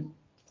 8th to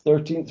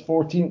 13th,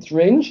 14th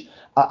range.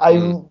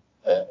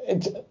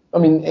 I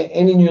mean,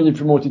 any newly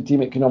promoted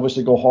team, it can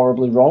obviously go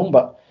horribly wrong,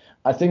 but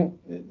I think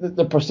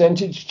the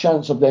percentage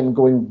chance of them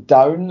going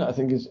down, I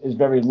think, is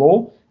very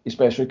low,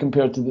 especially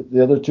compared to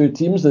the other two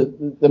teams.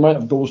 The amount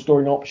of goal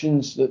scoring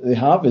options that they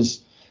have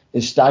is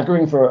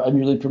staggering for a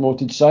newly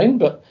promoted side.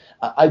 But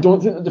I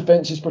don't think the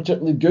defence is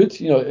particularly good.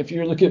 You know, if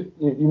you look at,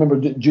 you remember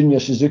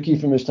Junya Suzuki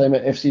from his time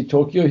at FC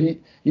Tokyo,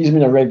 he's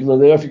been a regular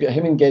there. If you get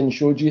him and Gen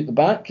Shoji at the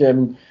back,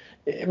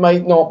 it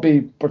might not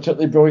be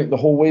particularly brilliant the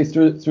whole way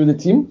through the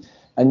team.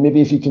 And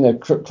maybe if you kind of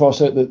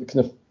cross out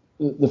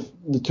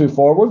the two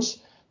forwards,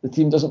 the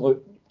team doesn't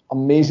look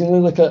amazingly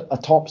like a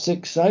top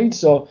 6 side.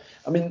 So,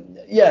 I mean,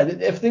 yeah,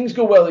 if things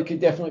go well, they could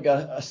definitely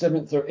get a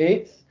 7th or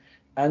 8th.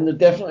 And they're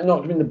definitely not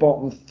going to be in the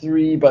bottom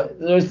 3, but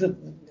there's a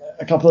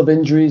couple of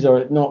injuries or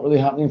it not really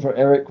happening for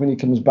Eric when he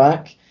comes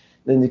back.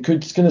 Then they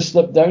could just kind of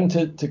slip down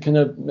to kind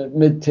of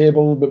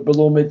mid-table, but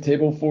below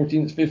mid-table,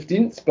 14th,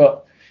 15th.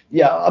 But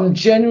yeah, I'm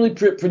generally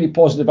pretty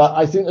positive.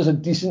 I think there's a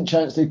decent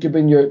chance they could be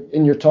in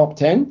your top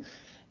 10.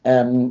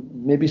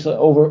 Maybe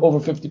over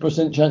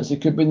 50% chance they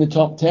could be in the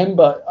top 10.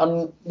 But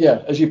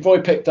yeah, as you've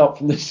probably picked up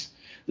from this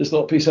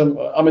little piece,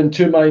 I'm in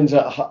two minds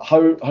at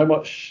how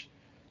much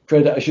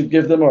credit I should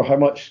give them or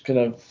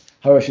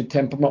how I should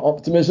temper my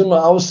optimism.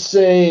 I'll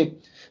say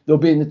they'll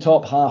be in the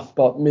top half,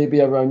 but maybe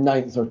around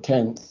 9th or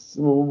 10th.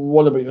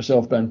 What about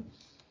yourself, Ben?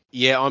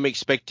 Yeah, I'm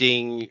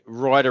expecting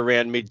right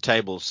around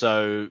mid-table.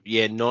 So,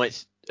 yeah,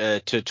 9th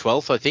to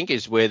 12th, I think,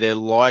 is where they're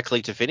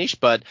likely to finish.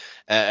 But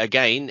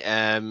again,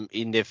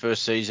 in their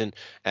first season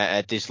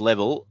at this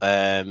level,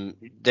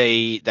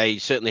 they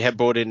certainly have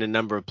brought in a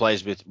number of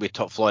players with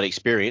top flight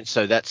experience.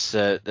 So that's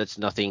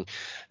nothing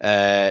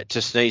to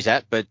sneeze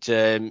at. But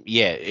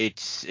yeah,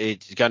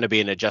 it's going to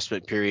be an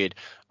adjustment period,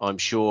 I'm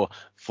sure,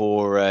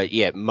 for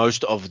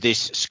most of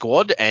this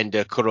squad, and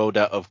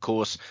Kuroda, of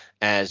course,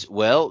 as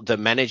well, the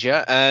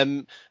manager.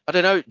 I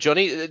don't know,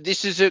 Johnny,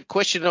 this is a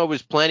question I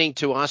was planning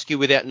to ask you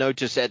without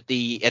notice at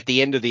the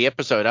end of the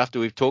episode after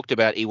we've talked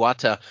about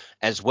Iwata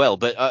as well.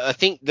 But I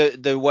think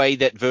the way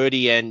that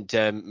Verdy and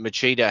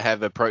Machida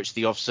have approached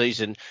the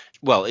off-season,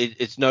 well,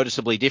 it's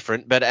noticeably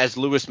different. But as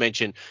Lewis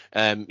mentioned,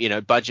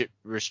 budget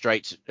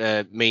restraints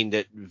mean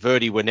that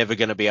Verdy were never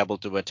going to be able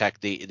to attack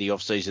the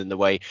off-season the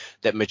way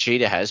that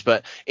Machida has.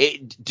 But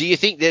do you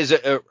think there's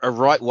a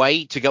right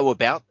way to go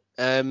about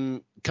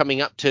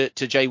coming up to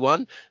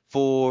J1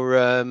 for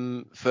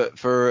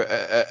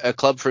a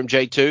club from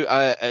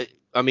J2?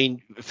 I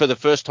mean, for the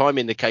first time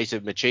in the case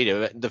of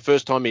Machida, the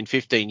first time in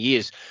 15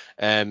 years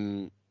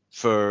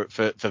for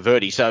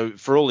Verdy. So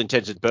for all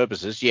intents and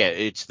purposes, yeah,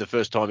 it's the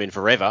first time in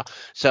forever.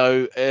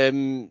 So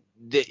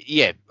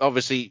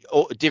obviously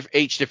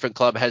each different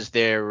club has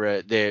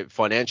their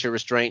financial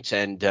restraints,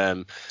 and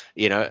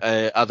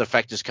other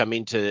factors come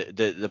into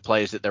the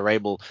players that they're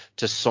able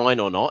to sign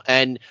or not.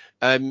 And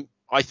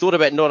I thought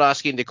about not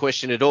asking the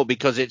question at all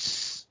because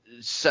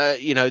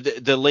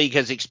the league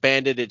has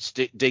expanded, it's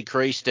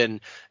decreased,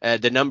 and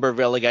the number of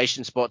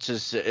relegation spots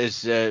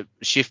has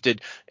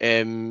shifted,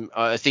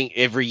 I think,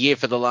 every year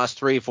for the last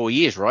 3 or 4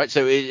 years, right?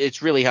 So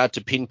it's really hard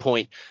to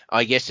pinpoint,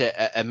 I guess,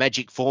 a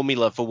magic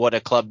formula for what a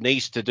club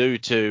needs to do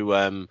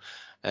to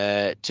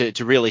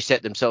really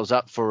set themselves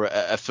up for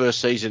a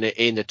first season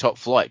in the top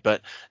flight.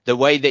 But the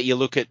way that you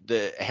look at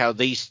how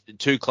these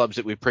two clubs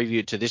that we've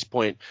previewed to this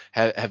point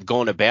have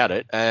gone about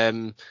it,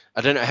 I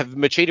don't know, have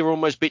Machida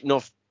almost bitten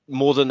off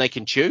more than they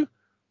can chew?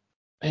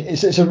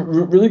 It's a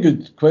really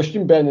good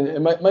question, Ben, and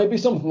it might be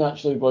something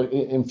actually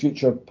in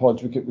future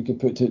pods we could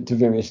put to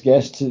various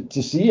guests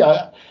to see.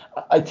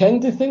 I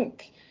tend to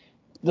think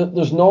that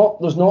there's not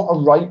a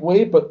right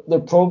way, but there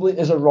probably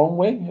is a wrong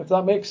way, if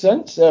that makes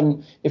sense.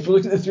 If we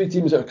look at the 3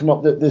 teams that have come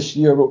up this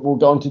year, we'll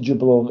go on to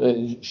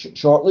Jubilo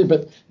shortly,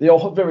 but they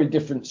all have very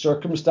different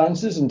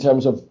circumstances in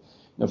terms of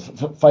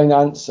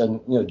finance, and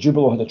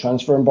Jubilo had a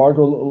transfer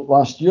embargo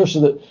last year,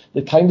 so that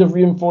the kind of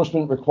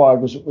reinforcement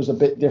required was a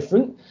bit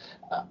different.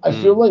 I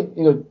feel like,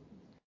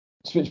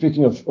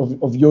 speaking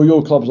of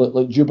yo-yo clubs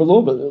like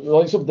Jubilo, but the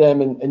likes of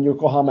them and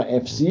Yokohama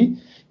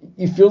FC,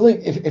 you feel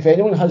like if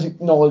anyone has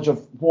knowledge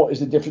of what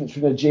is the difference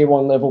between a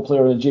J1 level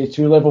player and a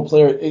J2 level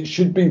player, it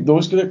should be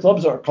those kind of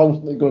clubs that are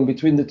constantly going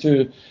between the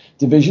two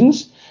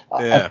divisions.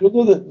 Yeah. I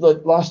feel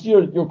that last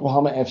year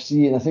Yokohama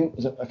FC, and I think it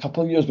was a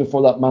couple of years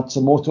before that,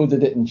 Matsumoto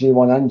did it in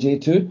J1 and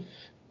J2,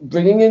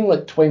 bringing in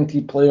like 20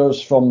 players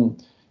from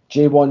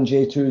J1,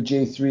 J2,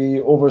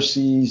 J3,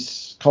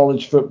 overseas,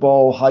 college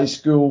football, high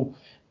school.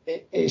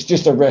 It's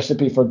just a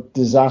recipe for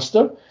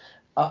disaster.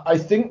 I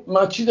think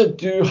Machida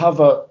do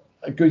have a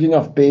good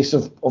enough base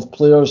of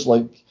players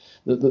like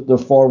the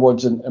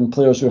forwards and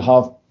players who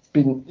have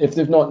been, if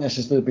they've not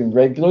necessarily been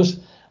regulars,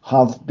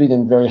 have been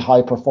in very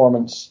high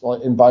performance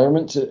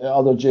environments at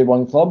other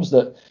J1 clubs,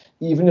 that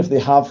even if they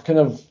have kind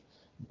of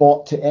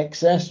bought to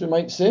excess, we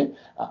might say,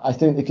 I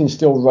think they can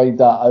still ride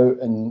that out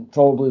and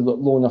probably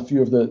loan a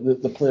few of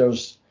the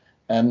players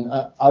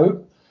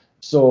out.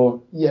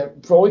 So yeah,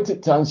 probably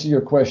to answer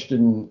your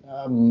question,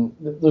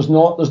 there's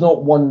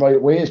not one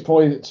right way. It's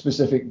probably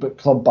specific, but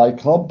club by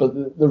club.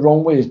 But the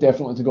wrong way is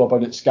definitely to go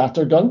about it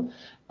scattergun.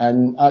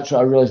 And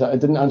actually, I realised that I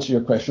didn't answer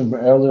your question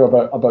earlier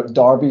about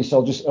Derby, so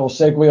I'll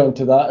segue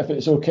onto that if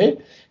it's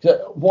okay.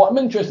 What I'm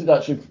interested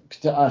actually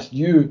to ask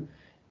you,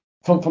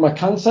 from a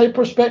Kansai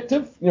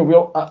perspective,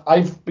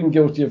 I've been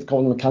guilty of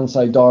calling them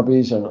Kansai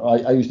derbies, and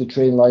I use the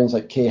train lines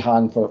like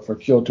Keihan for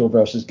Kyoto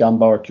versus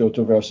Gamba, or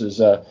Kyoto versus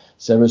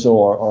Cerezo,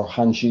 or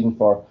Hanshin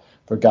for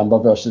Gamba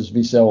versus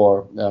Visel,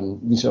 or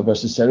Visel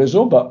versus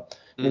Cerezo. But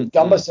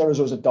Gamba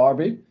Cerezo is a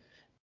derby.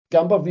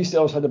 Gamba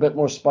Visel's had a bit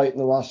more spite in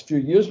the last few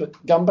years,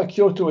 but Gamba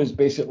Kyoto is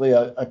basically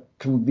a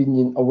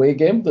convenient away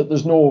game, that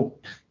there's no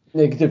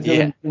negative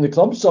feeling in the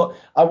club. So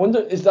I wonder,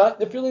 is that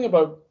the feeling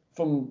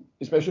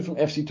especially from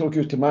FC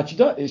Tokyo to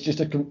Machida? It's just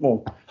I don't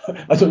know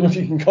if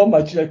you can call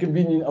Machida a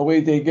convenient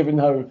away day given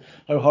how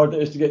hard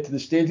it is to get to the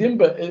stadium,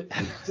 but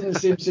it's in the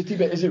same city.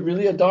 But is it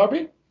really a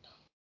derby?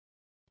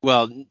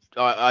 Well,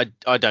 I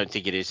don't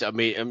think it is. I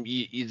mean,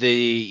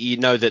 you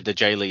know that the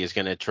J League is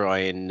going to try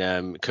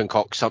and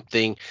concoct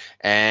something,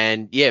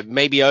 and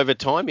maybe over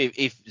time,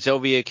 if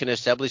Zelvia can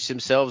establish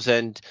themselves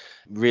and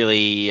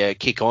really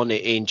kick on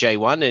in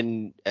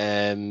J1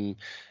 and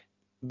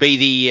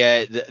be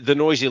the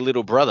noisy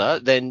little brother,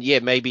 then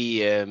maybe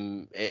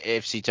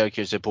FC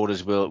Tokyo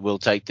supporters will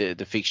take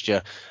the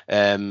fixture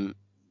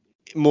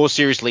more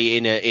seriously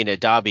in a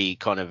derby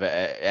kind of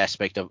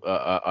aspect of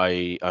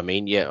I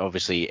mean,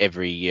 obviously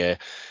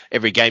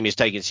every game is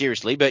taken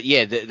seriously, but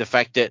the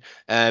fact that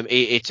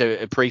it's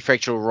a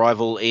prefectural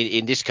rival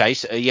in this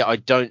case, I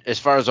don't, as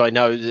far as I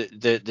know,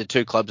 the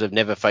two clubs have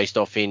never faced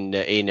off in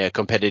a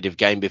competitive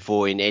game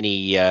before in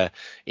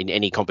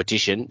any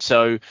competition.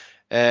 So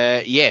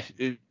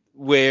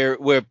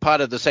we're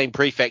part of the same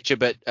prefecture,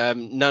 but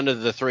none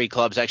of the three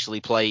clubs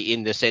actually play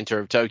in the center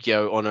of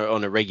Tokyo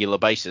on a regular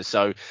basis.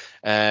 So,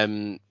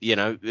 a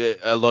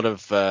lot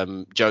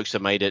of jokes are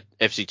made at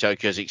FC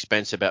Tokyo's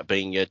expense about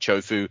being a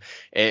Chofu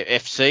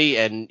FC,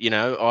 and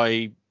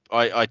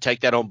I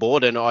take that on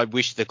board, and I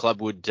wish the club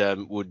would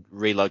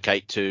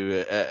relocate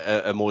to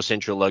a more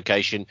central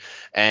location.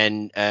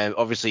 And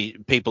obviously,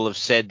 people have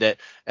said that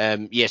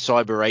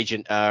Cyber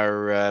Agent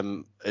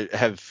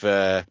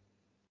have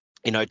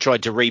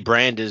tried to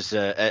rebrand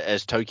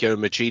as Tokyo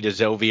Machida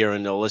Zelvia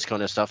and all this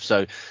kind of stuff.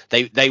 So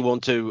they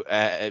want to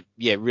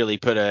really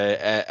put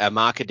a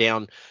marker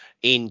down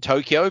in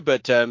Tokyo,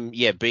 but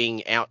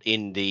being out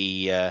in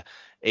the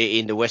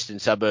western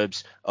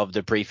suburbs of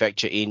the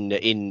prefecture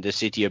in the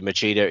city of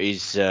Machida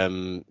is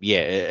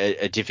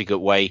a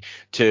difficult way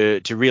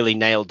to really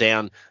nail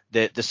down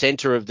the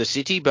center of the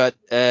city. But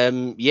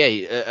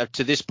up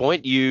to this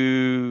point,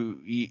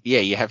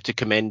 you have to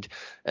commend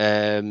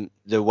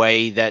the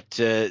way that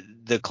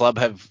the club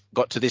have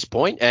got to this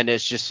point, and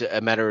it's just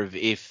a matter of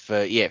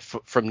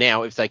from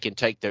now, if they can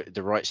take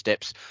the right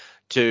steps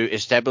to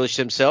establish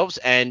themselves,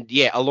 and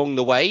along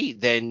the way,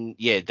 then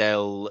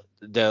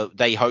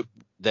they hope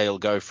they'll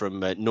go from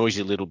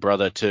noisy little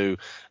brother to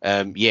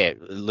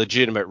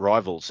legitimate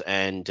rivals.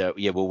 And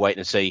we'll wait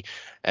and see,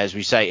 as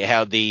we say,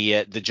 how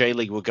the J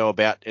League will go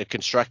about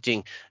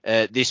constructing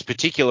this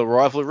particular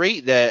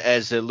rivalry.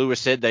 As Lewis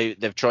said,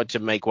 they've tried to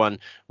make one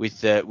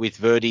with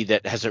Verdy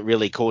that hasn't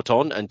really caught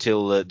on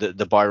until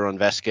the Byron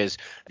Vasquez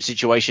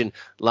situation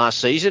last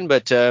season,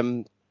 but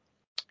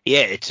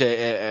it's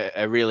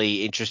a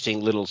really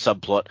interesting little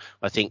subplot,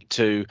 I think,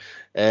 to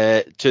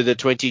the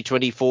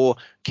 2024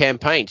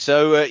 campaign.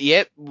 So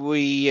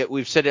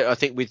we've said it, I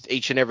think, with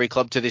each and every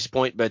club to this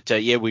point, but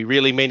we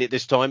really mean it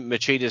this time.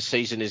 Machida's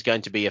season is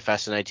going to be a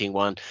fascinating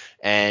one,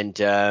 and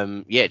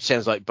it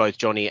sounds like both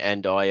Johnny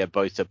and I are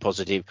both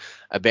positive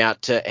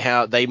about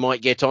how they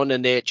might get on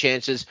and their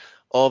chances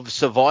of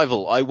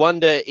survival. I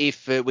wonder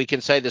if we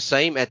can say the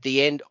same at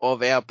the end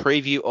of our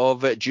preview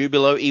of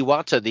Jubilo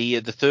Iwata,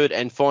 the third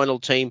and final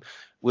team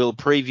we'll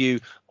preview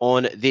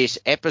on this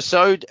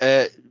episode.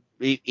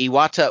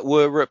 Iwata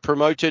were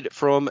promoted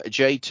from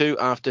J2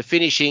 after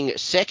finishing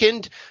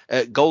second,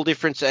 goal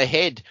difference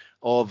ahead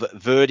of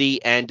Verdy,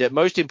 and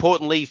most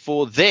importantly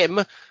for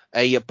them,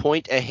 a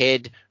point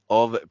ahead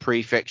of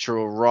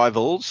prefectural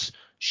rivals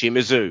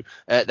Shimizu.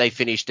 They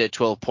finished at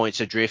 12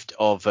 points adrift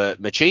of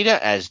Machida,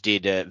 as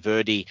did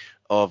Verdy,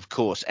 of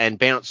course, and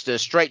bounced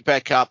straight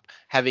back up,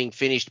 having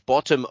finished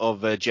bottom of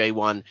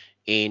J1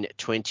 in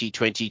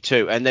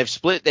 2022. And they've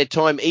split their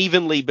time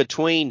evenly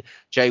between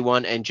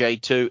J1 and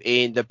J2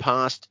 in the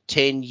past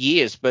 10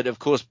 years. But of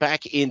course,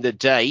 back in the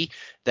day,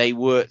 they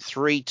were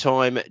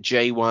three-time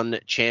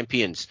J1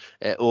 champions,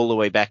 all the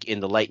way back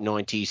in the late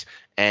 90s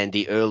and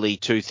the early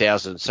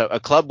 2000s. So a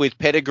club with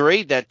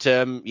pedigree that,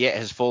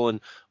 has fallen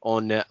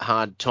on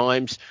hard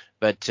times,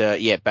 but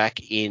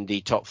back in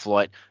the top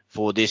flight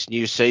for this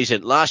new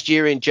season. Last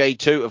year in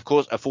J2, of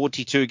course, a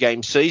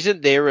 42-game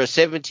season. There are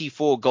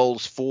 74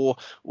 goals for,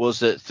 was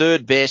the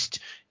third best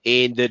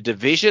in the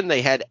division.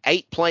 They had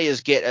 8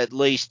 players get at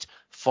least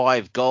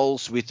 5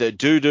 goals, with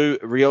Dudu,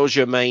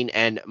 Ryoja Main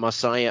and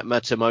Masaya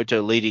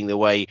Matsumoto leading the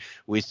way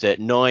with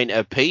 9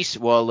 apiece,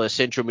 while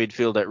central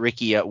midfielder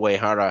Riki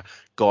Uehara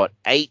got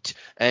 8.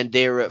 And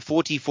their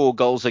 44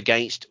 goals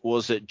against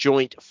was a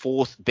joint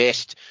 4th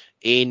best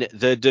in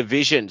the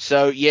division.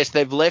 So, yes,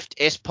 they've left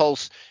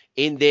S-Pulse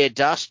in their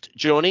dust,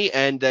 Johnny,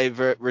 and they've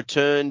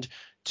returned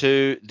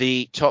to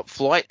the top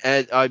flight.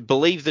 And I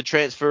believe the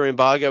transfer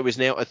embargo is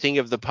now a thing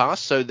of the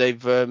past. So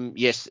they've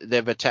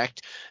they've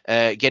attacked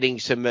getting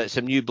some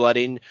new blood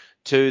in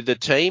to the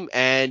team.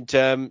 And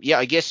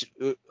I guess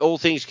all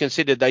things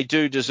considered, they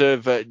do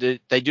deserve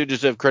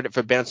credit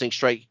for bouncing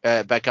straight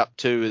back up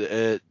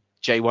to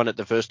J1 at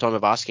the first time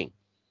of asking.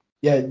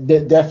 Yeah,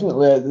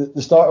 definitely. At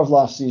the start of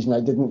last season, I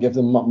didn't give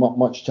them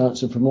much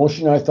chance of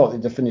promotion. I thought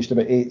they'd have finished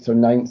about 8th or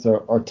 9th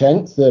or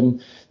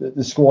 10th.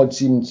 The squad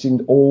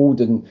seemed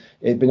old, and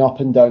it'd been up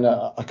and down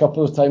a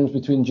couple of times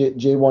between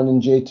J1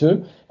 and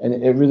J2, and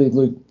it really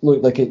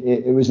looked like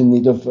it was in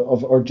need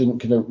of urgent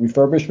kind of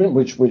refurbishment,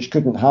 which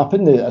couldn't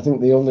happen. I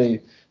think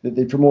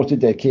they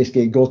promoted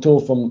Keisuke Goto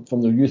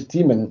from their youth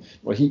team, and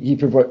he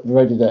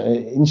provided an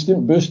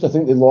instant boost. I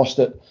think they lost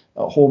it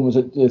at home, was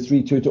it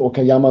 3-2 to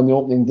Okayama on the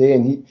opening day,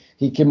 and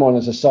he came on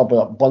as a sub with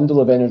a bundle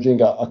of energy and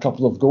got a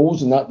couple of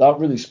goals, and that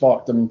really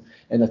sparked them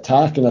in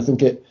attack, and I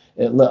think it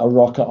lit a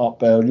rocket up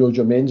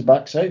Ryoja Main's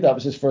backside. That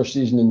was his first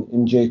season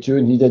in J2,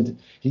 and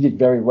he did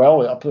very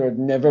well. A player had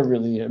never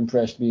really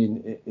impressed me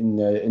in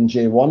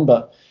J1,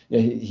 but yeah,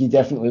 he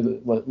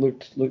definitely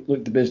looked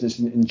the business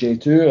in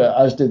J2,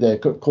 as did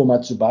Ko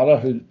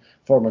Matsubara, who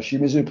former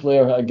Shimizu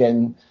player.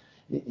 Again,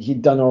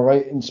 he'd done all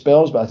right in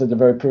spells, but I think a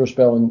very poor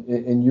spell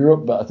in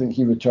Europe. But I think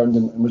he returned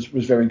and was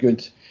very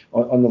good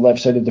on the left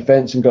side of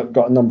defence, and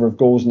got a number of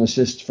goals and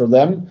assists for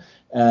them.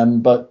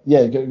 But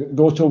yeah,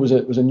 Goto was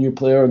a new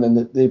player, and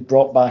then they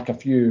brought back a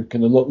few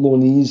kind of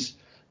loanees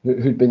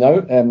who'd been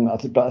out.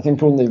 But I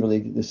think only really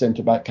the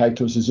centre back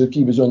Kaito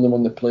Suzuki was the only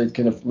one that played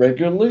kind of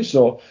regularly.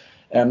 So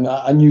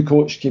a new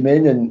coach came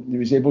in, and he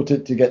was able to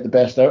get the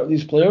best out of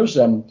these players.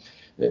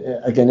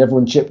 Again,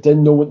 everyone chipped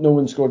in. No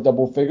one scored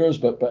double figures,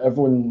 but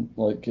everyone,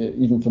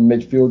 even from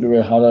midfield,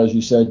 Uehara, as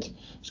you said,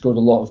 scored a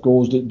lot of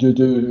goals. Dudu,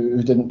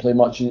 who didn't play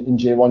much in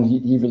J1,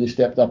 he really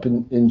stepped up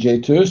in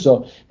J2.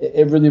 So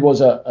it really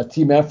was a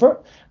team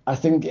effort. I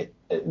think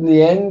in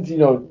the end,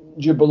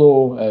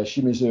 Jubilo,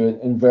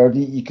 Shimizu and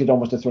Verdy, you could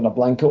almost have thrown a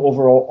blanket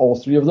over all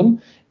 3 of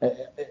them.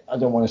 I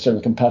don't want to sound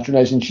like I'm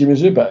patronising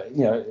Shimizu, but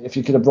if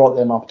you could have brought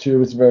them up too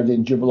with Verdy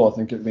and Jubilo, I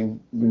think it would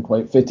have been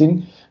quite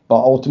fitting.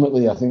 But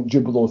ultimately, I think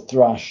Jubilo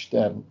thrashed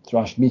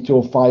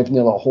Mito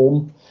 5-0 at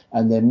home,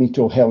 and then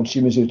Mito held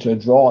Shimizu to a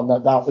draw, and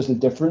that was the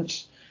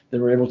difference. They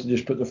were able to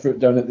just put their foot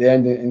down at the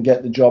end and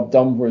get the job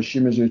done, whereas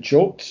Shimizu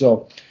choked.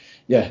 So,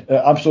 yeah,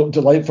 absolute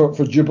delight for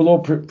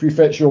Jubilo,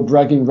 prefectural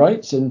bragging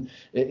rights, and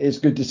it's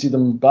good to see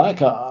them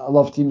back. I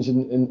love teams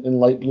in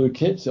light blue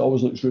kits. It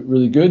always looks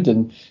really good,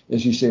 and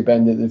as you say,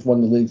 Ben, they've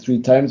won the league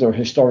 3 times. They're a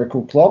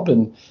historical club,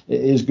 and it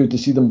is good to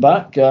see them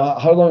back.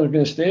 How long they're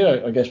going to stay,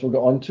 I guess we'll get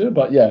on to,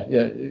 but yeah,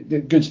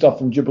 good stuff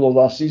from Jubilo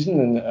last season,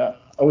 and at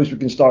least we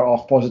can start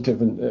off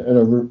positive in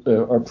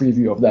our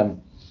preview of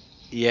them.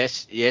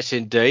 Yes,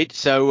 indeed.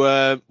 So,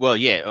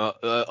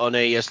 on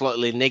a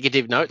slightly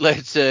negative note,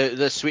 let's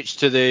switch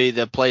to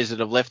the players that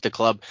have left the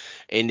club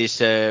in this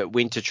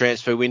winter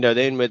transfer window.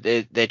 Then with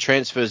their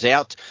transfers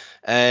out.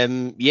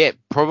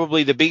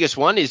 Probably the biggest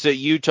one is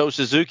Yuto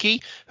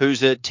Suzuki,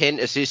 whose 10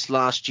 assists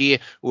last year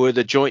were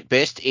the joint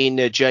best in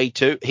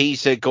J2.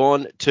 He's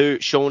gone to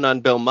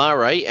Shonan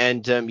Bellmare,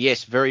 and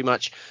very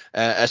much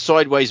a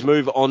sideways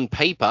move on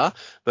paper,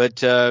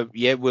 but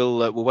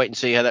we'll wait and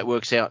see how that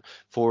works out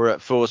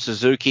for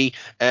Suzuki.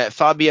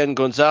 Fabian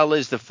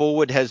Gonzalez, the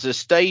forward, has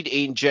stayed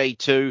in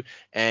J2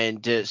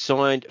 and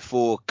signed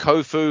for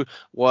Kofu,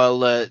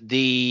 while I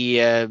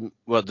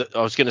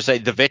was going to say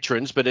the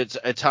veterans, but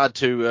it's hard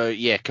to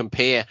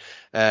compare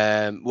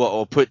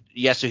or put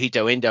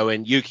Yasuhito Endo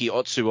and Yuki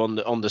Otsu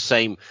on the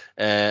same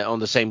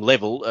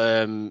level.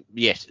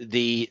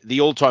 The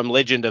all-time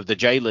legend of the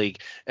J League,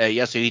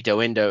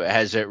 Yasuhito Endo,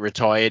 has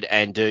retired,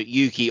 and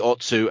Yuki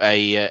Otsu,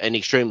 an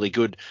extremely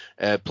good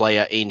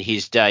player in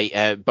his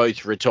day,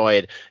 both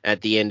retired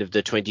at the end of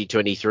the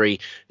 2023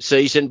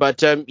 season.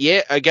 But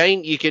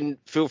again, you can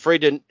feel free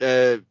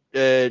to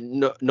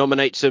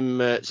nominate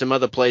some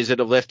other players that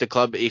have left the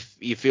club if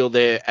you feel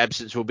their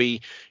absence will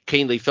be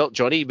keenly felt,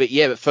 Johnny. But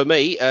for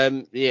me,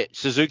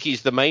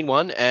 Suzuki's the main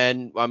one,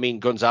 and I mean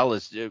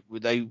Gonzalez,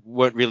 they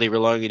weren't really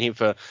relying on him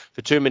for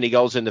too many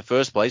goals in the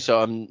first place, so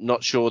I'm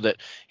not sure that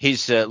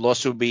his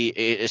loss will be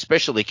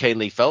especially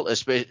keenly felt,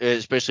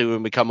 especially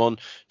when we come on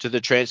to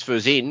the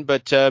transfers in.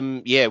 But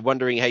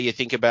wondering how you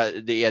think about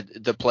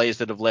the players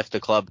that have left the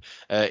club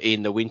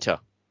in the winter.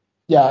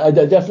 Yeah, I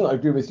definitely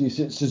agree with you.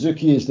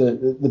 Suzuki is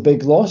the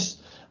big loss,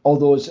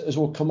 although as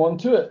we'll come on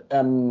to it,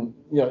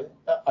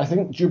 I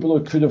think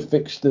Jubilo could have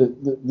fixed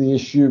the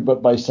issue,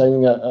 but by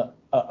signing a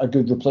a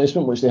good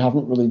replacement, which they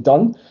haven't really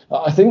done.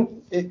 I think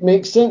it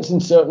makes sense in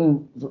a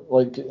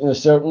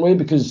certain way,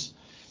 because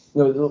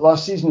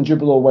last season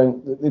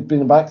they've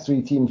been a back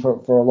three team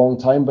for a long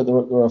time, but they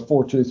were a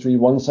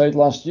 4-2-3-1 side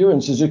last year,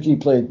 and Suzuki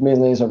played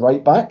mainly as a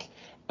right back.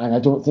 And I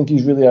don't think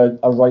he's really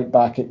a right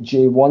back at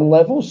J1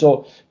 level.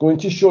 So going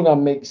to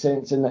Shonan makes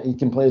sense in that he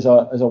can play as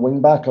a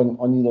wing back on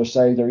either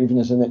side, or even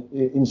as an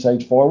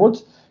inside forward,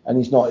 and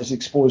he's not as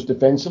exposed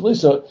defensively.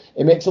 So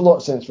it makes a lot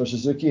of sense for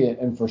Suzuki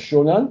and for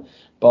Shonan.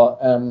 But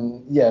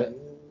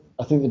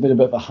I think they've been a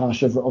bit of a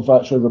hash of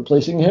actually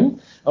replacing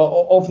him.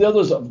 Of the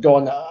others that have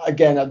gone,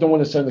 again, I don't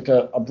want to sound like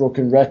a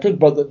broken record,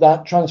 but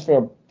that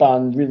transfer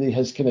ban really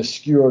has kind of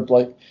skewered,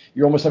 like,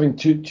 you're almost having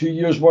two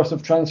years worth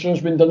of transfers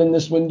been done in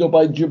this window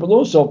by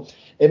Jubilo. So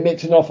it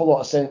makes an awful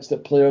lot of sense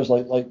that players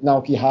like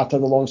Naoki Hata,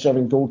 the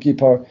long-serving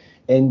goalkeeper,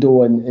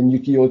 Endo and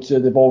Yuki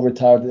Otsu, they've all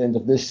retired at the end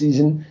of this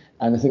season.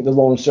 And I think the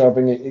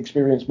long-serving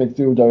experienced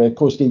midfielder,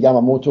 Kosuke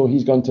Yamamoto,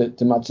 he's gone to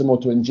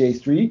Matsumoto in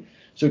J3.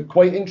 So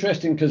quite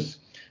interesting, because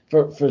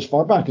for as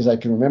far back as I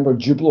can remember,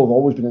 Jubilo have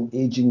always been an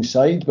ageing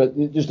side, but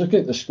just looking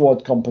at the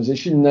squad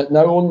composition,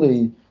 now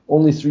only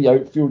three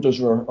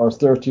outfielders are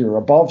 30 or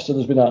above, so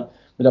there's been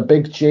a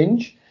big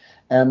change.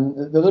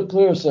 The other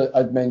players that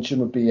I'd mention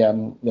would be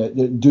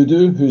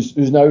Dudu,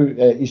 who's now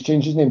he's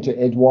changed his name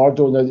to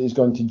Eduardo now that he's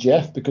gone to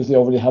Jeff, because they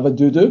already have a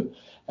Dudu.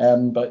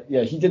 But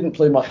yeah, he didn't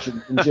play much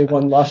in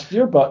J1 last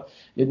year, but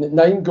he had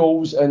 9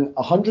 goals and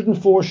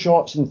 104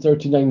 shots in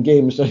 39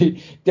 games. So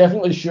he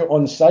definitely shoot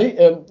on sight.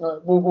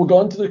 We'll go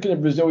on to the kind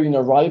of Brazilian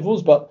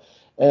arrivals, but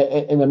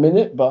in a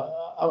minute. But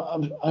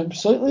I'm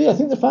slightly, I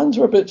think the fans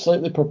were a bit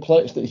slightly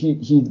perplexed that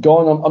he'd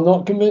gone. I'm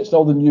not convinced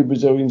all the new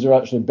Brazilians are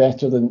actually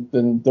better than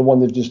the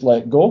one they've just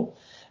let go.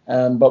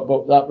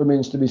 But that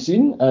remains to be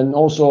seen. And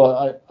also,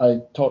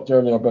 I talked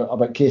earlier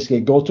about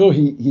Keisuke Goto.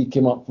 He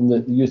came up from the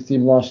youth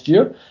team last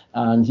year,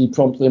 and he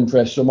promptly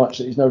impressed so much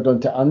that he's now gone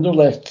to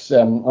Anderlecht's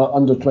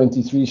under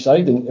 23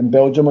 side in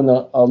Belgium on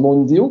a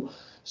loan deal.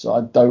 So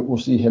I doubt we'll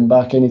see him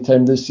back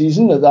anytime this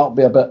season. That'll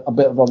be a bit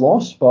of a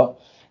loss, but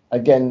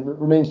again, it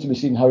remains to be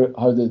seen how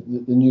the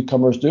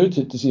newcomers do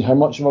to see how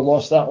much of a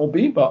loss that will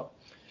be. But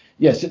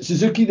yes, it's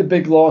Suzuki the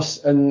big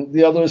loss, and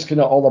the others kind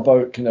of all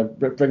about kind of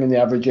bringing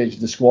the average age of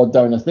the squad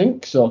down, I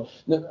think. So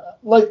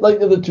like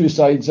the other two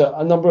sides,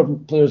 a number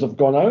of players have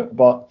gone out,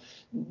 but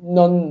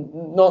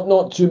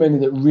not too many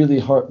that really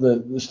hurt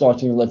the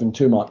starting 11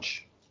 too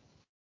much.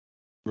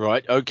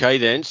 Right. Okay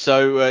then.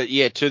 So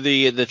to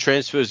the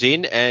transfers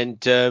in,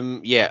 and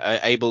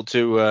able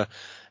to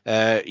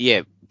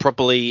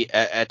properly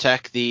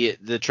attack the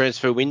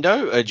transfer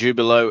window.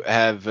 Jubilo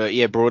have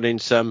brought in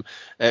some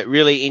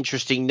really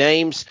interesting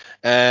names.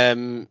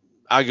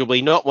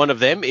 Arguably not one of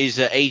them is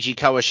Eiji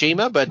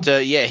Kawashima, but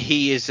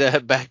he is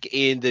back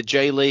in the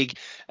J League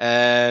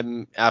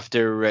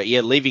after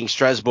leaving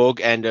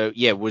Strasbourg, and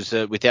was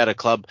without a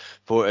club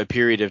for a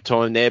period of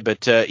time there,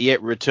 but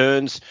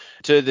returns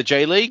to the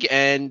J League,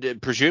 and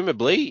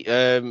presumably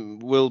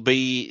will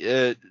be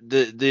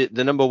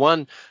the number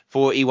one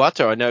for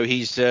Iwata. I know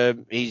he's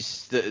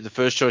the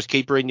first choice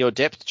keeper in your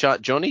depth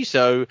chart, Johnny.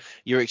 So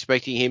you're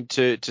expecting him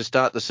to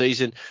start the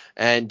season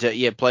and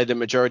play the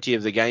majority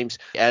of the games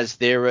as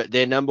their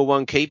number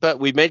one keeper.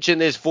 We mentioned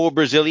there's 4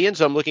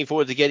 Brazilians. I'm looking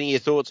forward to getting your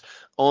thoughts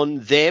on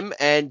them,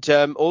 and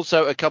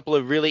also a couple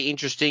of really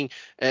interesting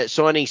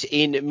signings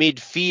in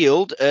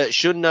midfield.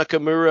 Shun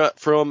Nakamura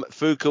from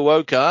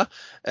Fukuoka.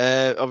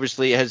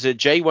 Obviously has a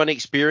J1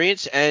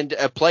 experience, and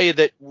a player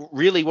that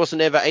really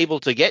wasn't ever able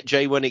to get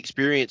J1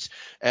 experience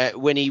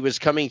when he was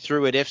coming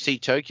through at FC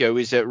Tokyo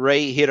is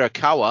Rei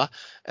Hirakawa.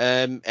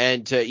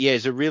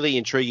 Is a really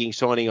intriguing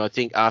signing, I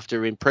think,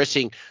 after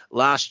impressing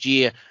last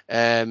year,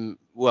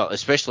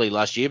 especially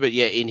last year, but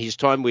in his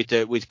time with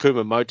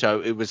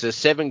Kumamoto, it was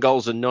 7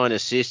 goals and 9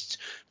 assists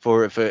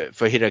for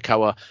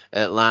Hirakawa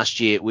last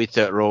year with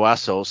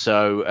Roasso.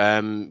 So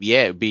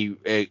it'd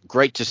be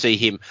great to see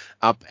him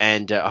up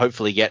and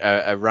hopefully get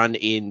a run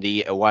in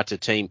the Iwata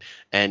team,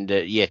 and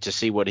to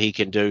see what he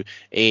can do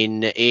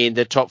in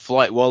the top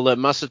flight. While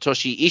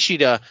Masatoshi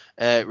Ishida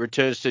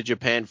returns to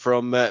Japan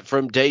from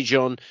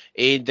Daejeon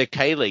in the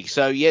K League.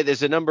 So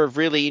there's a number of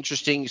really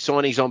interesting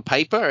signings on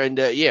paper, and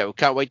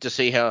can't wait to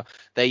see how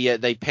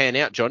they pan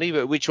out, Johnny.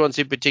 But which ones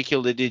in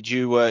particular did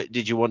you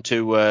want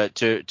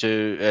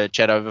to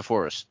chat over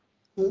for us?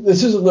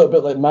 This is a little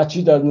bit like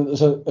Machida, and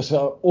there's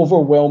an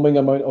overwhelming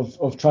amount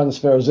of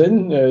transfers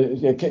in.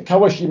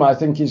 Kawashima, I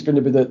think he's going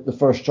to be the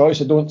first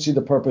choice. I don't see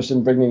the purpose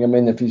in bringing him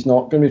in if he's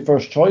not going to be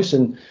first choice,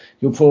 and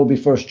he'll probably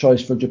be first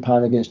choice for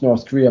Japan against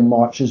North Korea in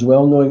March as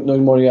well, knowing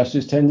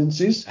Moriyasu's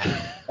tendencies.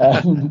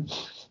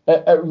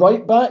 At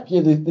right back,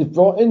 they've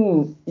brought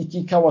in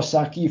Iki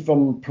Kawasaki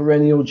from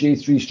perennial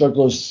J3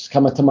 strugglers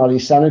Kamatamari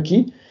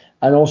Sanuki,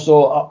 and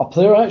also a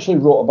player I actually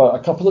wrote about a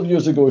couple of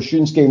years ago,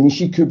 Shunsuke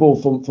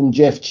Nishikubo from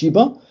Jeff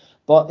Chiba.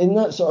 But in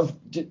that sort of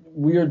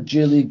weird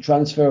J-League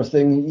transfer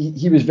thing,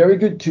 he was very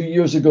good 2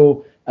 years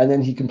ago, and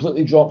then he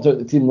completely dropped out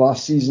the team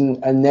last season,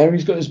 and now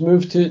he's got his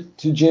move to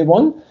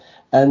J1.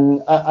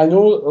 And I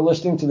know,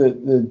 listening to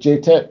the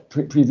JTEP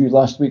preview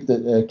last week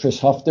that Chris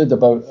Huff did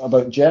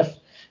about Jeff,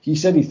 he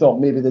said he thought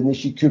maybe the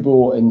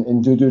Nishikubo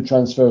and Dudu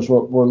transfers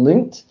were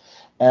linked.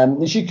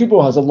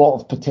 Nishikubo has a lot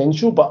of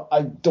potential, but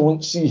I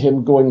don't see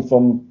him going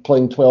from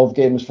playing 12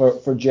 games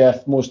for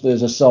Jeff, mostly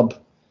as a sub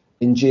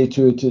in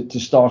J2, to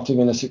starting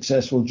in a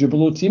successful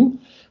Jubilo team,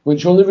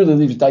 which only really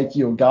leaves Daiki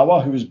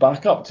Ogawa, who was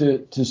back up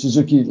to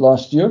Suzuki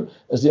last year,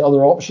 as the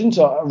other option.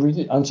 So it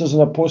really answers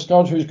in a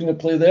postcard who's going to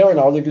play there and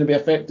are they going to be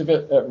effective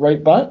at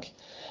right back.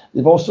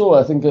 They've also,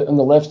 I think, on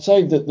the left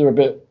side, that they're a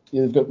bit,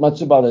 they've got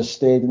Matsubara has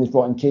stayed, and they've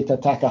brought in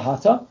Keita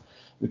Takahata,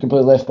 who can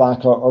play left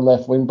back or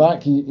left wing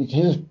back. He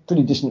has a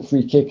pretty decent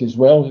free kick as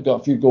well. He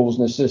got a few goals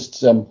and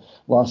assists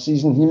last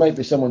season. He might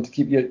be someone to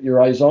keep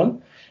your eyes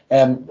on.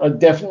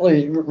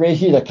 Definitely, Rei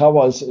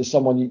Hirakawa is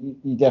someone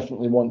you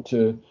definitely want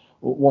to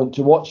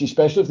watch,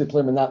 especially if they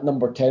play him in that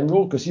number 10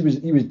 role, because he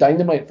was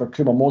dynamite for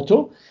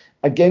Kumamoto.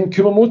 Again,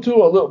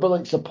 Kumamoto, a little bit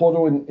like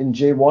Sapporo in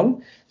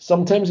J1,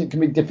 sometimes it can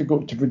be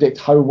difficult to predict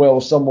how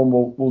well someone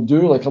will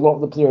do. Like a lot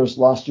of the players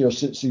last year,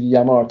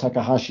 Sugiyama or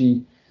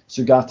Takahashi,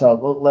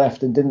 Sugata,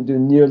 left and didn't do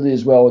nearly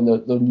as well in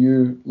their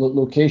new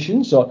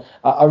location. So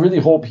I really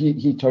hope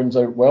he turns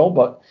out well,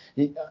 but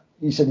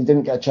he said he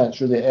didn't get a chance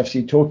really at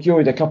FC Tokyo.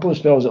 He had a couple of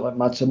spells at like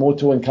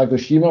Matsumoto and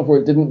Kagoshima where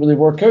it didn't really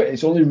work out.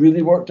 It's only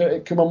really worked out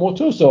at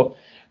Kumamoto, so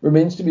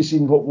remains to be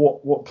seen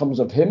what comes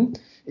of him.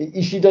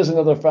 Ishida's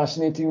another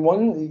fascinating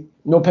one.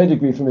 No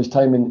pedigree from his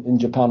time in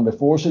Japan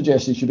before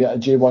suggests he should be at a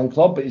J1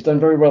 club, but he's done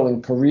very well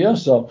in Korea,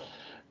 so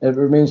it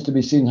remains to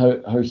be seen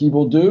how he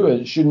will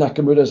do. Shun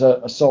Nakamura is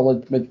a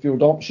solid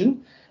midfield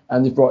option,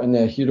 and they've brought in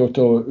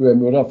Hiroto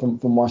Uemura from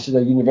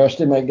Waseda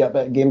University, might get a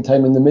bit of game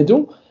time in the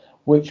middle.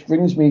 Which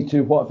brings me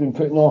to what I've been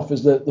putting off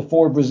is the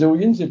four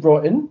Brazilians they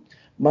brought in.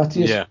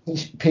 Matias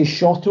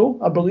Peixoto,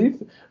 I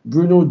believe,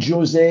 Bruno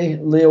Jose,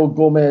 Leo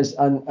Gomez,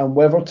 and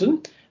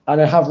Weverton. And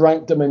I have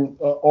ranked them in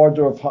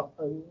order of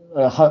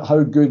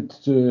how good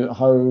to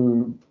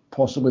how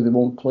possibly they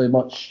won't play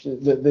much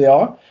that they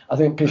are. I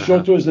think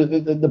Peixoto is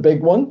the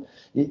big one.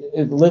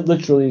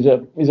 Literally,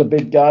 he's a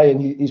big guy,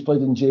 and he's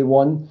played in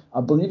J1.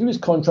 I believe he was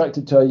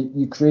contracted to a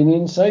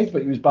Ukrainian side,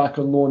 but he was back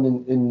on loan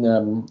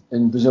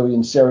in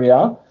Brazilian Serie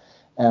A.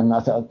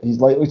 I think he's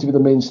likely to be the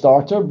main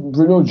starter.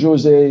 Bruno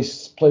Jose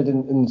played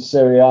in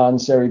Serie A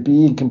and Serie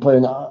B and can play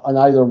on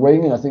either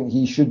wing, and I think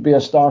he should be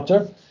a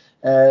starter.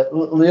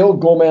 Leo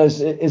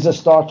Gomez is a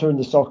starter in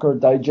the Soccer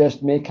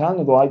Digest Mecan,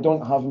 although I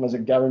don't have him as a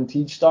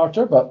guaranteed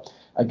starter. But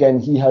again,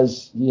 he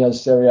has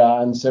Serie A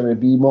and Serie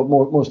B,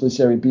 mostly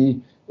Serie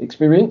B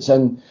experience.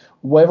 And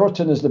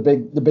Weverton is the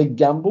big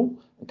gamble.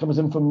 It comes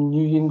in from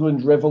New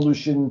England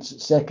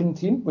Revolution's second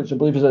team, which I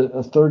believe is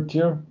a third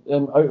tier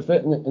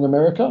outfit in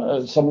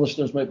America. Some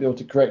listeners might be able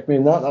to correct me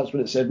in that. That's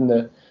what it said in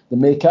the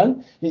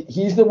Mecan.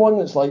 He's the one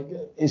that's like,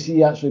 is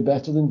he actually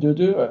better than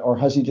Dudu, or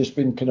has he just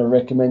been kind of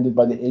recommended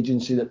by the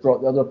agency that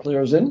brought the other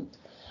players in?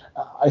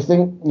 I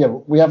think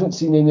we haven't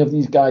seen any of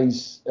these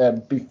guys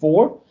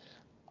before.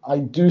 I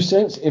do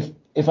sense if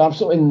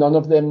absolutely none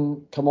of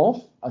them come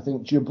off, I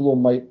think Jubilo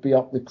might be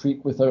up the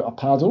creek without a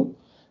paddle.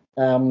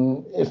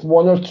 If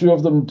one or two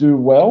of them do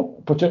well,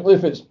 particularly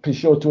if it's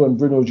Peixoto and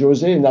Bruno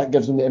Jose, and that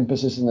gives them the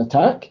emphasis in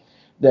attack,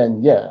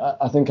 then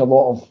I think a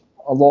lot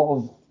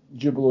of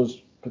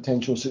Jubilo's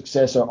potential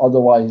success or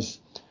otherwise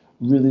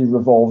really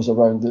revolves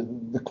around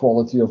the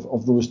quality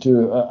of those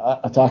two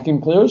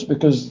attacking players,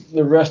 because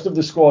the rest of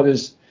the squad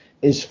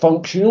is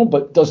functional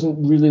but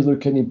doesn't really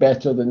look any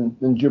better than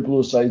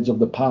Jubilo sides of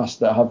the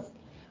past that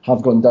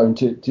have gone down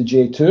to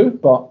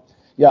J2. But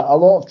a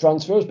lot of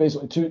transfers,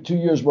 basically two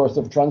years worth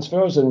of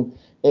transfers, and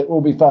it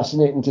will be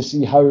fascinating to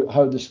see how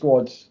the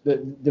squad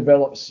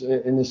develops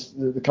in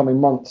the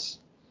coming months.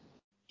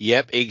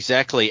 Yep,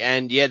 exactly.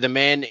 And the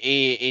man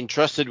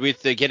entrusted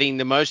with getting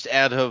the most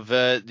out of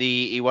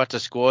the Iwata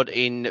squad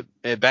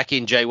back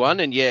in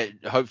J1,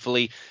 and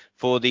hopefully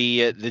for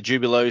the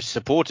Jubilo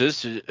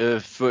supporters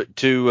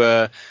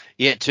to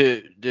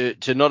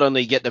not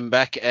only get them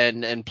back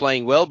and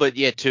playing well, but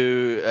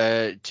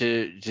to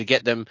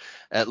get them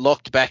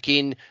locked back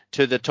in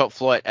to the top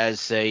flight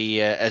as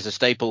a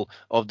staple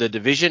of the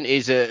division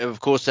is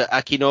of course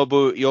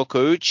Akinobu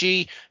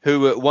Yokouchi,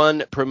 who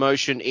won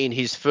promotion in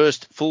his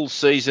first full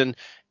season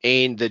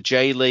in the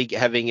J League,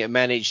 having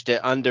managed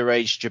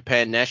underage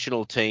Japan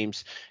national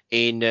teams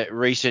in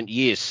recent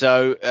years.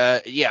 So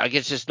I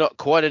guess it's not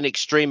quite an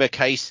extremer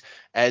case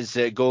as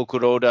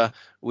Gokuroda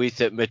with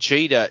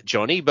Machida,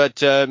 Johnny, but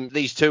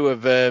these two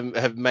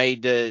have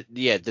made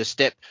the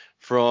step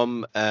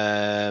from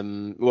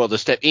the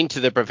step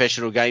into the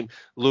professional game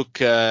look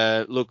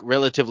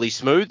relatively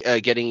smooth,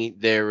 getting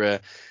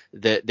their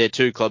their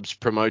two clubs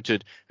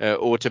promoted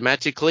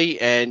automatically.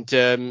 And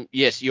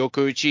yes,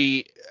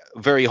 Yokoichi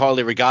very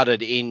highly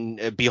regarded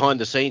in behind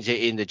the scenes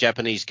in the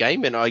Japanese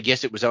game, and I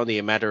guess it was only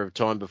a matter of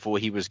time before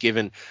he was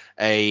given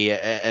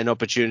an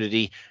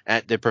opportunity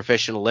at the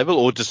professional level,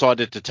 or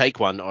decided to take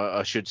one,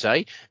 I should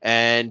say.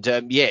 And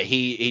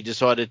he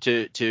decided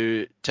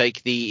to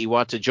take the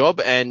Iwata job,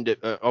 and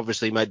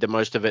obviously made the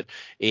most of it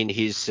in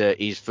his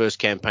first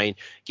campaign,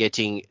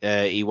 getting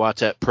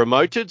Iwata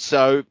promoted.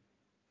 So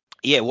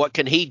yeah, what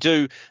can he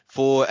do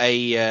for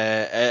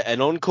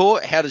an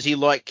encore? How does he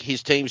like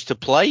his teams to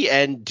play?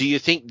 And do you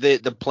think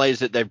the players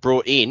that they've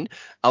brought in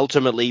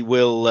ultimately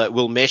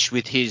will mesh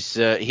with his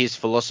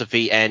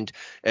philosophy and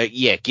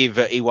give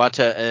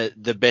Iwata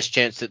the best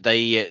chance that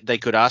they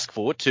could ask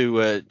for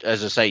to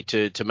as I say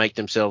to make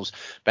themselves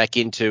back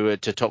into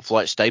to top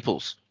flight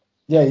staples?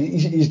 Yeah,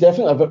 he's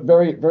definitely a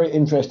very, very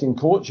interesting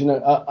coach. You know,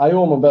 I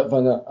owe him a bit of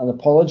an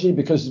apology,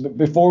 because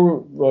before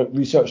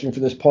researching for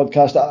this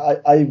podcast,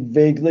 I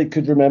vaguely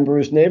could remember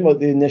his name, like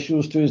the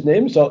initials to his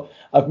name. So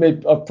I've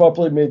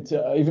properly made,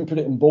 I even put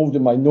it in bold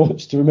in my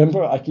notes to remember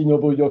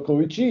Akinobu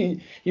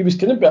Yokoichi. He was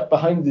kind of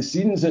behind the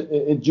scenes at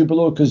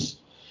Jubilo, because,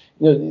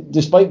 you know,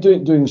 despite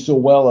doing so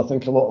well, I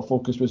think a lot of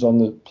focus was on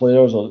the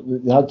players. Or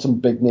they had some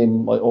big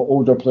name, like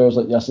older players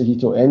like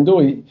Yasuhito Endo.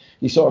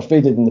 He sort of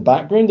faded in the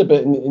background a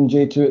bit in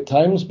J2 at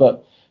times,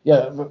 but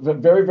yeah,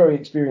 very, very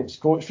experienced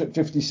coach,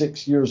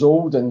 56 years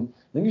old, and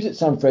I think he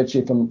was at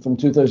Sanfrecce from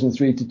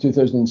 2003 to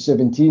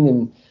 2017,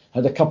 and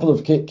had a couple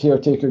of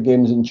caretaker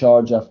games in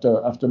charge after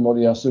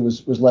Moriyasu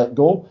was let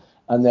go.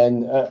 And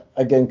then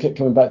again,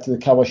 coming back to the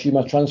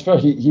Kawashima transfer,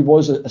 he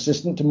was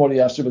assistant to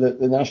Moriyasu with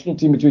the national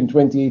team between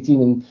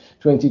 2018 and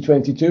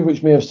 2022,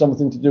 which may have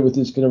something to do with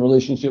his kind of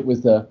relationship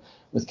with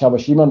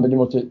Kawashima and being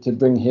able to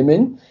bring him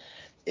in.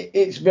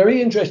 It's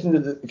very interesting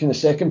that the kind of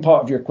second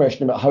part of your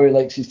question about how he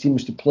likes his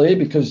teams to play,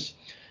 because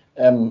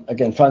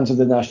again, fans of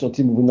the national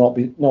team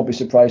will not be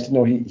surprised to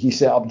know he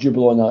set up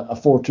Jubilo on a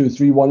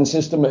 4-2-3-1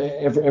 system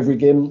every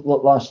game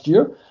last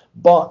year.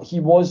 But he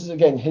was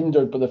again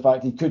hindered by the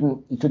fact he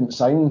couldn't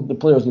sign the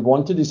players he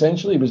wanted.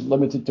 Essentially, he was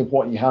limited to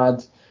what he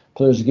had,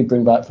 players he could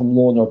bring back from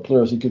loan or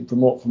players he could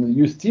promote from the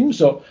youth team.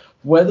 So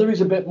whether he's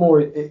a bit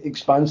more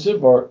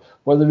expansive or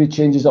whether he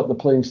changes up the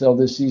playing style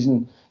this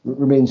season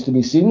remains to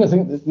be seen. I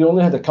think that they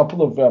only had a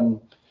couple of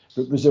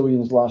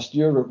Brazilians last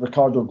year.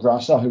 Ricardo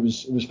Graça, who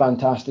was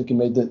fantastic and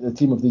made the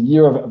team of the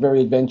year, a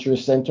very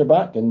adventurous centre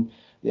back, and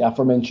the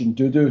aforementioned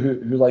Dudu,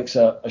 who likes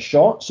a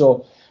shot.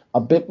 So a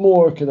bit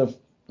more kind of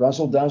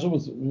razzle dazzle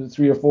with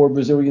 3 or 4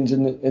 Brazilians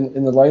in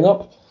the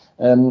lineup.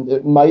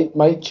 It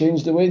might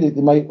change the way they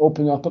might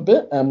open up a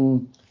bit.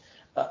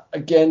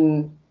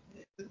 Again,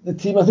 the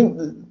team, I think,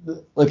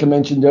 like I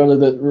mentioned earlier,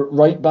 that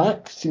right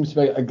back seems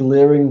to be a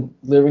glaring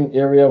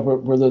area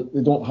where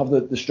they don't have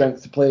the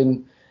strength to play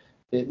in.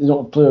 They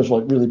don't have players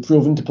like really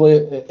proven to play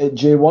at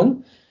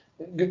J1.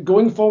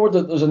 Going forward,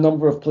 there's a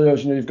number of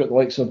players. You know, you've got the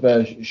likes of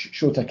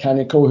Shota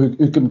Kaneko,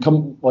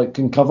 who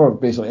can cover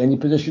basically any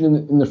position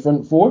in the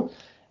front four.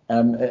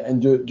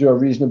 And do a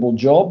reasonable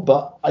job.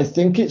 But I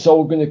think it's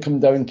all going to come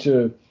down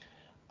to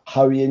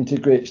how he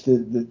integrates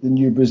the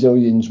new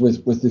Brazilians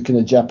with the kind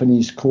of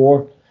Japanese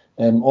core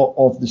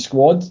of the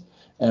squad.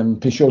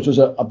 Peixoto's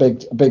a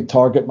big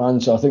target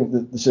man, so I think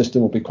that the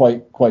system will be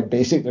quite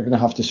basic. They're going to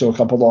have to soak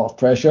up a lot of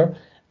pressure,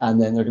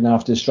 and then they're going to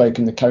have to strike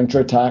in the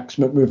counter-attacks,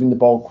 moving the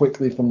ball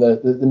quickly from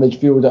the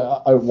midfield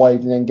out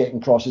wide, and then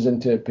getting crosses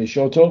into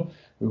Peixoto,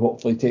 who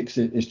hopefully takes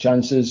his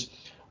chances.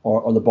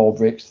 Or the ball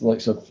breaks to the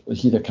likes of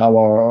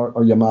Hirakawa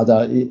or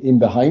Yamada in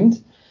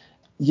behind.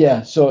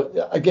 Yeah, so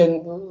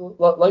again,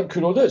 like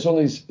Kuroda, it's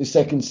only his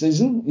second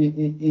season.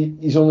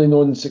 He's only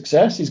known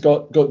success. He's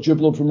got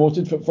Jubilo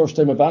promoted for the first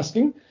time of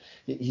asking.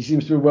 He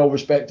seems to be well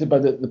respected by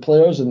the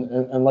players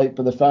and liked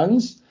by the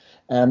fans.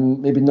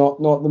 Maybe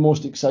not the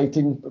most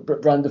exciting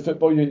brand of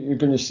football you're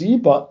going to see,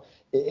 but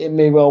it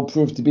may well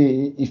prove to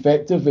be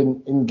effective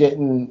in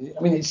getting.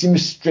 I mean, it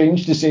seems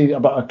strange to say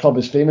about a club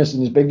as famous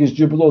and as big as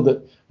Jubilo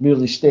that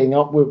merely staying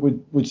up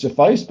would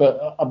suffice,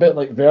 but a bit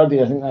like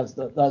Verdy, I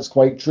think that's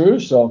quite true.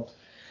 So,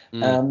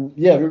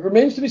 it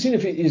remains to be seen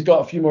if he's got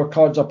a few more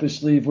cards up his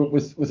sleeve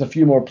with a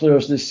few more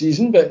players this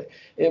season. But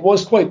it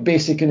was quite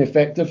basic and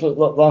effective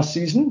last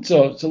season.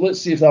 So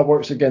let's see if that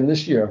works again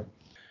this year.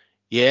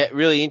 Yeah,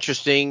 really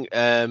interesting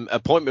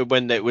appointment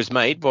when that was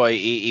made by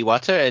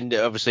Iwata, and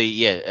obviously,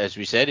 yeah, as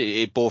we said,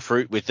 it bore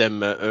fruit with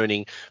them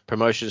earning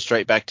promotion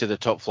straight back to the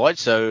top flight.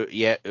 So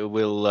yeah,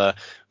 we'll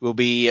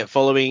be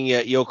following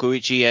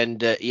Yokoichi and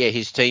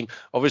his team,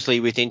 obviously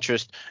with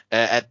interest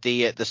at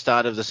the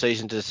start of the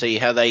season to see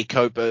how they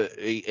cope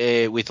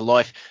with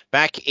life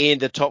back in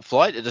the top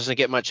flight. It doesn't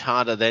get much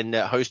harder than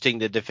hosting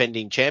the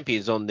defending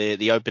champions on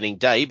the opening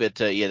day, but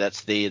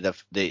that's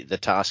the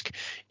task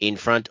in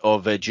front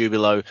of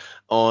Jubilo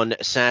on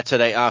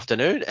Saturday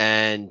afternoon,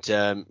 and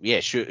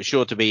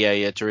sure to be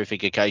a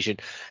terrific occasion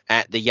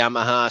at the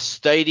Yamaha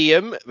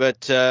Stadium.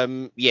 But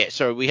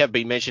so we have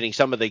been mentioning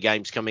some of the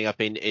games coming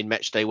up in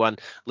match day Matchday 1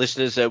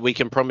 listeners, we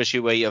can promise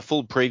you a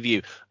full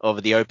preview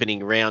of the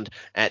opening round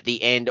at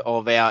the end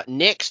of our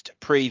next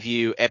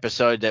preview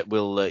episode that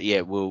will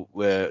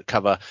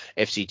cover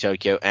FC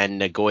Tokyo and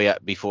Nagoya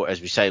before,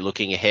 as we say,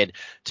 looking ahead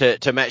to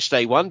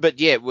Matchday 1. But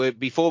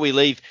before we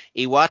leave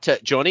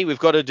Iwata, Johnny, we've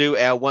got to do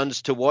our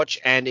ones to watch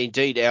and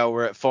indeed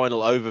our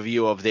final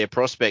overview of their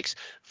prospects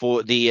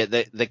for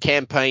the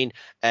campaign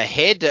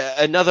ahead.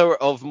 Another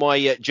of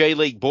my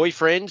J-League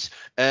boyfriends,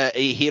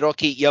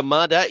 Hiroki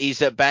Yamada,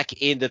 is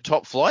back in the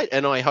top flight,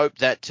 and I hope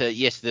that,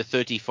 the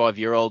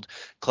 35-year-old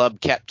club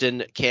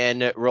captain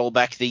can roll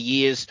back the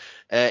years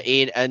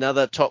in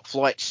another top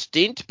flight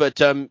stint.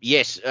 But I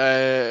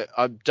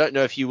don't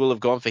know if you will have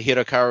gone for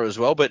Hirokawa as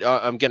well, but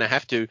I'm going to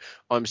have to.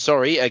 I'm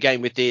sorry.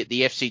 Again, with the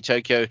FC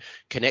Tokyo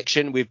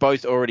connection, we've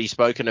both already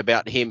spoken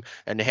about him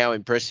and how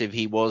impressive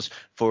he was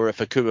for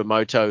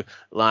Kumamoto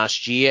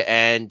last year.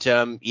 And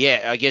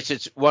I guess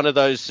it's one of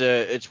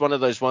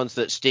those ones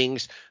that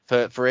stings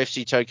for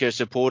FC Tokyo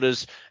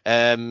supporters.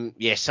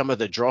 Some of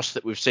the dross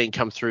that we've seen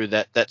come through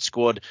that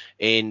squad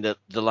in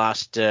the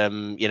last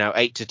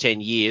 8 to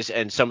 10 years,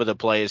 and some of the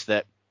players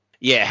that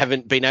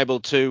haven't been able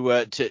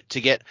to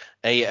get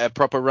a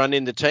proper run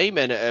in the team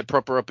and a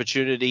proper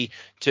opportunity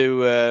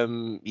to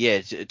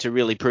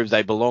really prove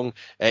they belong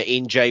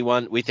in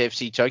J1 with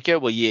FC Tokyo.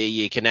 Well,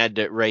 you can add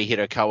Rei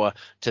Hirokawa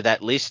to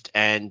that list,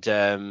 and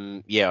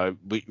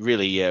we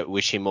really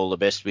wish him all the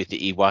best with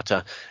the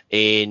Iwata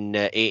in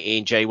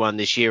J1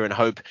 this year, and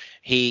hope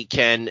he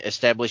can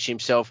establish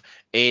himself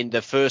in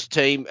the first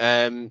team.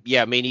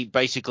 He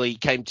basically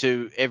came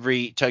to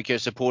every Tokyo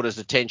supporter's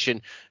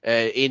attention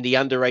in the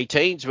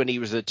under-18s when he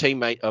was a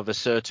teammate of a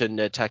certain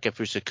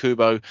Takefusa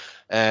Kubo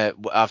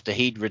after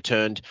he'd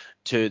returned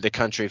to the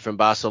country from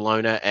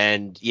Barcelona,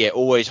 and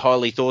always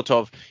highly thought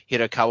of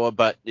Hirokawa,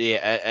 but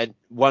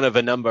one of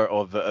a number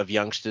of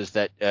youngsters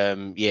that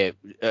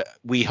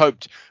we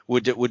hoped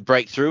would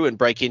break through and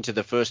break into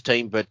the first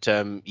team, but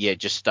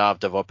just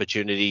starved of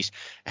opportunities,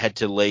 had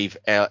to leave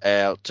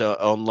out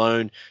on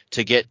loan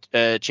to get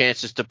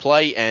chances to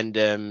play, and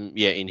in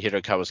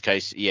Hirokawa's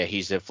case,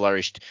 he's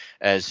flourished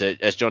as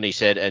Johnny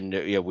said, and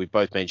we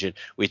both mentioned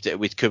with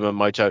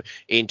Kumamoto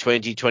in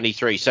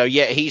 2023. So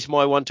he's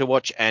my one to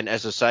watch, and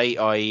as I say,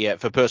 I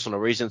for personal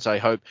reasons, I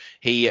hope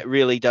he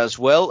really does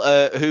well.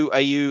 Who are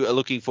you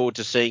looking forward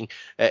to seeing,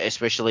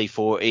 especially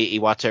for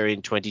Iwata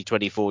in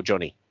 2024,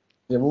 Johnny?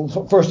 Yeah,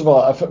 well, first of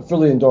all, I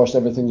fully endorse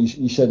everything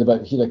you said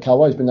about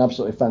Hirokawa. He's been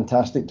absolutely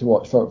fantastic to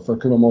watch for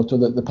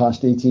Kumamoto the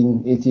past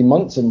 18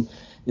 months. And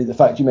the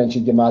fact you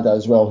mentioned Yamada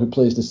as well, who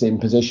plays the same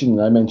position.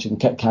 And I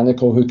mentioned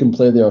Kaneko, who can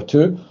play there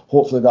too.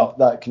 Hopefully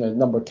that kind of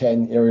number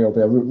 10 area will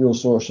be a real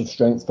source of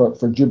strength for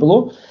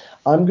Jubilo.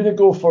 I'm going to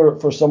go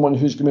for someone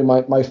who's going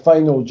to be my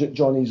final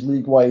Johnny's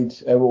league-wide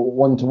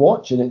one to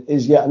watch, and it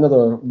is yet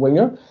another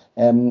winger.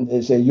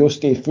 It's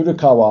Yosuke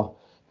Furukawa,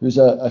 who's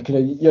a kind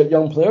of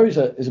young player. He's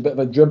a bit of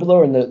a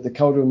dribbler in the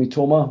Kaoru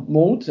Mitoma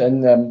mold.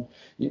 And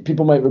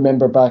people might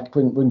remember back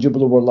when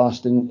Jubilo were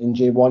last in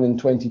J1 in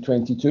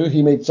 2022,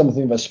 he made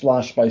something of a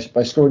splash by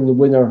scoring the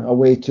winner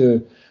away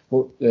to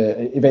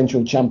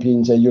eventual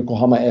champions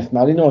Yokohama F.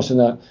 Marinos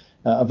in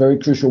a very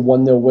crucial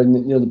 1-0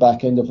 win near the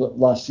back end of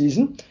last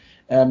season.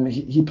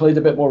 He played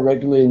a bit more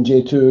regularly in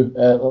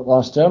J2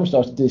 last term,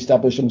 started to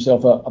establish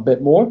himself a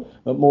bit more,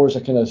 but more as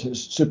a kind of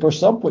super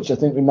sub, which I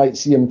think we might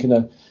see him kind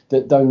of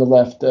down the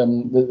left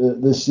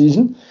this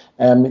season.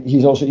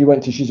 He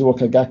went to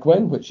Shizuoka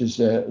Gakuen, which is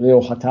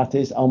Reo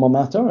Hatate's alma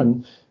mater,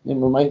 and we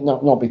might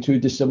not be too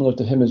dissimilar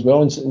to him as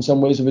well in some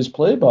ways of his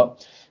play,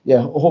 but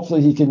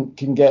hopefully he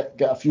can get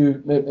a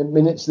few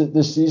minutes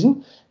this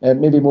season,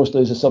 maybe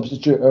mostly as a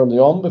substitute early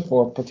on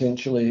before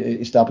potentially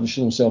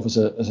establishing himself as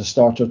a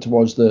starter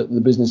towards the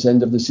business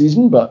end of the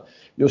season. But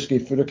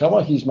Yosuke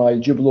Furukawa, he's my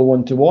Jubilo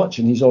one to watch,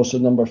 and he's also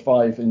number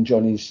 5 in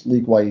Johnny's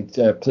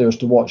league-wide players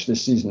to watch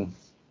this season.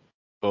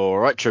 All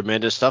right,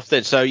 tremendous stuff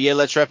then. So,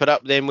 let's wrap it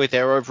up then with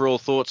our overall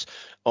thoughts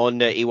on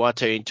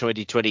Iwata in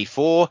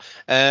 2024.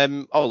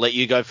 I'll let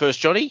you go first,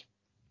 Johnny.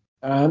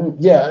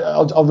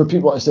 I'll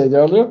repeat what I said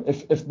earlier.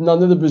 If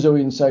none of the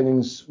Brazilian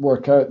signings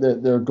work out,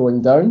 they're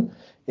going down.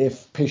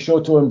 If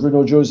Peixoto and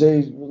Bruno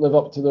Jose live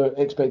up to their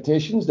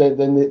expectations,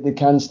 then they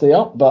can stay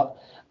up. But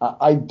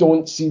I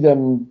don't see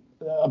them,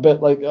 a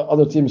bit like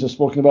other teams have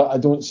spoken about, I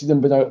don't see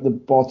them being out at the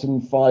bottom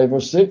 5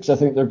 or 6. I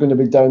think they're going to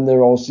be down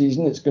there all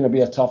season. It's going to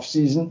be a tough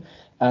season,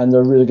 and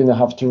they're really going to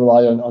have to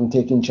rely on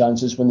taking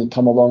chances when they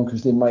come along,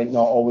 because they might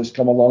not always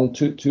come along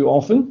too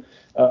often.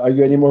 Are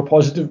you any more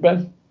positive,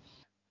 Ben?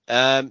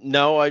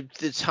 No,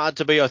 it's hard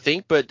to be, I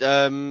think, but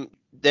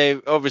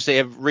they obviously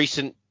have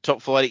recent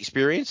top flight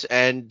experience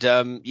and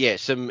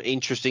some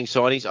interesting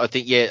signings. I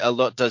think a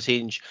lot does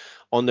hinge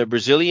on the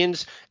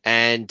Brazilians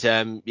and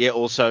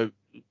also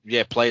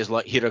players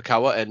like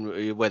Hirokawa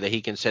and whether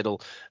he can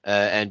settle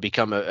and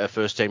become a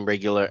first team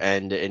regular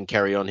and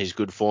carry on his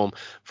good form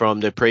from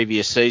the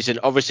previous season.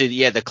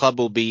 Obviously, the club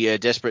will be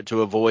desperate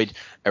to avoid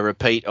a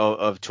repeat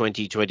of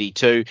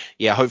 2022.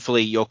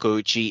 Hopefully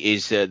Yokoichi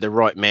is the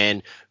right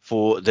man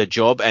for the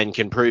job and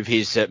can prove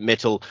his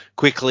mettle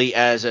quickly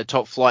as a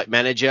top flight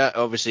manager.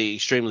 Obviously,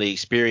 extremely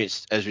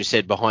experienced, as we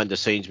said, behind the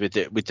scenes with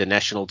the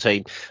national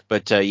team.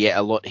 But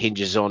a lot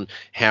hinges on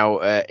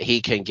how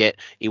he can get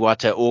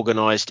Iwata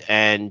organised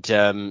and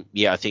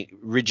I think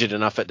rigid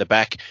enough at the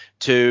back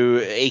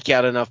to eke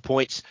out enough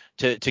points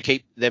to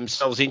keep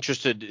themselves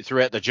interested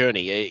throughout the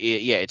journey.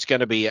 It's going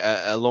to be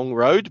a long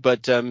road,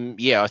 but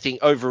I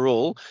think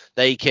overall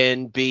they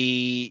can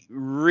be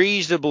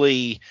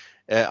reasonably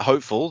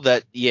hopeful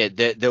that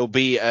there'll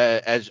be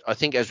as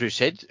we've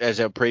said,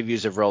 as our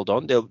previews have rolled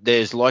on,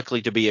 there's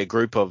likely to be a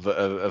group of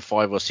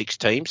 5 or 6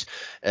 teams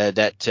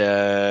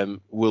that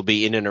will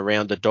be in and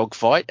around the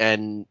dogfight,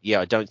 and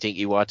I don't think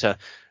Iwata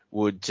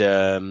would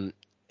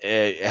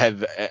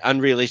have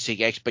unrealistic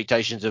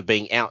expectations of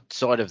being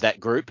outside of that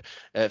group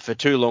for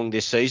too long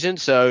this season.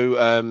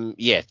 So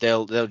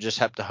they'll just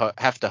have to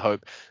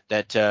hope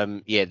that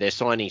their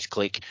signings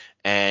click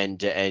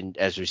and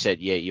as we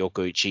said,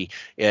 Yokoichi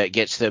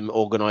gets them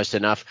organised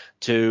enough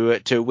to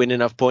win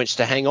enough points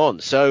to hang on.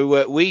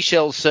 So we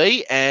shall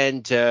see,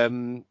 and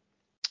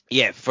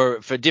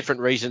for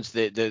different reasons,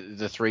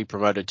 the 3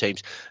 promoted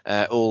teams,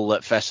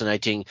 all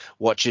fascinating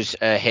watches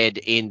ahead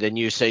in the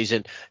new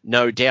season,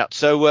 no doubt.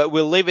 So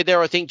we'll leave it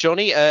there, I think,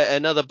 Johnny.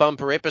 Another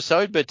bumper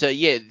episode, but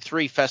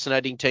 3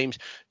 fascinating teams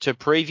to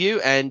preview,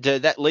 and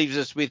that leaves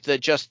us with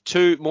just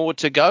 2 more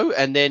to go,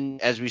 and then,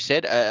 as we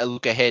said, a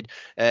look ahead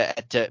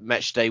at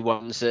match day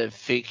 1's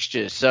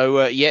fixtures. So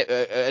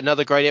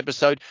another great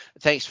episode.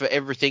 Thanks for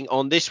everything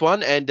on this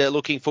one, and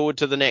looking forward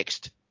to the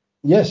next.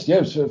 Yes, it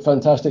was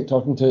fantastic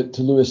talking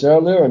to Lewis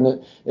earlier,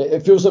 and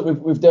it feels like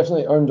we've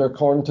definitely earned our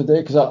corn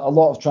today, because a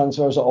lot of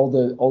transfers at all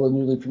the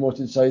newly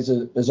promoted sides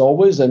as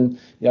always, and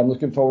I'm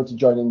looking forward to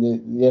joining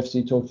the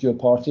FC Tokyo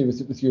party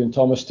with you and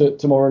Thomas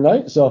tomorrow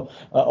night. So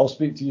I'll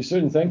speak to you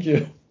soon. Thank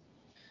you.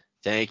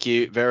 Thank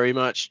you very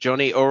much,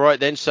 Johnny. All right,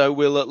 then. So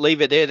we'll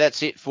leave it there.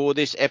 That's it for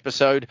this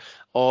episode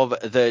of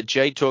the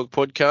J Talk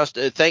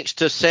podcast. Thanks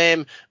to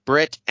Sam,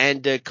 Brett,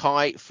 and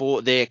Kai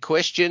for their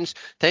questions.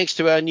 Thanks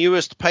to our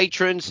newest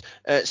patrons,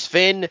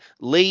 Sven,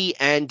 Lee,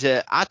 and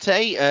Ate.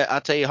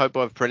 Ate, I hope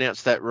I've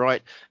pronounced that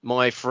right,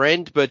 my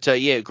friend. But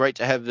great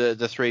to have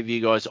the 3 of you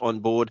guys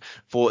on board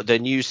for the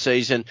new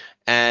season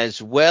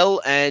as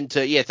well. And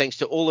thanks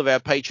to all of our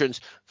patrons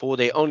for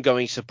their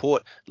ongoing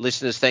support.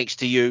 Listeners, thanks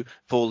to you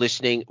for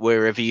listening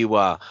wherever you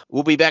are.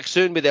 We'll be back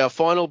soon with our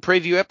final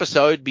preview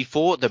episode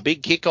before the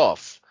big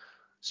kickoff.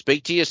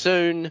 Speak to you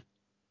soon.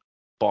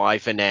 Bye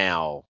for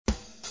now.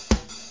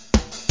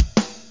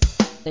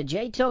 The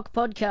J Talk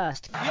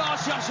podcast.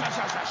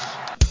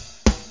 Yes.